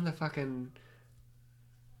 I'm on the fucking.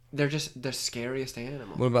 They're just the scariest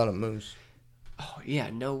animal. What about a moose? Oh yeah,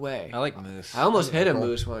 no way. I like moose. I almost hit a cool.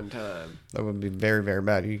 moose one time. That would be very, very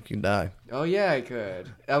bad. You could die. Oh yeah, I could.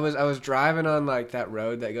 I was driving on like that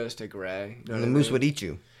road that goes to Gray. You know And what the I moose mean? would eat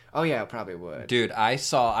you. Oh yeah, it probably would. Dude, I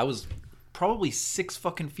was probably 6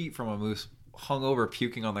 fucking feet from a moose, hung over,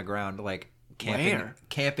 puking on the ground, like camping, Where?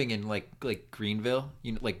 camping in like Greenville,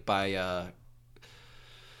 you know, like by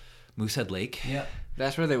Moosehead Lake. Yeah.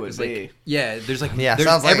 That's where they would It's be. like, yeah, there's like, Yeah, there's,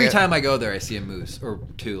 sounds like every it. time I go there, I see a moose or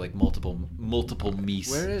two, like multiple meese.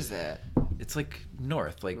 Where is that? It's like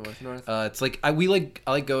north, like North? it's like I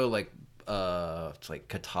like go like it's like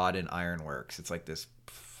Katahdin Ironworks. It's like this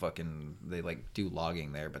fucking they like do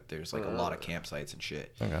logging there, but there's like a lot of campsites and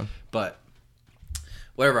shit. Okay. But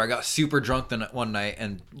whatever, I got super drunk one night,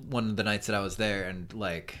 and one of the nights that I was there, and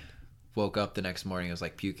like woke up the next morning, I was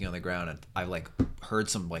like puking on the ground, and I like heard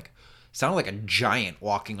some like sounded like a giant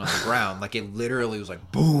walking on the ground. Like it literally was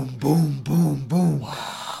like boom, boom, boom, boom.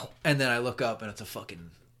 Wow. And then I look up and it's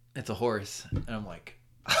a horse. And I'm like,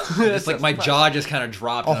 it's like my jaw just kind of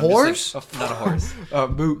dropped. A and I'm just horse? like, not a horse.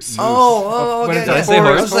 Moose. Oh, What okay. is Did I that? say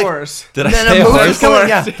horse? Horse. Did I Then say a moose horse? is coming.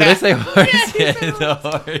 Yeah. Did I say horse? Yeah, it's a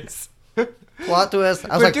horse. Plot twist.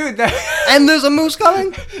 I was But like, dude, that and there's a moose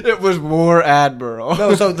coming? it was War Admiral.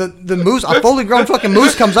 No, so the moose, a fully grown fucking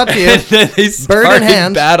moose comes up to you. And then they Bird in started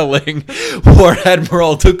hand. battling. War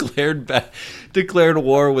Admiral declared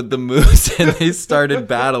war with the moose, and they started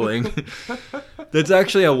battling. That's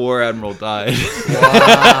actually how War Admiral died.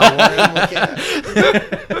 Wow.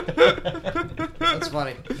 That's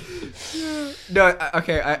funny. No,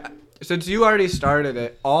 okay. Since you already started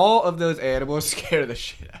it, all of those animals scare the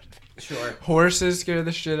shit out of me. Sure. Horses scare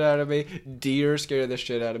the shit out of me. Deer scare the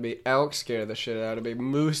shit out of me. Elk scare the shit out of me.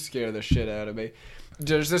 Moose scare the shit out of me.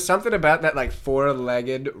 There's just something about that like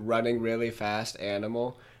 4-legged running really fast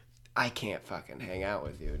animal. I can't fucking hang out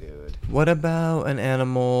with you, dude. What about an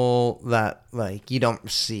animal that like you don't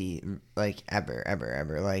see like ever,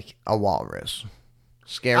 like a walrus?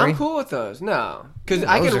 Scary? I'm cool with those. No, because Ooh,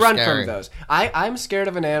 I those can are run scary. from those. I'm scared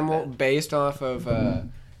of an animal based off of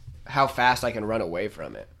how fast I can run away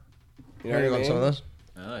from it. You know Here, you what I want mean? some of this?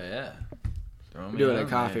 Oh yeah. I'm doing a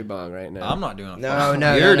coffee bong right now. I'm not doing a No, fucking-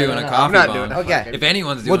 no, You're no, doing no, a no. coffee I'm not bomb. doing a Okay. fucking- If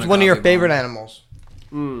anyone's doing What's a one of your coffee favorite bomb- animals?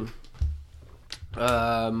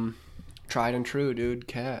 Tried and true, dude.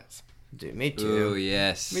 Cats. Dude, me too. Ooh,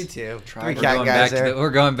 yes. Me too. Try Three to- cat guys there. We're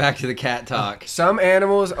going back to the cat talk. Some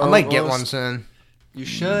animals. I might get almost- one soon. You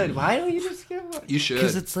should. Why don't you just get one? You should.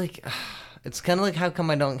 Because it's like, it's kind of like how come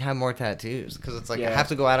I don't have more tattoos? Because it's like I Yeah. have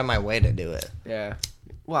to go out of my way to do it. Yeah.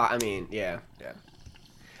 Well, I mean, yeah.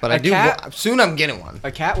 But A I do. cat- Soon I'm getting one.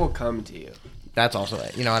 A cat will come to you. That's also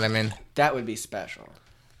it. You know what I mean? That would be special.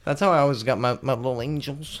 That's how I always got my little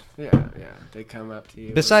angels. Yeah. They come up to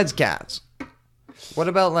you. Besides cats, what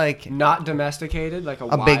about like Not domesticated, like a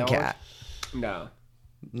a wild. big cat? No.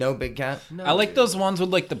 No big cat. No, I like dude. those ones with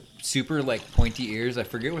like the super like pointy ears. I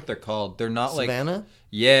forget what they're called. They're not like Savannah?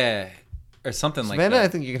 yeah. or something like Savannah, that. I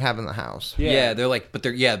think you can have in the house. Yeah, they're like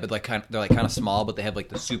kind of small, but they have like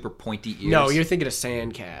the super pointy ears. No, you're thinking of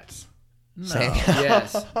sand cats. Sand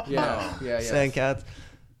Yes. Yeah. Sand cats.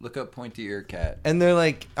 look up pointy ear cat. And they're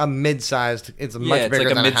like a mid-sized. It's much it's bigger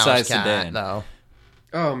like a than mid-sized a house cat, sedan. though.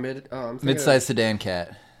 I'm thinking Mid-sized sedan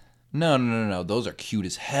cat. No. Those are cute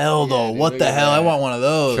as hell, though. dude, What look the at hell? I that. want one of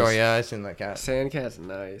those. Sure, yeah, I've seen that cat. Sand cat's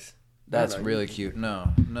nice. That's I don't know. really cute. No.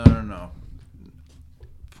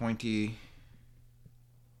 Pointy.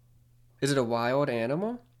 Is it a wild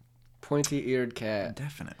animal? Pointy-eared cat.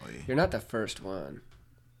 Definitely. You're not the first one.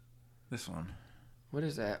 This one. What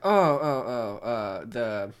is that?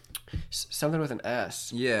 Something with an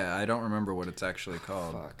S. Yeah, I don't remember what it's actually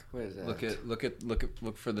called. Fuck. What is that?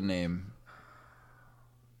 Look for the name.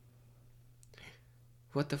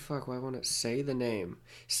 What the fuck? Why won't it say the name?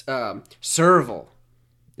 Serval.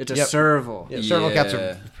 It's a Yep. serval. Yeah, serval cats Yeah.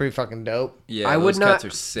 are pretty fucking dope. Yeah, I those would cats not-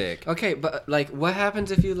 are sick. Okay, but like, what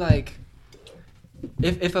happens if you like,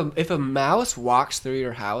 if a mouse walks through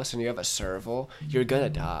your house and you have a serval, you're gonna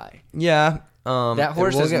die. Yeah. That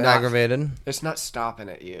horse it will is get not- aggravated. It's not stopping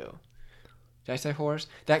at you. Did I say horse?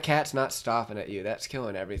 That cat's not stopping at you. That's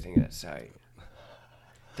killing everything in its sight.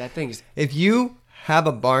 That thing's. If you have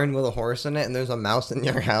a barn with a horse in it and there's a mouse in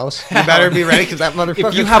your house, you better be ready because that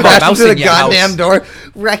motherfucker you have a crashed mouse into in the your goddamn house- door,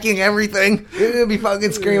 wrecking everything. You're gonna be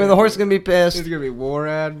fucking screaming. The horse is gonna be pissed. He's gonna be war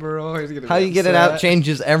admiral. He's gonna. How be you get it out upset.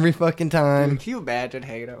 changes every fucking Dude, time. can you imagine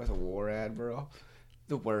hanging out with a war admiral?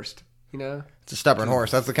 The worst. You know? It's a stubborn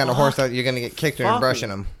horse. That's the kind of horse that you're gonna get kicked when you're brushing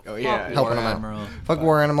him. Oh yeah. Helping yeah. him out. Admiral. Fuck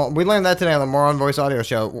war animal. We learned that today on the Moron Voice audio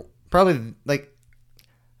show. Probably like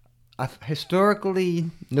a historically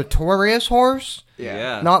notorious horse.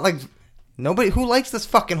 Yeah. Not like nobody who likes this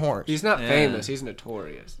fucking horse. He's not Yeah. famous. He's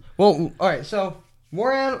notorious. Well, all right. So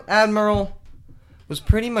Admiral was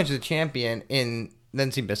pretty much the champion, in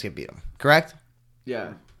then Seabiscuit beat him. Correct?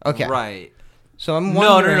 Yeah. Okay. Right. So I'm No.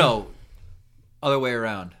 wondering. Other way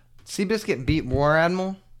around. Seabiscuit beat War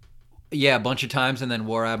Admiral. Yeah, a bunch of times, and then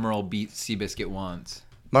War Admiral beat Seabiscuit once.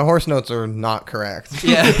 My horse notes are not correct.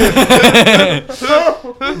 Yeah.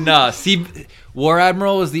 Nah, War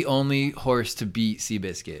Admiral was the only horse to beat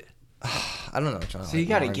Seabiscuit. I don't know which one. I So you like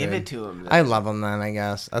gotta more, give dude. it to him. Then. I love him then. I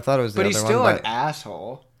guess I thought it was the but other he's still one, an but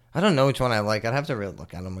asshole. I don't know which one I like. I'd have to really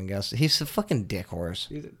look at him. I guess he's a fucking dick horse.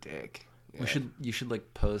 He's a dick. Yeah. You should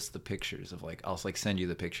like post the pictures of like I'll like send you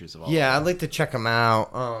the pictures of all. Yeah, I'd like to check him out.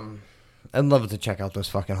 I'd love to check out those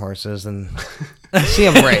fucking horses and see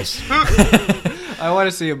them race. I want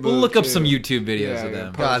to see a move. We'll look up too. some YouTube videos Yeah, of yeah,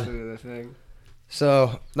 them. post God. it to the thing.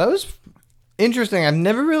 So that was interesting. I've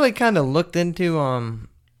never really kind of looked into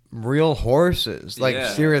real horses, like Yeah.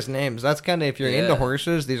 serious names. That's kind of if you're into Yeah.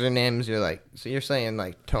 horses, these are names you're like. So you're saying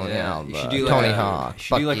like Tony Yeah, Alva, you should do Tony like Hawk, a,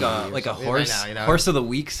 should do like Bucky a or like a something horse right now, you know? horse of the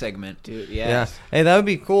week segment. Dude, Yeah. yes. Hey, that would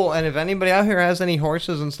be cool. And if anybody out here has any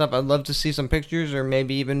horses and stuff, I'd love to see some pictures or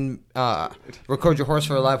maybe even record your horse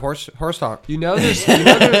for a live horse talk. You know there's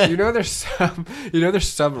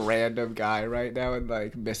some random guy right now in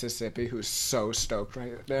like Mississippi who's so stoked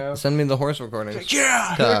right now. Send me the horse recordings.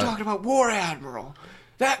 Yeah, Uh, they're talking about War Admiral.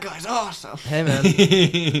 That guy's awesome. Hey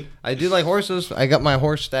man, I do like horses. I got my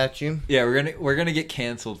horse statue. Yeah, we're gonna get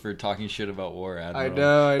canceled for talking shit about War Admiral. I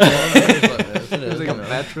know. He's like a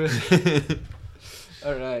veteran.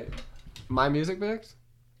 All right, my music mix.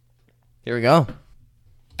 Here we go.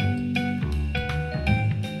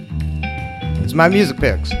 It's my music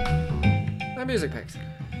picks. My music picks.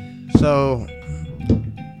 So,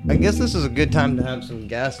 I guess this is a good time to have some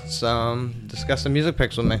guests discuss some music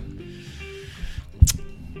picks with me.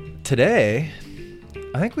 Today,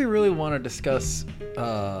 I think we really want to discuss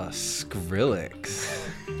Skrillex.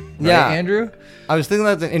 Right, Yeah. Andrew? I was thinking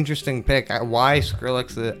that's an interesting pick. Why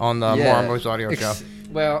Skrillex on the Moron Boys audio show?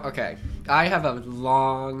 Well, okay. I have a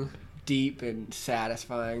long, deep, and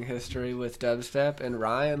satisfying history with dubstep, and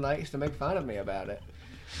Ryan likes to make fun of me about it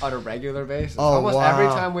on a regular basis. Oh, Almost every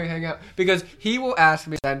wow. time we hang out. Because he will ask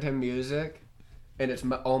me to send him music, and it's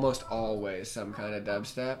almost always some kind of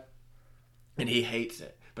dubstep, and he hates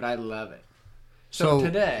it. But I love it. So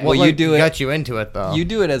today... what Well, you do it- got you into it though? You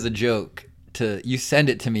do it as a joke. You send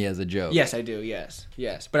it to me as a joke. Yes, I do. Yes.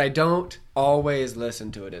 But I don't always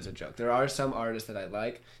listen to it as a joke. There are some artists that I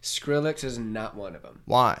like. Skrillex is not one of them.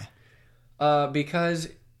 Why? Because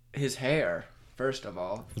his hair, first of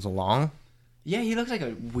all. Is it long? Yeah, he looks like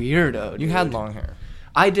a weirdo. You dude. had long hair.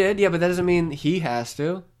 I did, yeah, but that doesn't mean he has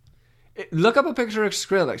to. Look up a picture of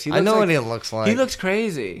Skrillex. He I looks know like, what he looks like. He looks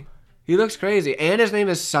crazy. He looks crazy. And his name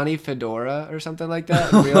is Sonny Fedora or something like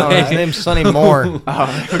that. in real Oh, his life. name's Sonny Moore.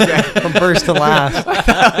 Oh, okay. From first to last.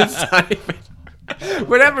 Sonny Fedora.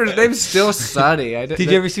 Whatever. His name's still Sonny. Did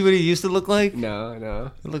you ever see what he used to look like?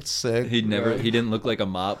 No. He looked sick. He didn't look like a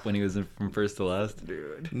mop when he was from first to last.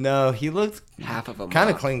 Dude. No, he looked Half of a mop. kind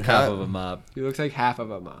of clean cut. Half of a mop. He looks like half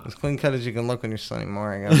of a mop. As clean cut as you can look when you're Sonny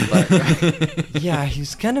Moore, I guess. But yeah,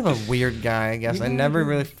 he's kind of a weird guy, I guess. I never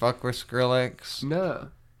really fuck with Skrillex. No.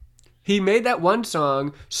 He made that one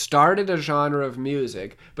song, started a genre of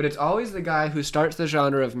music, but it's always the guy who starts the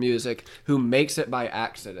genre of music who makes it by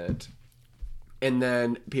accident. And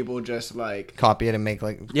then people just like... Copy it and make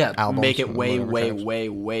like albums. Make it way, whatever way, types. way,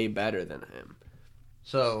 way better than him.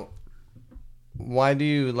 So, why do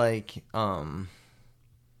you like, I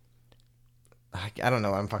don't know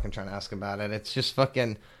what I'm fucking trying to ask about it. It's just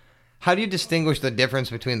fucking... How do you distinguish the difference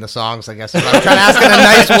between the songs, I guess, if I'm trying to ask in a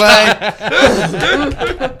nice way?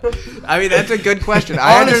 I mean, that's a good question.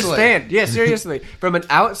 I Honestly. understand. Yeah, seriously. From an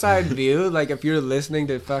outside view, like, if you're listening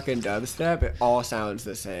to fucking dubstep, it all sounds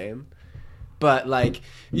the same. But, like,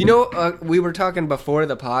 you know, we were talking before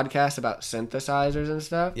the podcast about synthesizers and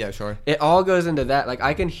stuff. Yeah, sure. It all goes into that. Like,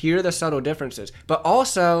 I can hear the subtle differences. But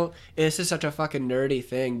also, this is such a fucking nerdy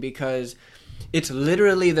thing because it's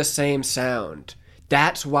literally the same sound.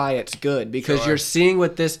 That's why it's good, because you're seeing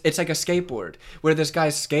with this, it's like a skateboard, where this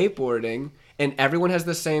guy's skateboarding, and everyone has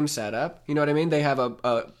the same setup, you know what I mean? They have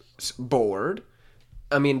a board.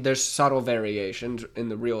 I mean, there's subtle variations in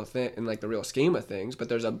the real thing, in like the real scheme of things, but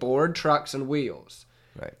there's a board, trucks, and wheels.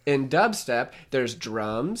 Right. In dubstep, there's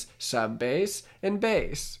drums, sub bass, and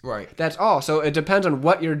bass. Right. That's all. So it depends on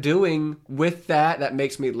what you're doing with that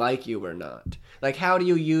makes me like you or not. Like, how do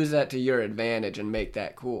you use that to your advantage and make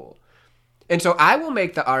that cool? And so I will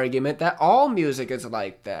make the argument that all music is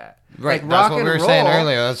like that. Right, Like that's rock what and we were roll, saying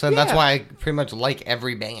earlier. That's yeah. why I pretty much like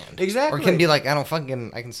every band. Exactly. Or it can be like, I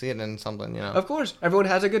can see it in something, you know. Of course, everyone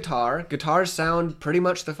has a guitar. Guitars sound pretty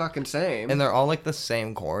much the fucking same. And they're all like the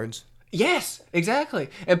same chords. Yes, exactly.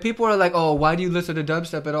 And people are like, oh, why do you listen to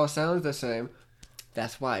dubstep? It all sounds the same.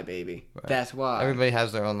 That's why, baby. Right. That's why. Everybody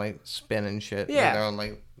has their own like spin and shit. Yeah. Like, their own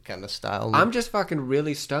like kind of style. I'm just fucking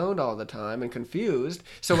really stoned all the time and confused.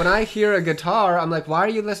 So when I hear a guitar, I'm like, why are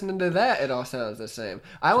you listening to that? It all sounds the same.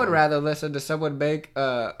 I would rather listen to someone make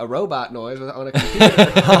a robot noise on a computer.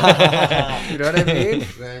 You know what I mean?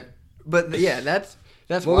 Right. But yeah, that's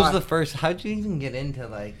What why. was the first? How'd you even get into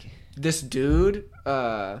like? This dude,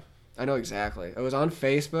 I know exactly. I was on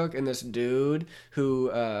Facebook, and this dude who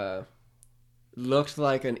looked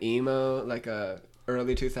like an emo, like a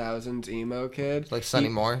early 2000s emo kid. Like Sonny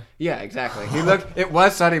Moore? Yeah, exactly. It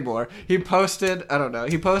was Sonny Moore. He posted, I don't know,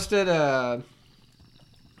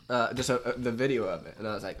 the video of it, and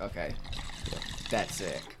I was like, okay, that's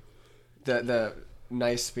sick. The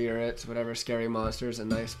Nice Spirits, whatever, Scary Monsters and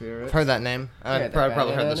Nice Spirits. I've heard that name. I've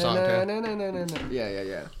probably heard the song too.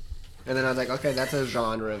 Yeah. And then I was like, okay, that's a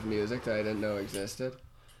genre of music that I didn't know existed.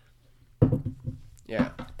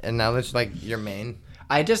 Yeah. And now it's like your main.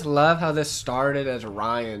 I just love how this started as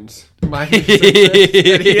Ryan's mind and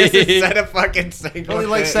he hasn't said a fucking single Really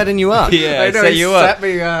like thing. setting you up. Yeah, I know, set he you set up.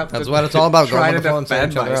 me up. That's what it's all about, going Trying on to the phone and setting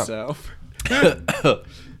defend each other up. myself.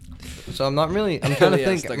 So I'm trying to Yeah,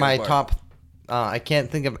 think stuck my apart. top. I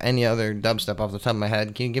can't think of any other dubstep off the top of my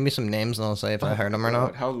head. Can you give me some names and I'll say if I heard them or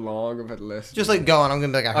not? How long of a list? Just like go on. I'm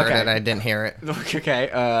gonna be like, I heard Okay. it. I didn't hear it. Okay,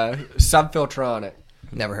 Subfiltronic.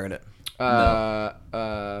 Never heard it.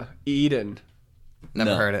 Eden.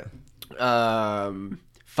 Never No. heard it.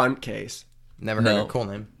 Funt Case. Never heard No. it. Cool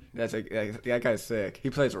name. That guy's sick. He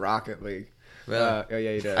plays Rocket League. Really? Oh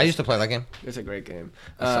yeah, he does. I used to play that game. It's a great game.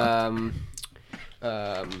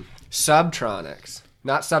 Subtronics,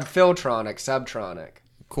 not Subfiltronic. Subtronic.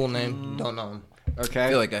 Cool name. Don't know him. Okay. I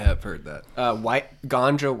feel like I have heard that.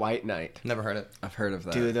 Ganja White Knight. Never heard it. I've heard of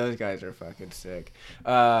that. Dude, those guys are fucking sick.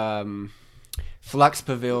 Flux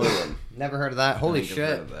Pavilion. Never heard of that. Holy think I've shit!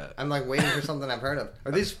 heard of that. I'm like waiting for something I've heard of.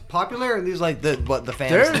 Are these popular? Or are these like the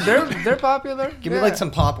fans? They're popular. Give me like some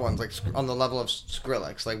pop ones, like on the level of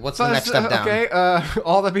Skrillex. Like, what's the So, next step down? Okay,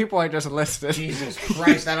 all the people I just listed. Jesus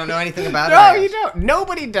Christ, I don't know anything about it. No, I you guess. don't.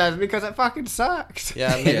 Nobody does because it fucking sucks.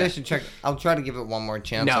 Yeah, maybe I Yeah. should check. I'll try to give it one more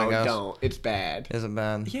chance. I No, guess. don't. It's bad. Is it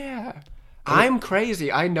bad? Yeah. I'm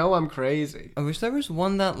crazy. I know I'm crazy. I wish there was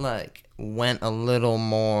one that like went a little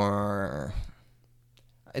more.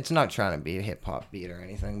 It's not trying to be a hip hop beat or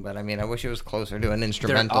anything, but I mean, I wish it was closer to an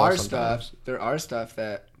instrumental. There are stuff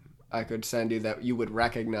that I could send you that you would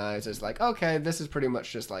recognize as like, okay, this is pretty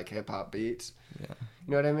much just like hip hop beats. Yeah.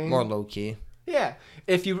 You know what I mean? More low key. Yeah.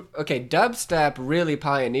 Dubstep really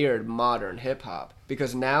pioneered modern hip hop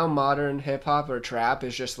because now modern hip hop or trap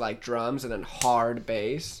is just like drums and then hard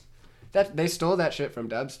bass. They stole that shit from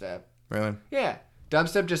dubstep. Really? Yeah.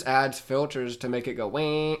 Dubstep just adds filters to make it go wah.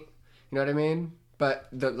 You know what I mean? but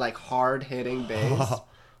the like hard hitting bass.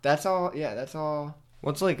 That's all. Yeah, that's all.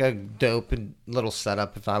 What's like a dope little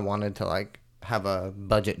setup if I wanted to like have a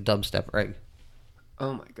budget dubstep rig?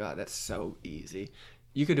 Oh my god, that's so easy.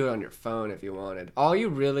 You could do it on your phone if you wanted. All you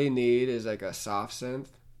really need is like a soft synth.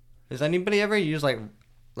 Does anybody ever use like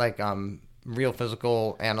real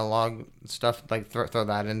physical analog stuff, like throw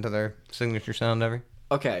that into their signature sound ever?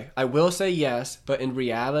 Okay, I will say yes, but in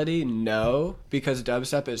reality, no, because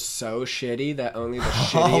dubstep is so shitty that only the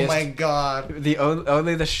shittiest. Oh my god!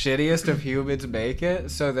 Only the shittiest of humans make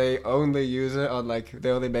it, so they only use it on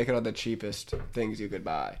they only make it on the cheapest things you could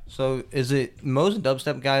buy. So is it most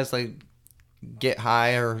dubstep guys like get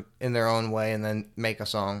high or in their own way and then make a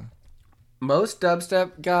song? Most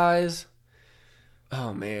dubstep guys.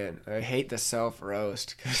 Oh man, I hate the self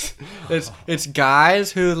roast because it's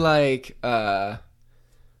guys who like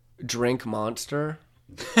drink Monster.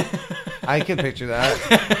 I can picture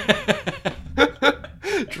that.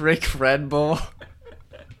 Drink Red Bull.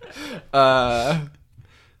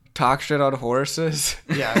 Talk shit on horses.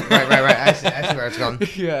 Yeah, right. I see where it's going.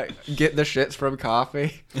 Yeah, get the shits from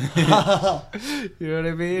coffee. You know what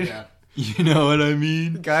I mean? Yeah. You know what I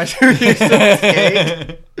mean? Guys who used to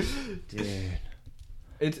skate. Dude.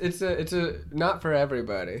 It's a not for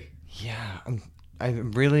everybody. Yeah, I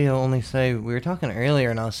really only say, we were talking earlier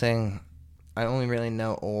and I was saying I only really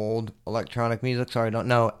know old electronic music, so I don't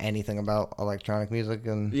know anything about electronic music,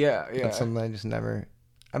 and Yeah. that's something I just never,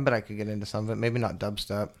 I bet I could get into some of it, maybe not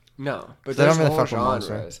dubstep. No, but I there's don't really whole fuck with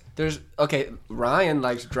Monster. genres. There's Ryan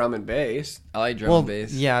likes drum and bass. I like drum and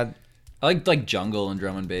bass. Yeah, I like jungle and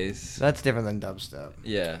drum and bass. that's different than dubstep.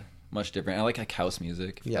 Yeah, much different. I like house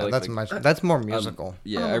music. Yeah, I like, that's more musical.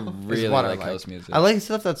 Yeah, I is really what I like house music. I like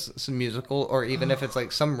stuff that's musical, or even if it's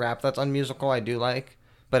like some rap that's unmusical, I do like.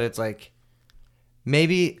 But it's like,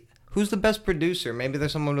 maybe, who's the best producer? Maybe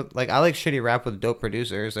there's someone with, like, I like shitty rap with dope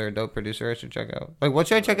producer. Is there a dope producer I should check out? Like, what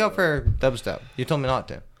should I check out for dubstep? You told me not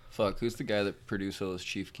to. Fuck, who's the guy that produced all those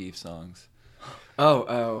Chief Keef songs?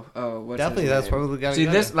 Oh, what's Definitely, his that's name? probably gotta See,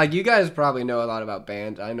 go this, there. like, you guys probably know a lot about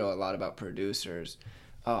bands. I know a lot about producers.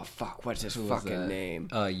 Oh, fuck, what's his Who was fucking that? name?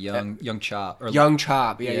 Young Chop. Or Young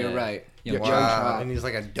Chop. Yeah, Yeah. you're right. Young Young Chop. Chop. And he's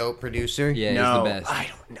like a dope producer. Yeah, No, he's the best. I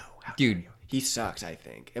don't know. How Dude. he sucks, I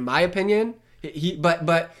think. In my opinion, but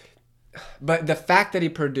the fact that he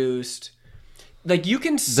produced, like, you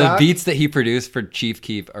can The suck. beats that he produced for Chief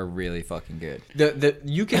Keef are really fucking good.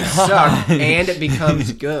 You can suck and it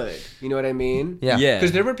becomes good. You know what I mean? Yeah. Yeah.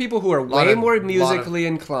 Because there were people who are Lot way of- more lot of- musically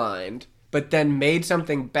inclined, but then made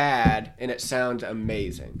something bad and it sounds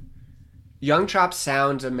amazing. Young Chop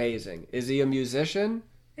sounds amazing. Is he a musician?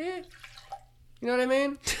 You know what I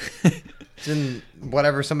mean? It's in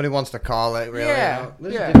whatever somebody wants to call it, really. Yeah, You know?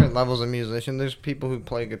 There's yeah. different levels of musician. There's people who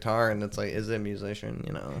play guitar, and it's like, is it a musician,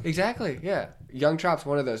 you know? Exactly, yeah. Young Chop's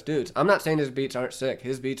one of those dudes. I'm not saying his beats aren't sick.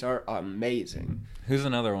 His beats are amazing. Who's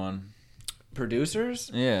another one? Producers?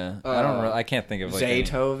 Yeah, I can't think of like any.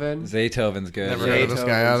 Zaytoven. Zaytoven's good. Never heard of this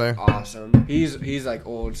guy Zaytoven's either. awesome. He's like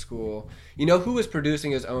old school. You know who was producing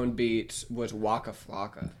his own beats was Waka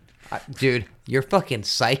Flocka. Dude, you're fucking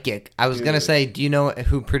psychic. I was Dude. gonna say, do you know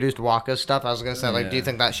who produced Waka's stuff? I was gonna say, like, do you Yeah.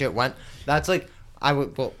 think that shit went? That's like,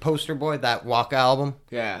 Poster Boy, that Waka album.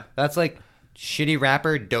 Yeah. That's like shitty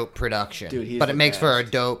rapper, dope production. Dude, he's but it the makes for a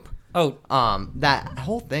best. dope. Oh, That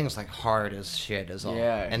whole thing's like hard as shit as all.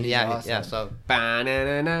 Yeah, and he's yeah, awesome. yeah. So Grocery,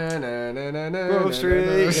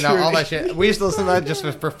 you know, all that shit. We used to listen to that just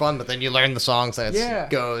for fun, but then you learn the songs and Yeah. it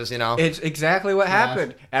goes, you know. It's exactly what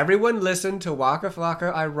happened. Everyone listened to Waka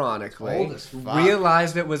Flocka ironically, Old as fuck.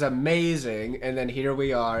 realized it was amazing, and then here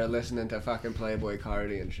we are listening to fucking Playboy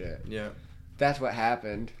Cardi and shit. Yeah. That's what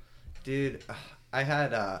happened. Dude,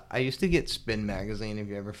 I used to get Spin Magazine, if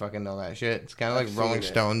you ever fucking know that shit. It's kind of I've like seen Rolling it.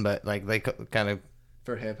 Stone, but like they kind of...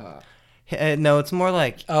 For hip hop. No, it's more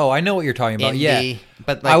like oh, I know what you're talking about. indie, Yeah,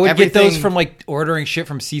 but like I would get those everything- from like ordering shit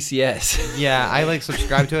from CCS. Yeah, I like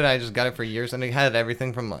subscribed to it. I just got it for years, and it had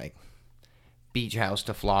everything from like Beach House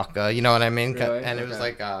to Flocka. You know what I mean? Really? And it was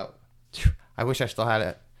Okay. like, I wish I still had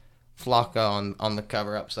it. Flocka on the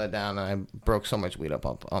cover upside down, and I broke so much weed up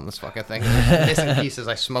on this fucking thing. Missing pieces.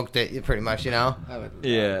 I smoked it pretty much, you know. I would love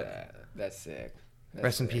Yeah. that. That's sick. That's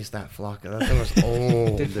Rest in sick. peace, that Flocka. That thing was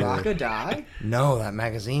old. Did dude. Flocka die? No, that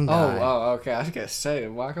magazine Oh, died. okay. I was gonna say,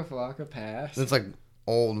 did Waka Flocka pass? It's like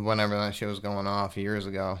old whenever that shit was going off years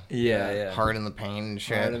ago. yeah. Hard in the pain and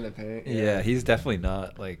shit. Hard in the paint. Yeah, he's definitely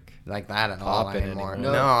not like. Like that at all Popping anymore.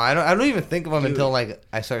 anymore. No, I don't even think of them Dude. until like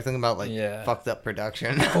I start thinking about like Yeah. fucked up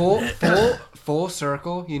production. Full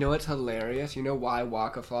circle. You know what's hilarious? You know why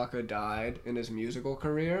Waka Flocka died in his musical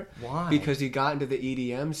career? Why? Because he got into the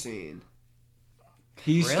EDM scene.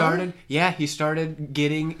 He Really? he started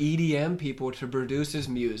getting EDM people to produce his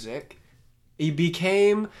music. He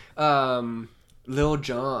became Lil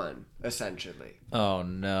Jon, essentially. Oh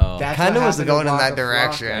no. That's Kind of what was happened to going in Waka that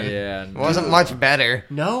direction. Flocka. Yeah. It wasn't much better.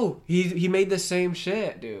 No, he made the same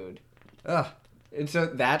shit, dude. Ugh. And so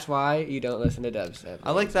that's why you don't listen to dubstep.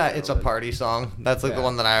 I like that. It's a party song. That's like the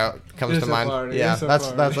one that comes It's to a mind. party, Yeah, it's a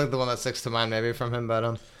that's party. like the one that sticks to mind maybe from him.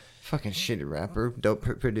 But fucking shitty rapper, dope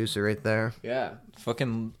producer right there. Yeah.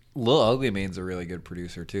 Fucking Lil Ugly Mane's a really good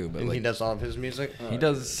producer too, but And like he does all of his music. he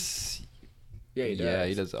does. Yeah, he does. Yeah,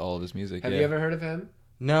 he does all of his music. Have yeah. you ever heard of him?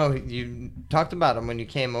 No, you talked about him when you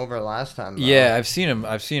came over last time. Though. Yeah, I've seen him.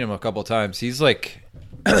 I've seen him a couple times. He's like,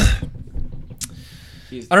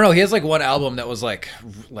 He's I don't know. He has like one album that was like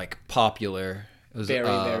popular. It was very,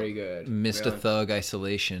 very good. Mr. Yeah. Thug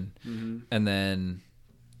Isolation, Mm-hmm. and then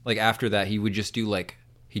like after that, he would just do like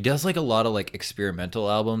he does like a lot of like experimental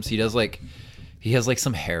albums. He has like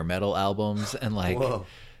some hair metal albums and like Whoa.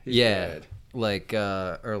 He's yeah, good. like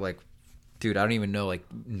or like. Dude, I don't even know like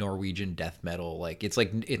Norwegian death metal. Like it's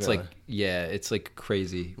like yeah, it's like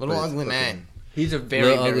crazy. Little But it's ugly fucking- man. He's a very,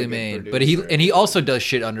 Little very Ugly good Man. producer. But he also does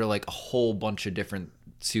shit under like a whole bunch of different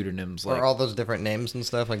pseudonyms. Like Or all those different names and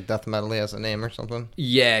stuff. Like Death Metal, he has a name or something.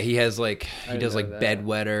 yeah, he has like he didn't does know like that.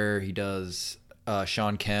 Bedwetter. He does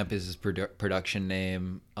Sean Kemp is his production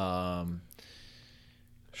name. Sean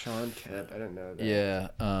Kemp. I didn't know that.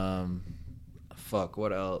 Yeah. Fuck.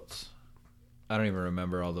 What else? I don't even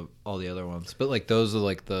remember all the other ones. But like those are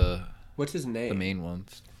like the What's his name? main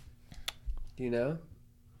ones. Do you know?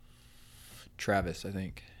 Travis, I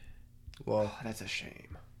think. Whoa. Oh, that's a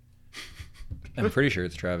shame. I'm pretty sure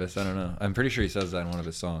it's Travis. I don't know. I'm pretty sure he says that in one of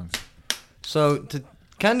his songs. So to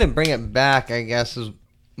kind of bring it back, I guess, is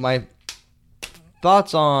my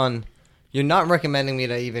thoughts on you're not recommending me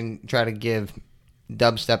to even try to give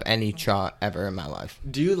dubstep any shot ever in my life.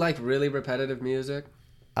 Do you like really repetitive music?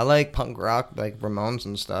 I like punk rock, like Ramones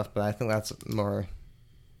and stuff, but I think that's more.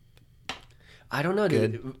 I don't know,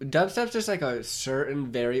 dude. Dubstep's just like a certain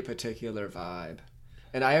very particular vibe,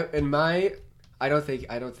 and I don't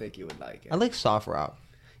think you would like it. I like soft rock,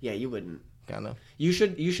 Yeah, you wouldn't. kind of. You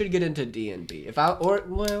should get into D&B. If I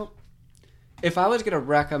was gonna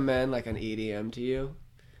recommend like an EDM to you,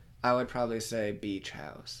 I would probably say Beach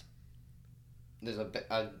House. There's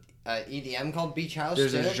a EDM called Beach House.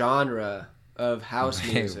 There's a genre of house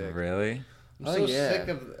music. Really? I'm Oh, so yeah. sick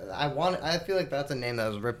of. I feel like that's a name that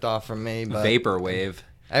was ripped off from me. But Vaporwave.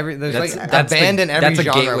 there's That's like a band in every that's a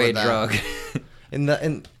genre gateway with that. drug.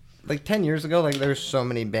 In like 10 years ago, like there's so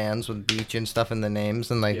many bands with beach and stuff in the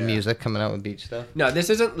names and like Yeah. music coming out with beach stuff. No,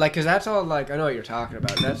 this isn't like, cause that's all like, I know what you're talking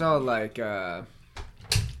about. That's all like,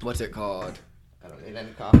 what's it called? I don't need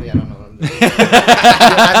any coffee. I don't know what I'm doing.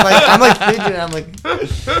 I'm like fidgeting. I'm like,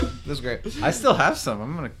 this is great. I still have some.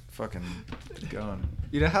 I'm gonna fucking get going.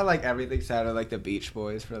 You know how like everything sounded like the Beach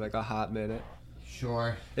Boys for like a hot minute?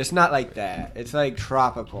 Sure. It's not like that. It's like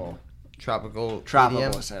tropical Tropical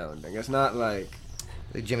EDM, sounding. It's not like,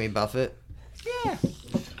 like Jimmy Buffett. yeah.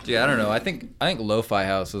 Dude, I don't know. I think lo-fi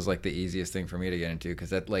house was like the easiest thing for me to get into because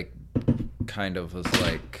that like kind of was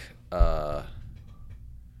like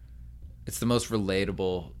it's the most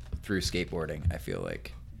relatable through skateboarding. I feel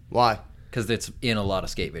like Why? because it's in a lot of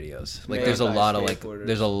skate videos. Like Made there's a by lot of like skateboarders.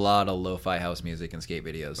 there's a lot of lo-fi house music in skate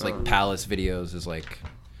videos. Like Palace videos is like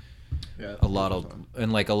Yeah. a lot of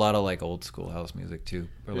and like a lot of like old school house music too,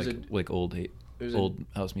 or There's like old there's old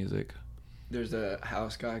house music. There's a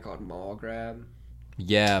house guy called Mall Grab.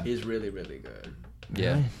 Yeah, He's really, really good.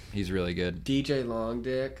 yeah, he's really good. DJ Long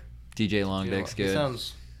Dick. DJ Long Dick's He good.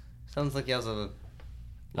 sounds like he has a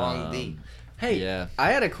long D. Hey, Yeah.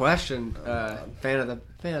 I had a question. Fan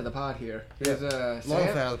of the pod here. Is Long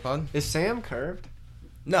Sam, fan of the pod. is Sam curved?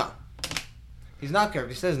 No. He's not curved.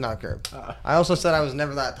 He says not curved. I also said I was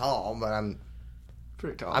never that tall, but I'm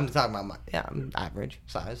Pretty tall. talking about I'm average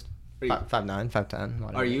sized. Are you- 5'9", 5'10".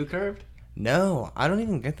 whatever. Are you curved? No, I don't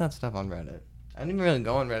even get that stuff on Reddit. I don't even really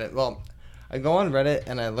go on Reddit. Well, I go on Reddit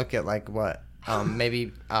and I look at like what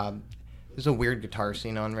maybe there's a weird guitar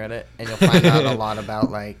scene on Reddit, and you'll find out a lot about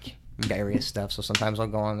like various stuff. So sometimes I'll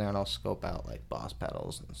go on there and I'll scope out like Boss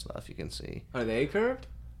pedals and stuff. You can see Are they curved?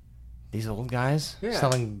 these old guys Yeah.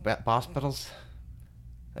 selling Boss pedals.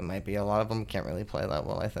 There might be a lot of them can't really play that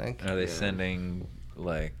well, I think. Are they sending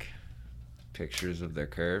like pictures of their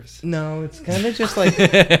curves? No, it's kind of just like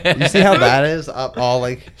you see how that is up all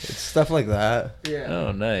like it's stuff like that. Yeah.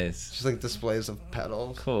 Oh, nice. Just like displays of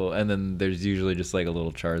pedals. Cool. And then there's usually just like a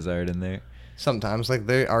little Charizard in there. Sometimes, like,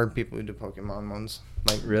 there are people who do Pokemon ones.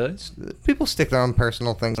 Like, Really? people stick their own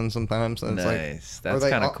personal things in sometimes. And it's Nice. like, or That's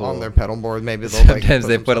like kind of cool. on their pedal board, maybe they'll like. Sometimes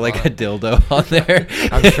they put some like stuff a on it. dildo on there.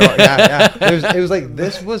 I'm sure. Yeah. It was like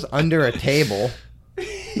this was under a table,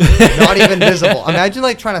 not even visible. Imagine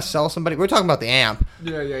like trying to sell somebody. We're talking about the amp.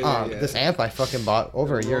 Yeah. This amp I fucking bought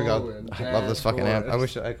over a year ago. Rolling I love this fucking amp. I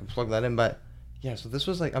Forest. wish I could plug that in, but yeah. So this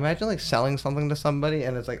was like, imagine like selling something to somebody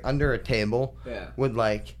and it's like under a table Yeah. with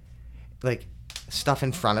like stuff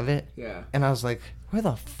in front of it. Yeah. And I was like, where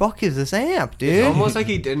the fuck is this amp, dude? It's almost like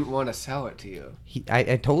he didn't want to sell it to you.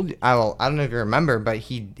 I told you. I don't know if you remember, but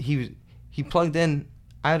he plugged in.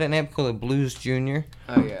 I had an amp called a Blues Junior.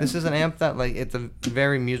 Oh yeah. This is an amp that like it's a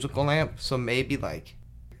very musical amp, so maybe like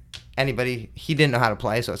anybody he didn't know how to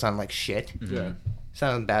play, so it sounded like shit. Yeah. It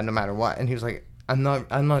sounded bad no matter what. And he was like, I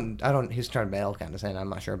don't. He's trying to bail, kind of saying I'm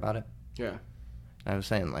not sure about it. Yeah. And I was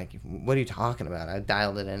saying like, what are you talking about? I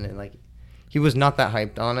dialed it in and like, he was not that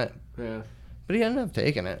hyped on it, Yeah. but he ended up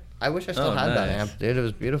taking it. I wish I still Oh, had that nice. amp, dude. It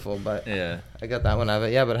was beautiful, but Yeah. I got that one out of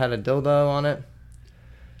it. Yeah, but it had a dildo on it.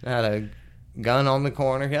 It had a gun on the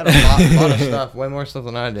corner. He had a lot of stuff. Way more stuff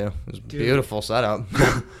than I do. It was a beautiful setup.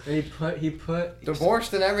 And he put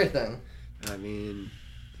Divorced and everything. I mean,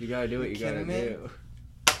 you gotta do what you gotta kidding me? do.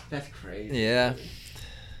 That's crazy. Yeah.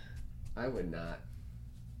 I would not.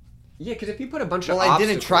 Yeah, because if you put a bunch of Well, I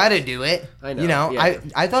didn't obstacles- try to do it. I know, You know, yeah.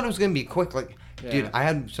 I thought it was going to be quick. Like, Yeah. dude, I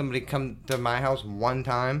had somebody come to my house one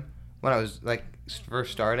time when I was, like,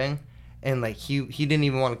 first starting. And, like, he didn't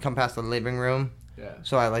even want to come past the living room. Yeah.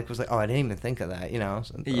 So I, like, was like, oh, I didn't even think of that, you know?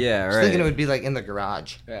 So, Yeah, I was thinking right. it would be, like, in the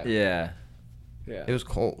garage. Yeah. Yeah. Yeah. It was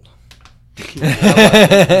cold.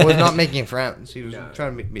 I was not making friends. He was No.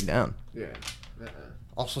 trying to make me down. Yeah. Uh-uh.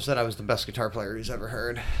 Also said I was the best guitar player he's ever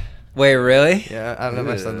heard. Wait, really? Yeah, I don't know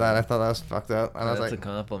if I said that. I thought that was fucked up. And I was That's like, a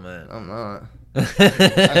compliment. I'm not.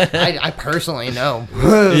 I personally know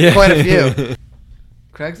quite a few.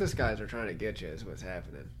 Craigslist guys are trying to get you is what's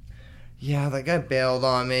happening. Yeah, that guy bailed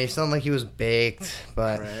on me. Sounded like he was baked,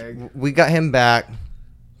 but Craig. we got him back.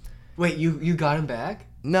 Wait, you got him back?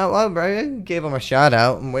 No, I gave him a shout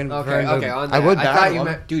out. I'm waiting for Okay, him to, okay. On I that. would I back thought you him.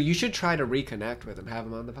 meant, dude. You should try to reconnect with him. Have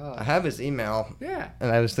him on the pod. I have his email, Yeah.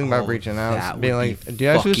 and I was thinking about reaching that out, being would like, be "Do you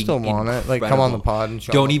actually fucking still want it? Like, come on the incredible. pod and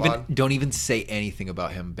show Don't on the even pod." don't even say anything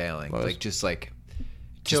about him bailing. What Like is- just like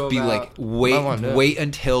Chill just be like about- I wanna do it. wait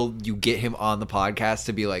until you get him on the podcast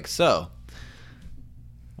to be like, so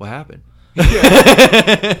what happened? Maybe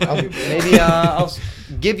I'll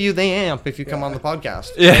give you the amp if you come on the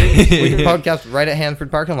podcast. Yeah. We can podcast right at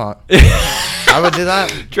Hanford parking lot. I would do that.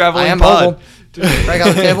 Traveling I am pod. mobile. Break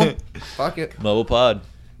out the table. Fuck it. Mobile pod.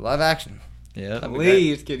 Live action. Yeah.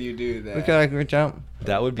 Please, can you do that? We could reach out.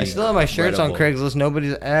 That would be I still have my shirts on incredible. Craigslist.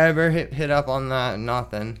 Nobody's ever hit up on that.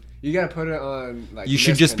 Nothing. You gotta put it on. Like You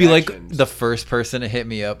should just be like Misconnections. the first person to hit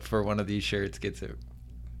me up for one of these shirts gets it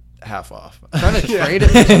half off. Trying to trade it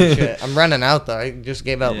for some shit. I'm running out though. I just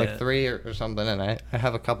gave out Yeah. like 3 or something, and I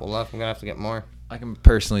have a couple left. I'm gonna have to get more. I can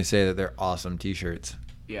personally say that they're awesome t-shirts.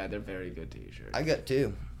 Yeah, they're very good t-shirts. I got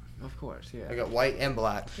 2. Of course, yeah. I got white and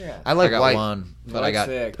black. Yeah. I like I got white. one, but I White's got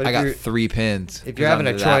sick. But I if got you're- 3 pins. if you're 'cause having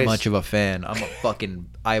I'm a that choice- much of a fan,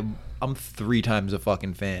 I'm 3 times a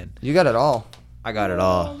fucking fan. You got it all. I got it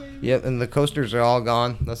all. Yep, and the coasters are all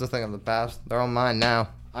gone. That's the thing of the past. They're all mine now.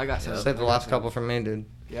 I got some. Save the last couple for me, dude.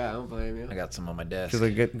 Yeah, I don't blame you. I got some on my desk. Cause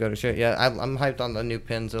they go to shit. Yeah, I'm hyped on the new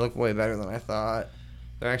pins. They look way better than I thought.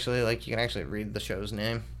 They're actually like you can actually read the show's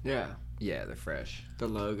name. Yeah, Yeah, they're fresh. the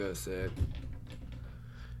logo's sick.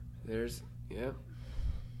 There's, yeah,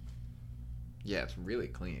 Yeah, it's really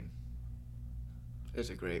clean. it's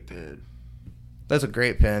a great pin. That's a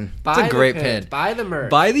great pin. Buy a the great pins. pin. Buy the merch.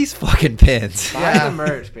 Buy these fucking pins. Buy Yeah. the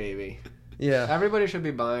merch, baby. Yeah. Everybody should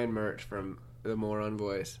be buying merch from the Moron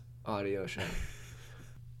Voice audio show.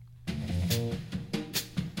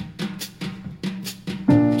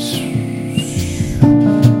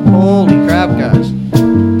 Holy crap, guys!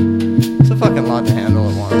 It's a fucking lot to handle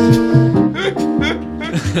at once.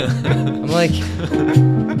 I'm like,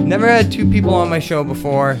 never had 2 people on my show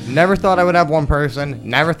before. Never thought I would have 1 person.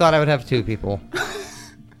 Never thought I would have 2 people.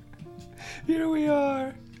 Here we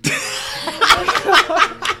are.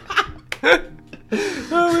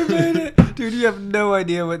 Oh, we made it. Dude, you have no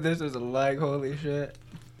idea what this is like. Holy shit.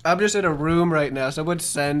 I'm just in a room right now. Someone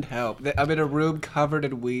send help. I'm in a room covered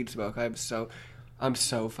in weed smoke. I'm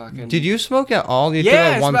so fucking... Did you smoke at all? You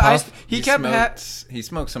Yeah, took like 1 I puff? he kept... He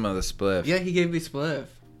smoked some of the spliff. Yeah, he gave me spliff.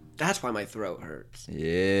 That's why my throat hurts.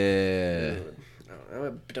 Yeah.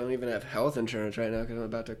 I don't even have health insurance right now because I'm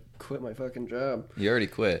about to quit my fucking job. You already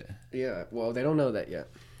quit. Yeah, well, they don't know that yet.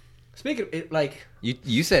 Speaking of it, like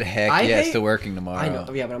You said heck I yes hate- to working tomorrow. I know,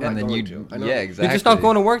 yeah, but I'm not going to. I know. Yeah, exactly. You're just not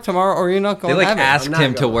going to work tomorrow, or you're not going They to have it. asked I'm not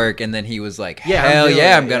him to going. work, and then he was like, Yeah, I'm "Hell doing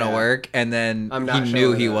yeah, it, I'm gonna yeah. work." And then I'm he not knew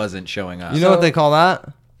showing he up. wasn't showing up. You know what they call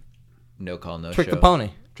that? No call, no Trick show. the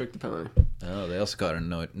pony. Trick the pony. Oh, they also got a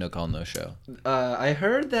no call, no show. I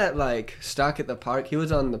heard that like Stuck at the Park. He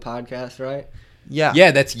was on the podcast, right? Yeah.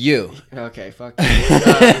 Yeah, that's you. Okay, fuck.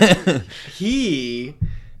 You. He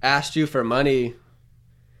asked you for money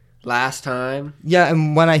last time. Yeah,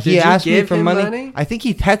 and when he Did you asked me give for him money, money? I think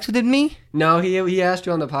he texted me, No, he asked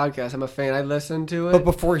you on the podcast. I'm a fan. I listened to it. but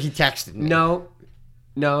before he texted me. No.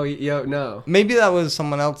 No. Maybe that was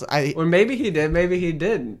someone else. Or maybe he did. Maybe he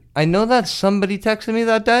didn't. I know that somebody texted me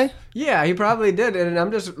that day. Yeah, he probably did. And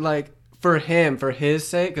I'm just like, for his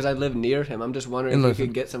sake, because I live near him, I'm just wondering And if listen. he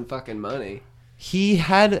could get some fucking money. He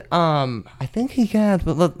had, I think he had,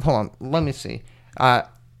 but hold on, let me see. A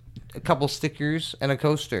couple stickers and a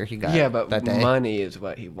coaster he got Yeah, but that day. money is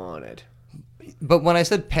what he wanted. But when I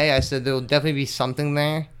said pay, I said there will definitely be something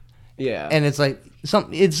there. Yeah. And it's like,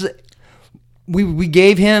 we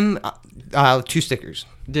gave him 2 stickers.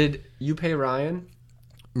 Did you pay Ryan?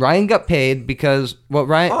 Ryan got paid because,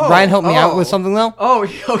 Ryan helped me out with something though. Oh,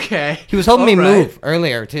 okay. He was helping me All right. move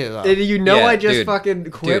earlier too. Though. Did you know Yeah, I just dude.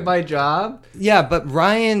 fucking quit Dude. my job? Yeah, but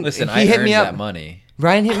Ryan, Listen, he I hit earned me up. that money.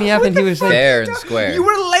 Ryan hit me up and he was like, Fair and square. You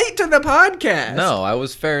were late to the podcast. No, I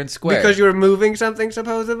was fair and square. Because you were moving something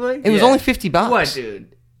supposedly? it was Yeah. only $50. What,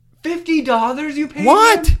 dude? $50 you paid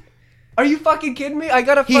What? him? Are you fucking kidding me? I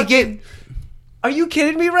gotta He fucking... gave. Are you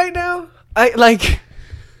kidding me right now?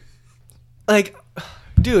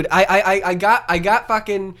 Dude, I got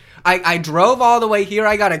fucking, I drove all the way here.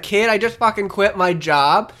 I got a kid. I just fucking quit my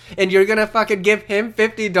job, and you're gonna fucking give him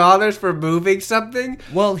 $50 for moving something?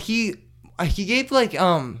 Well, he gave like You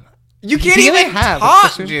can't He didn't even have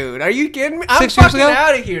talk, 6 years- dude. Are you kidding me? I'm 6 years fucking ago?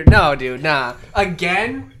 out of here. No, dude, nah.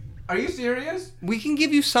 Again? Are you serious? we can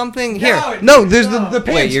give you something No, here. No, there's no. the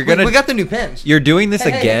pins. Wait, you're gonna- we got the new pins. You're doing this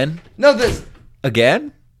Hey, hey, again? No, this.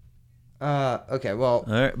 Again? Okay, well,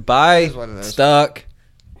 All right. Bye. is what it is. Stuck.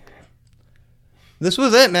 this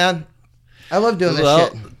was it, man. I love doing this Well,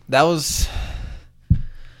 shit. that was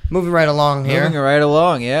Moving right along here. moving right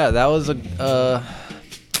along. Yeah, that was a.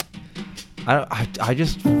 I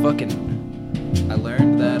just fucking. I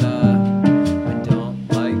learned that I don't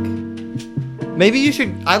like. Maybe you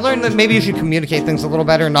should. I learned that maybe you should communicate things a little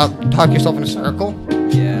better and not talk yourself in a circle.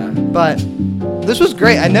 Yeah. But this was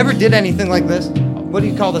great. I never did anything like this. What do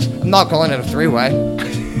you call this? I'm not calling it a 3-way.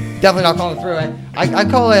 Definitely not calling it a 3-way. I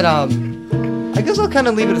call it, I guess I'll kind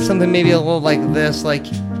of leave it at something maybe a little like this. Like,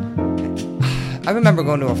 I remember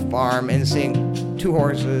going to a farm and seeing 2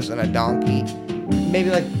 horses and a donkey. Maybe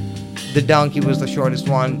like the donkey was the shortest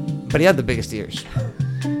one, but he had the biggest ears.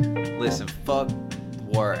 Listen, fuck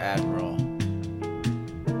War Admiral.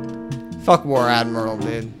 Fuck War Admiral,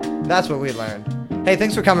 dude. That's what we learned. Hey,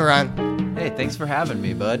 thanks for coming, Ryan. Hey, thanks for having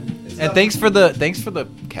me, bud. And thanks for the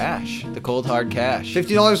cash, the cold hard cash.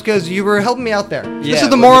 $50 because you were helping me out there. This Yeah, is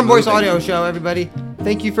the it Moron wasn't Boys moving. audio show, everybody.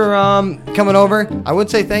 Thank you for coming over. I would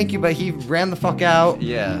say thank you, but he ran the fuck out.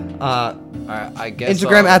 Yeah. I guess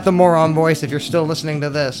Instagram I'll- at the Moron Voice if you're still listening to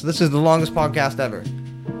this. This is the longest podcast ever.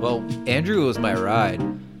 Well, Andrew was my ride.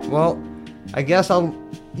 Well, I guess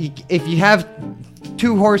if you have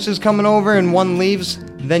 2 horses coming over and 1 leaves,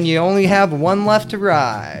 then you only have 1 left to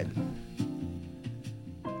ride.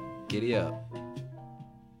 Giddy up.